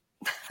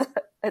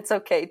 It's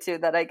okay too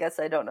that I guess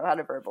I don't know how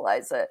to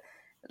verbalize it.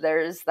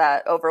 There's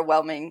that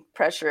overwhelming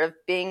pressure of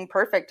being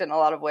perfect in a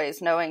lot of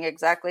ways, knowing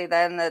exactly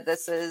then that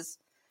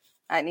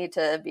I need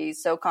to be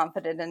so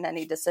confident in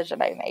any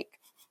decision I make.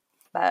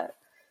 But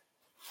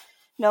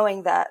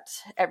knowing that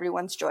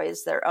everyone's joy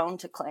is their own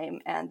to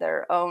claim, and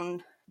their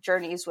own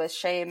journeys with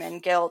shame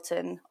and guilt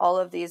and all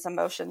of these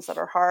emotions that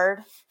are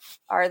hard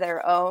are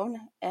their own.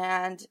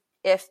 And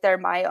if they're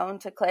my own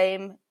to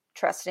claim,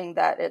 trusting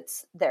that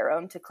it's their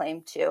own to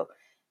claim too.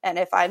 And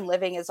if I'm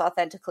living as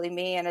authentically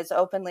me and as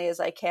openly as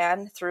I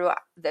can through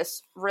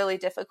this really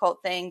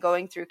difficult thing,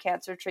 going through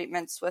cancer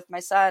treatments with my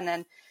son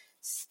and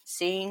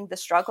seeing the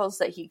struggles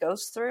that he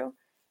goes through,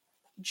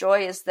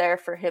 joy is there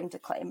for him to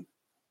claim.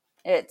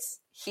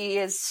 He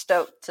is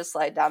stoked to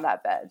slide down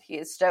that bed. He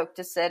is stoked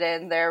to sit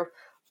in there,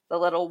 the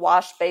little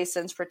wash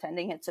basins,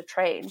 pretending it's a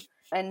train,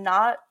 and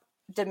not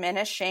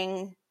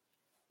diminishing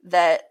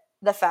that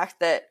the fact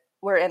that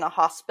we're in a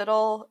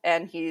hospital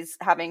and he's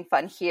having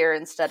fun here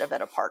instead of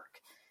at a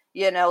park.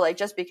 You know, like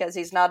just because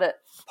he's not at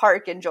a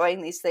park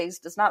enjoying these things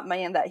does not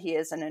mean that he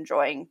isn't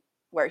enjoying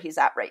where he's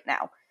at right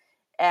now.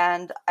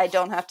 And I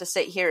don't have to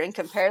sit here and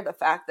compare the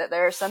fact that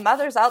there are some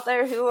mothers out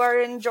there who are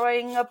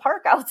enjoying a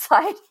park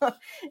outside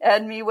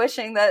and me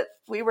wishing that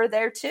we were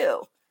there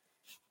too.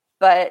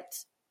 But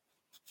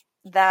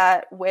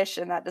that wish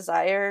and that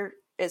desire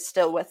is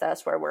still with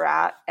us where we're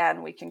at,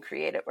 and we can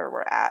create it where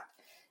we're at.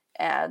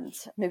 And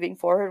moving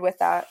forward with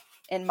that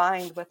in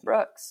mind with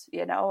Brooks,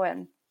 you know,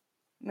 and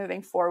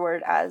moving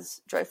forward as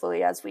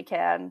joyfully as we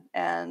can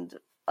and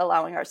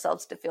allowing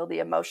ourselves to feel the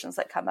emotions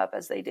that come up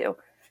as they do.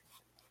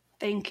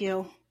 Thank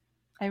you.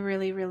 I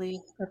really,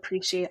 really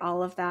appreciate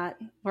all of that.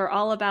 We're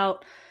all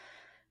about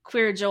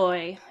queer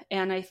joy,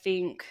 and I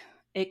think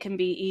it can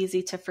be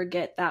easy to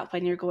forget that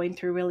when you're going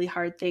through really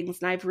hard things.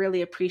 And I've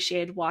really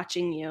appreciated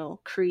watching you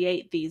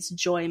create these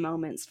joy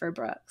moments for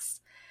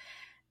Brooks.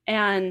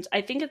 And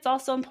I think it's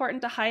also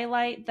important to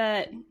highlight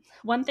that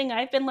one thing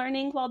I've been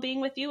learning while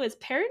being with you is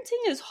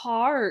parenting is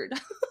hard.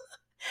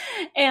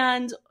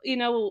 And, you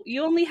know,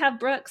 you only have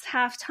Brooks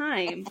half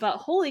time, but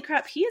holy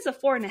crap, he is a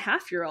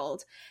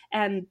 4.5-year-old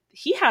and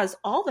he has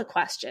all the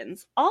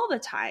questions all the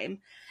time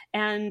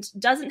and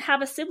doesn't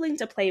have a sibling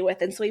to play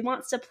with. And so he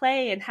wants to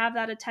play and have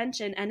that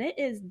attention, and it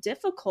is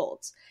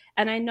difficult.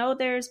 And I know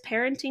there's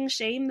parenting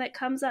shame that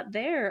comes up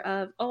there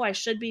of, oh, I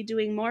should be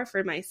doing more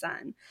for my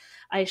son.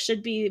 I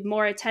should be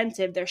more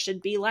attentive. There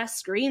should be less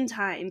screen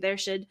time.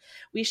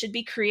 We should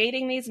be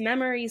creating these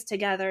memories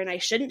together. And I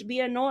shouldn't be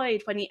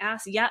annoyed when he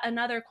asks yet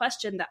another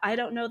question that I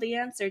don't know the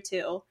answer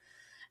to.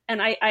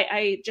 And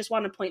I just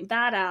want to point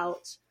that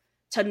out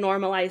to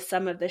normalize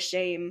some of the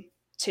shame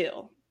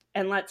too.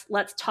 And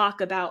let's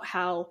talk about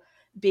how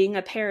being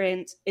a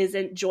parent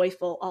isn't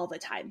joyful all the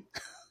time.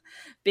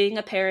 Being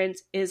a parent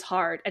is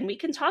hard. And we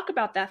can talk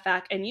about that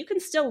fact. And you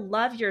can still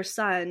love your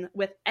son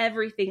with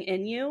everything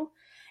in you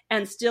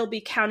and still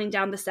be counting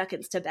down the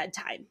seconds to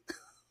bedtime.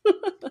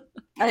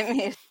 I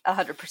mean,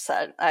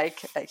 100%. I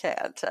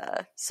can't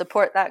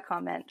support that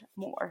comment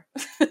more.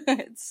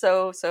 It's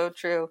so, so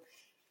true.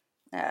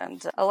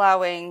 And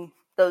allowing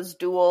those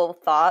dual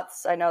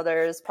thoughts. I know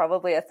there's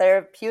probably a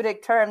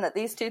therapeutic term that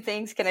these two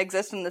things can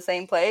exist in the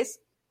same place.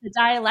 The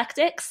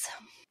dialectics.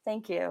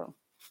 Thank you.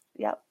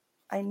 Yep.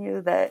 I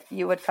knew that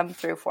you would come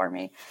through for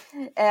me.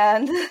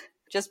 And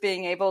just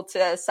being able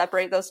to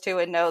separate those two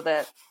and know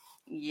that,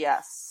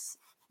 yes,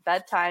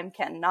 bedtime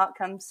cannot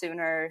come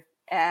sooner.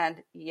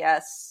 And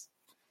yes,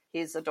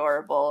 he's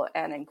adorable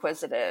and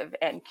inquisitive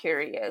and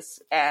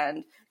curious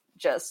and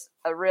just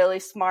a really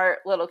smart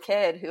little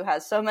kid who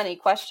has so many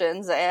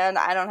questions, and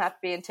I don't have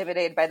to be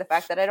intimidated by the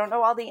fact that I don't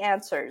know all the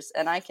answers,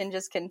 and I can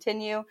just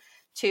continue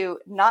to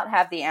not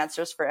have the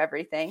answers for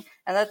everything,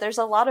 and that there's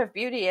a lot of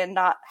beauty in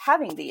not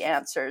having the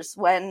answers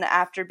when,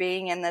 after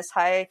being in this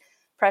high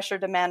pressure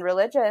demand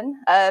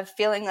religion of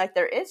feeling like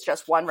there is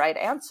just one right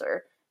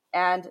answer,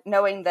 and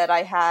knowing that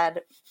I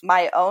had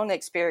my own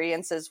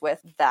experiences with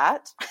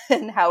that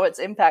and how it's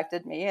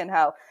impacted me, and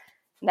how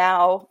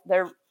now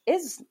there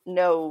is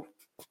no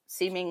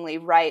seemingly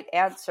right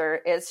answer.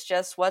 It's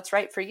just what's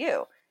right for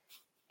you.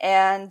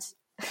 And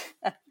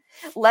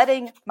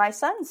letting my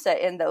son sit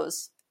in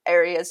those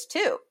areas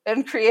too,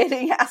 and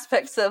creating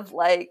aspects of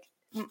like,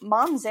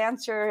 mom's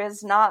answer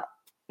is not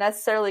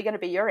necessarily going to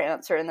be your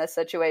answer in this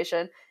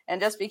situation.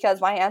 And just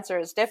because my answer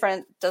is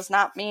different does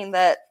not mean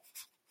that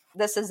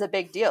this is a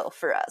big deal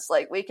for us.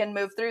 Like, we can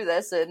move through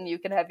this and you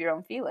can have your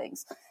own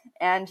feelings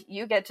and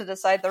you get to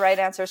decide the right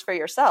answers for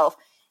yourself.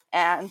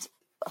 And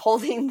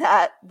holding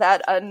that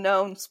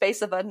unknown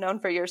space of unknown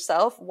for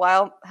yourself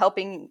while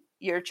helping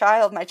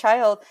my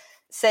child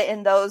sit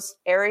in those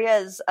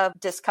areas of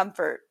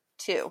discomfort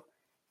too,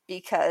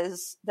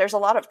 because there's a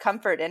lot of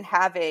comfort in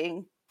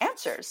having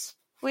answers.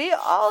 We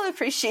all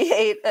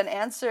appreciate an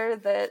answer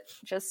that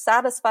just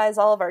satisfies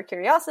all of our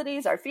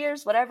curiosities, our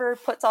fears, whatever,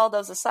 puts all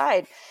those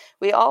aside.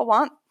 We all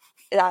want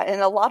that in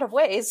a lot of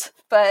ways,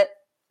 but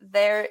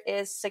there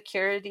is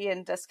security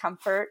and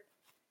discomfort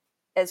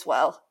as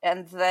well.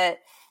 And that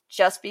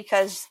just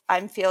because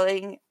I'm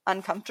feeling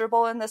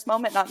uncomfortable in this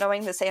moment, not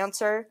knowing this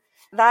answer,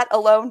 that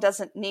alone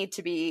doesn't need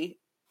to be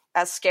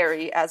as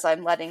scary as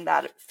I'm letting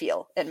that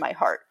feel in my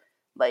heart.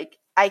 Like,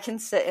 I can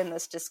sit in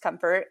this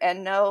discomfort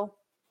and know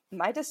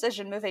my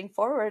decision moving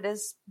forward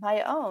is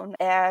my own.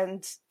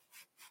 And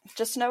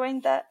just knowing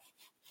that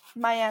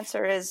my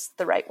answer is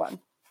the right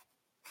one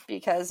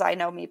because I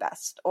know me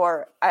best,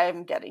 or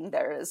I'm getting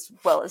there as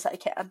well as I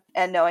can.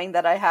 And knowing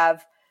that I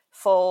have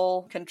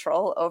full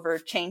control over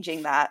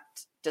changing that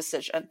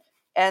decision,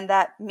 and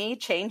that me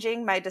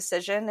changing my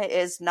decision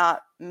is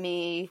not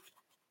me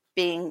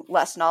being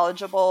less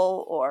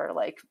knowledgeable or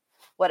like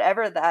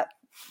whatever that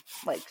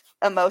like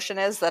emotion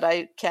is that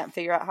I can't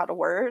figure out how to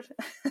word.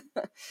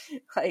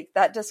 Like,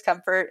 that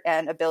discomfort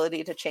and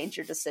ability to change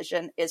your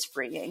decision is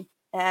freeing,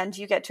 and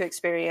you get to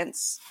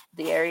experience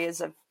the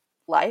areas of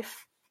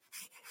life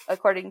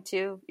according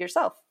to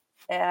yourself,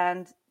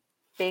 and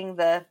being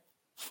the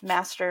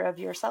master of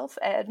yourself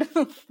and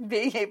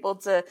being able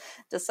to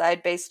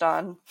decide based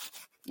on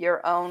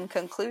your own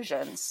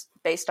conclusions,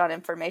 based on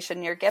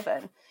information you're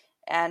given,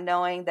 and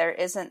knowing there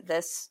isn't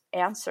this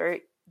answer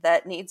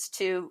that needs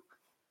to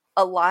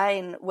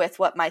align with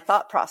what my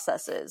thought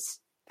process is.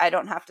 I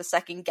don't have to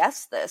second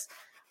guess this.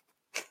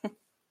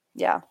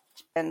 Yeah.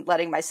 And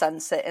letting my son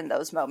sit in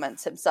those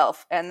moments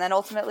himself, and then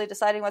ultimately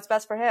deciding what's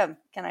best for him.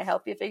 Can I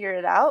help you figure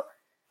it out?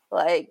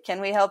 Like,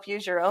 can we help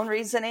use your own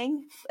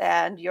reasoning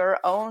and your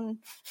own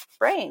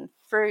brain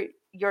for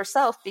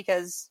yourself?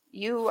 Because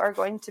you are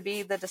going to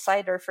be the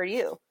decider for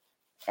you.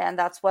 And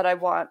that's what I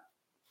want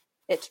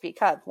it to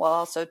become, while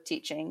also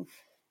teaching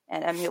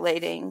and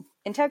emulating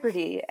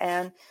integrity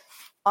and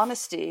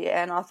honesty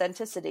and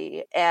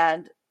authenticity.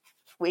 And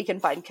we can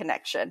find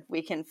connection.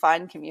 We can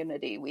find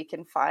community. We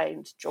can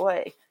find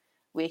joy.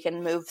 We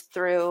can move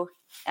through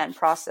and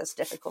process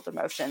difficult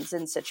emotions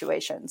in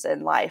situations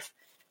in life.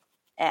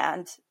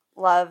 And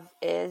love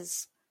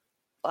is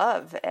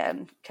love,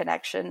 and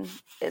connection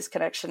is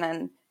connection.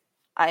 And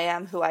I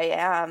am who I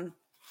am.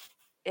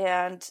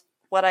 And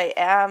what I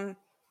am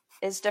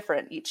is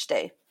different each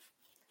day.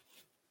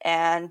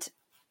 And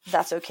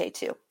that's okay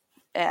too.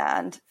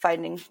 And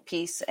finding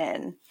peace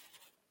in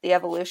the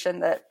evolution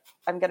that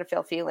I'm going to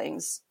feel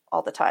feelings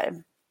all the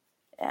time.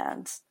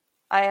 And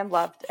I am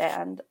loved,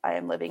 and I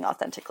am living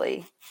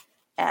authentically.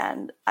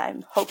 And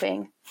I'm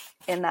hoping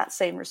in that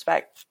same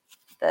respect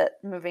that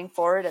moving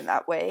forward in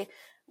that way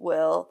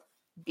will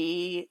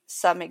be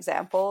some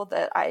example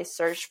that I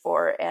searched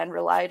for and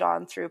relied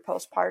on through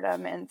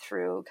postpartum and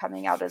through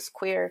coming out as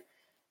queer,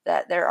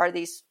 that there are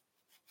these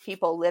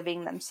people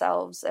living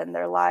themselves and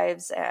their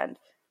lives and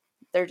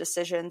their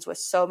decisions with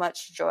so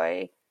much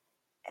joy.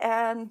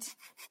 And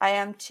I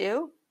am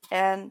too,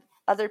 and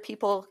other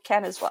people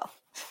can as well.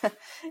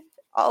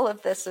 All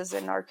of this is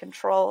in our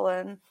control,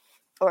 and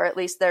or at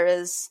least there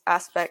is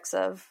aspects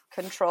of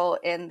control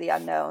in the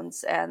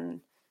unknowns and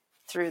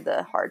through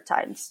the hard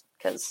times.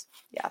 Because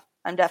yeah,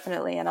 I'm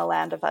definitely in a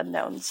land of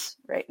unknowns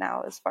right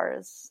now as far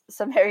as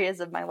some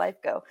areas of my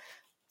life go.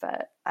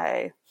 But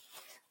I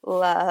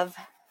love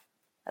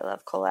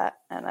Colette,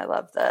 and I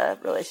love the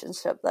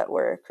relationship that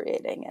we're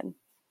creating and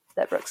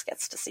that Brooks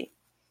gets to see.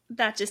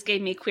 That just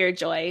gave me queer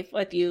joy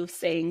with you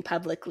saying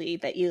publicly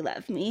that you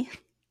love me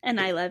and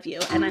I love you.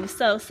 And I'm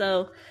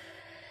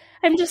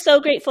I'm just so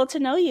grateful to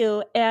know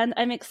you. And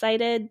I'm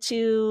excited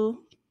to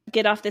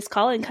get off this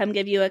call and come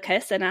give you a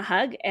kiss and a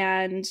hug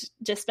and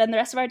just spend the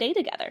rest of our day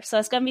together. So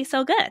it's going to be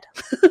so good.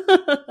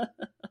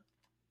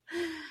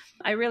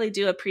 I really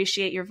do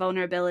appreciate your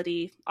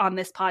vulnerability on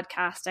this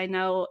podcast. I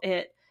know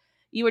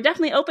you were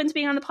definitely open to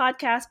being on the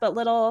podcast, but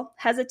little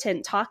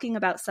hesitant talking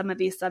about some of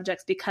these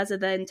subjects because of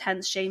the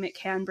intense shame it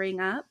can bring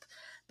up.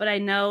 But I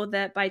know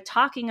that by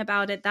talking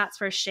about it, that's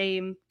where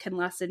shame can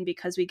lessen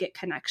because we get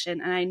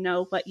connection. And I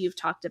know what you've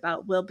talked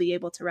about will be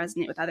able to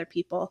resonate with other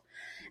people.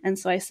 And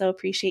so I so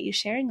appreciate you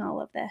sharing all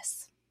of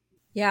this.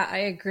 Yeah, I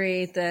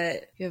agree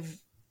that you have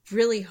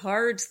really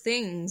hard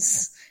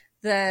things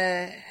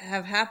that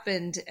have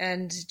happened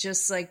and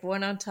just like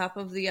one on top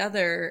of the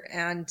other,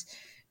 and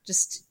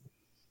just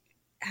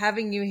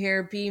having you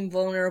here being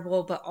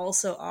vulnerable, but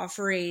also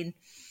offering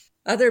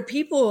other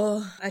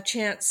people a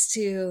chance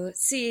to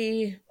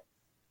see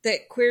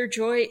that queer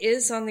joy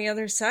is on the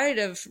other side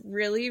of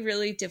really,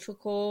 really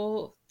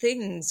difficult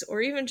things,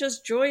 or even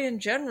just joy in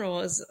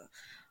general is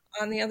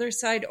on the other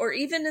side, or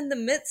even in the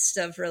midst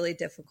of really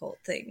difficult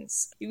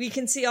things. We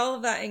can see all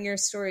of that in your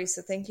story.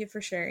 So thank you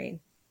for sharing.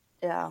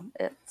 Yeah,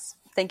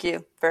 thank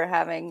you for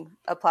having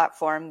a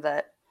platform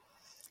that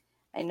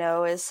I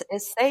know is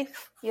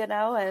safe, and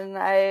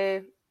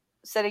I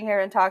sitting here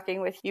and talking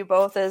with you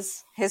both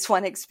is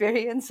one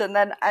experience. And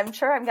then I'm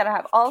sure I'm going to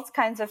have all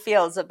kinds of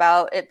feels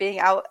about it being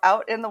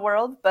out in the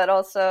world, but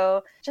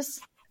also just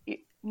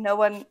no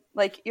one,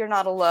 like, you're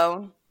not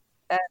alone.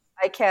 And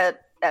I can't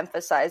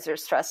emphasize or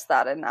stress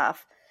that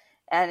enough.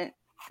 And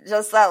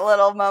just that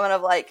little moment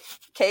of like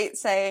Kate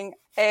saying,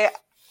 hey,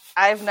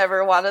 I've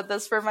never wanted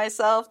this for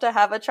myself, to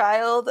have a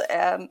child,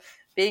 and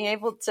being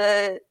able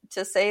to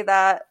say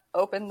that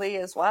openly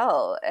as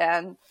well.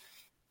 And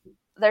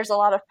there's a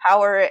lot of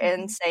power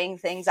in saying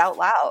things out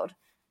loud.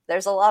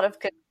 There's a lot of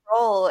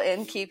control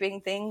in keeping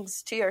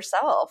things to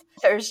yourself.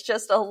 There's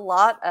just a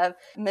lot of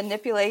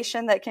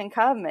manipulation that can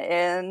come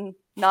in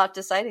not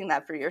deciding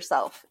that for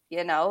yourself,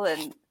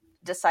 and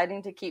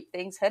deciding to keep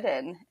things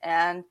hidden.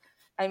 And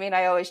I mean,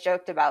 I always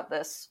joked about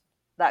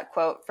that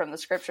quote from the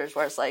scriptures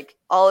where it's like,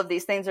 all of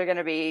these things are going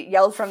to be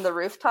yelled from the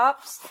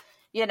rooftops,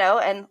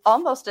 and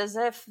almost as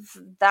if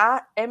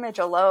that image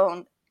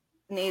alone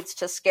needs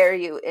to scare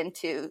you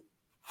into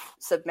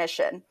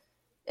submission,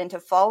 into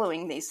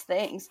following these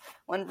things,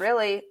 when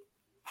really,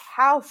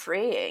 how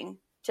freeing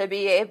to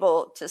be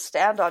able to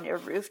stand on your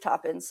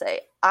rooftop and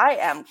say, I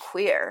am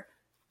queer,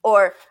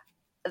 or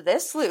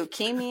this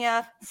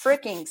leukemia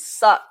freaking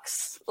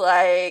sucks.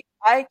 Like,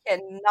 I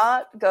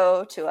cannot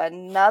go to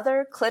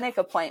another clinic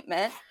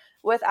appointment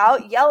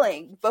without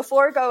yelling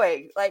before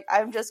going. Like,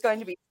 I'm just going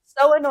to be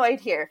so annoyed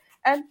here.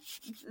 And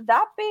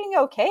that being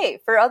okay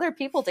for other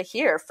people to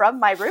hear from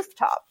my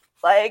rooftop.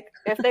 Like,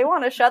 if they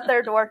want to shut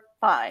their door,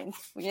 fine,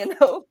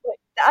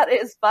 that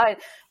is fine.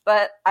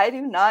 But I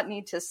do not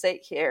need to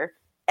sit here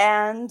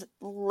and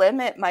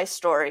limit my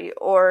story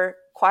or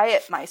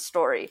quiet my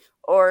story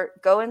or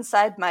go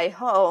inside my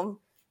home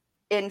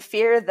in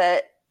fear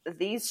that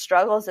these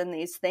struggles and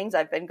these things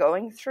I've been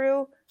going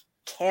through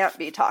can't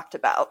be talked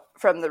about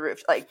from the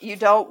roof. Like, you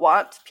don't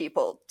want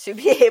people to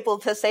be able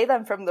to say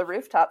them from the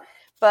rooftop,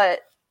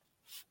 but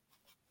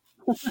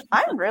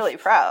I'm really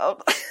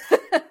proud.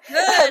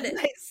 Good.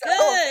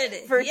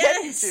 For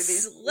yes. Through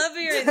these. Love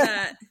hearing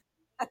that.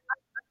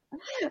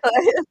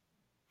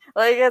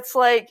 Like, it's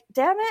like,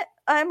 damn it,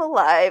 I'm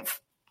alive.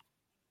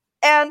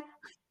 And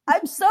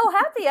I'm so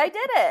happy I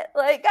did it.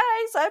 Like,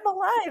 guys, I'm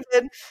alive.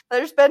 And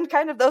there's been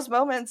kind of those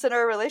moments in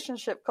our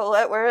relationship,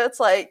 Colette, where it's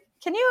like,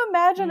 can you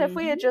imagine if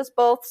we had just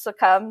both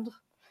succumbed?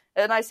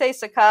 And I say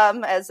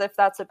succumb as if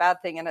that's a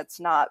bad thing, and it's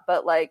not.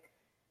 But like,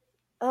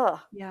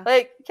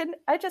 I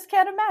just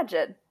can't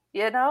imagine,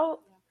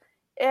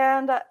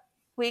 And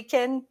we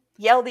can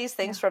yell these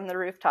things from the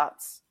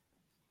rooftops,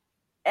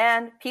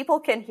 and people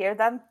can hear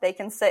them. They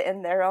can sit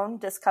in their own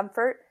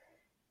discomfort.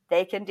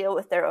 They can deal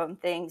with their own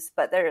things,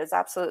 but there is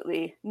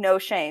absolutely no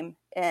shame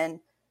in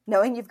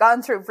knowing you've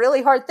gone through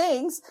really hard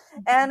things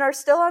and are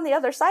still on the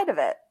other side of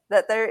it,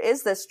 that there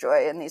is this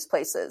joy in these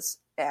places.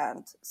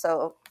 And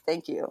so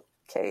thank you,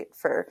 Kate,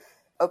 for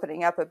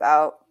opening up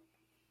about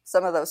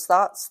some of those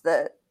thoughts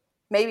that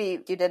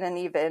maybe you didn't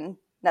even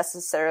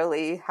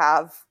necessarily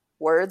have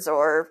words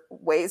or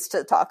ways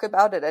to talk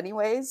about it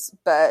anyways,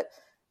 but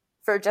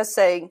for just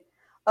saying,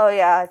 oh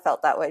yeah, I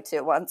felt that way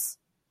too once.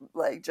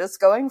 Like,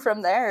 just going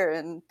from there,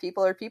 and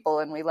people are people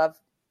and we love,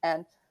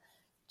 and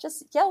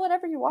just yell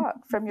whatever you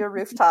want from your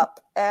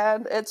rooftop,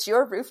 and it's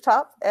your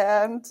rooftop,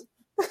 and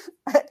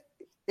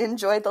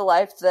enjoy the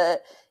life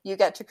that you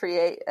get to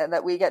create and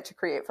that we get to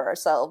create for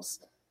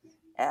ourselves,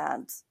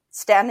 and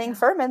standing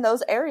firm in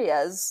those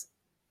areas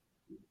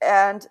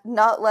and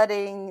not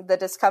letting the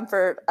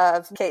discomfort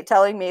of Kate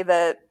telling me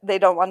that they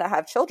don't want to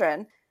have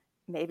children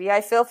maybe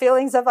I feel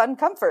feelings of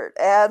uncomfort,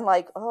 and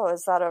like, oh,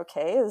 is that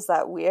okay? Is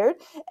that weird?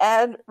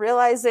 And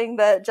realizing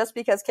that just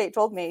because Kate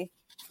told me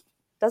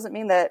doesn't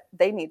mean that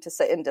they need to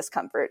sit in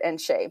discomfort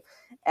and shame,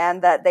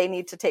 and that they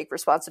need to take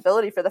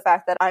responsibility for the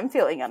fact that I'm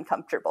feeling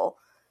uncomfortable,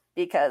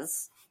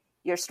 because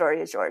your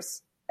story is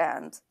yours,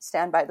 and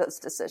stand by those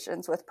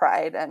decisions with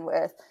pride and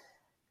with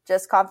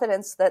just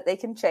confidence that they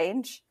can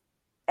change,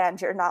 and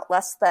you're not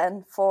less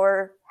than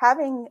for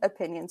having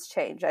opinions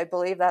change. I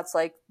believe that's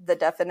like the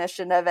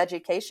definition of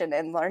education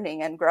and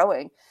learning and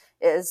growing,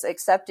 is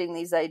accepting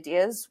these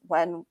ideas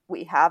when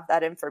we have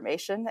that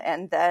information,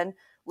 and then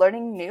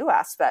learning new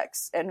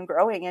aspects and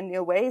growing in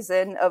new ways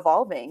and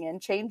evolving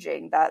and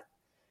changing. That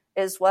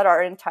is what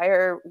our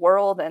entire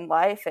world and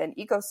life and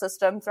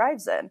ecosystem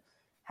thrives in.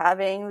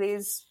 Having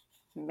these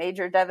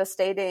major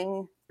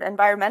devastating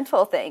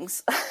environmental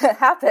things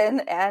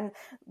happen, and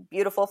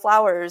beautiful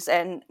flowers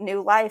and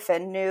new life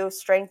and new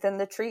strength in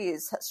the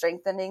trees,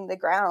 strengthening the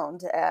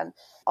ground, and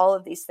all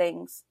of these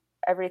things,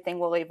 everything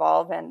will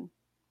evolve, and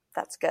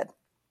that's good.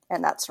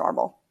 And that's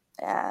normal.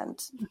 And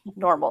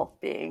normal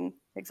being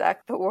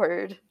exact the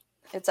word,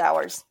 it's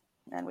ours,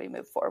 and we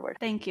move forward.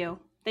 Thank you.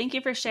 Thank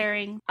you for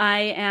sharing.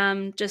 I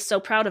am just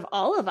so proud of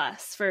all of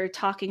us for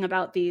talking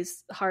about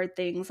these hard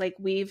things. Like,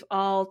 we've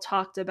all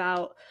talked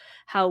about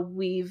how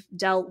we've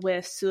dealt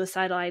with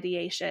suicidal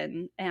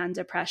ideation and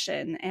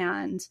depression.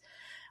 And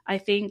I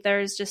think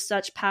there's just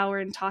such power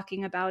in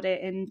talking about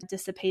it and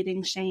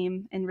dissipating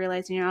shame and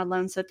realizing you're not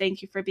alone. So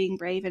thank you for being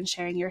brave and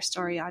sharing your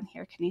story on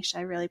here, Kaneesha.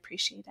 I really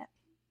appreciate it.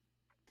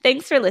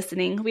 Thanks for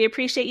listening. We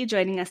appreciate you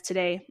joining us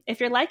today.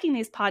 If you're liking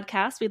these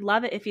podcasts, we'd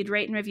love it if you'd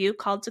rate and review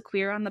Called to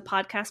Queer on the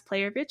podcast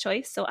player of your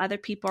choice so other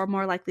people are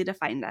more likely to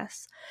find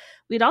us.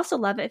 We'd also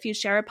love it if you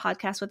share a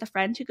podcast with a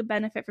friend who could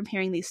benefit from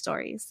hearing these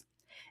stories.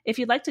 If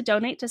you'd like to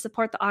donate to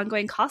support the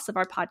ongoing costs of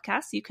our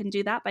podcast, you can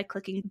do that by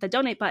clicking the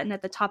donate button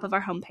at the top of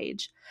our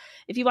homepage.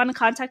 If you want to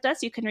contact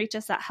us, you can reach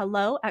us at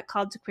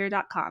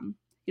hello@calledtoqueer.com.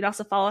 You'd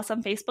also follow us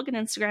on Facebook and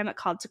Instagram at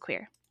Called to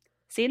Queer.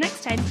 See you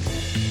next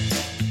time.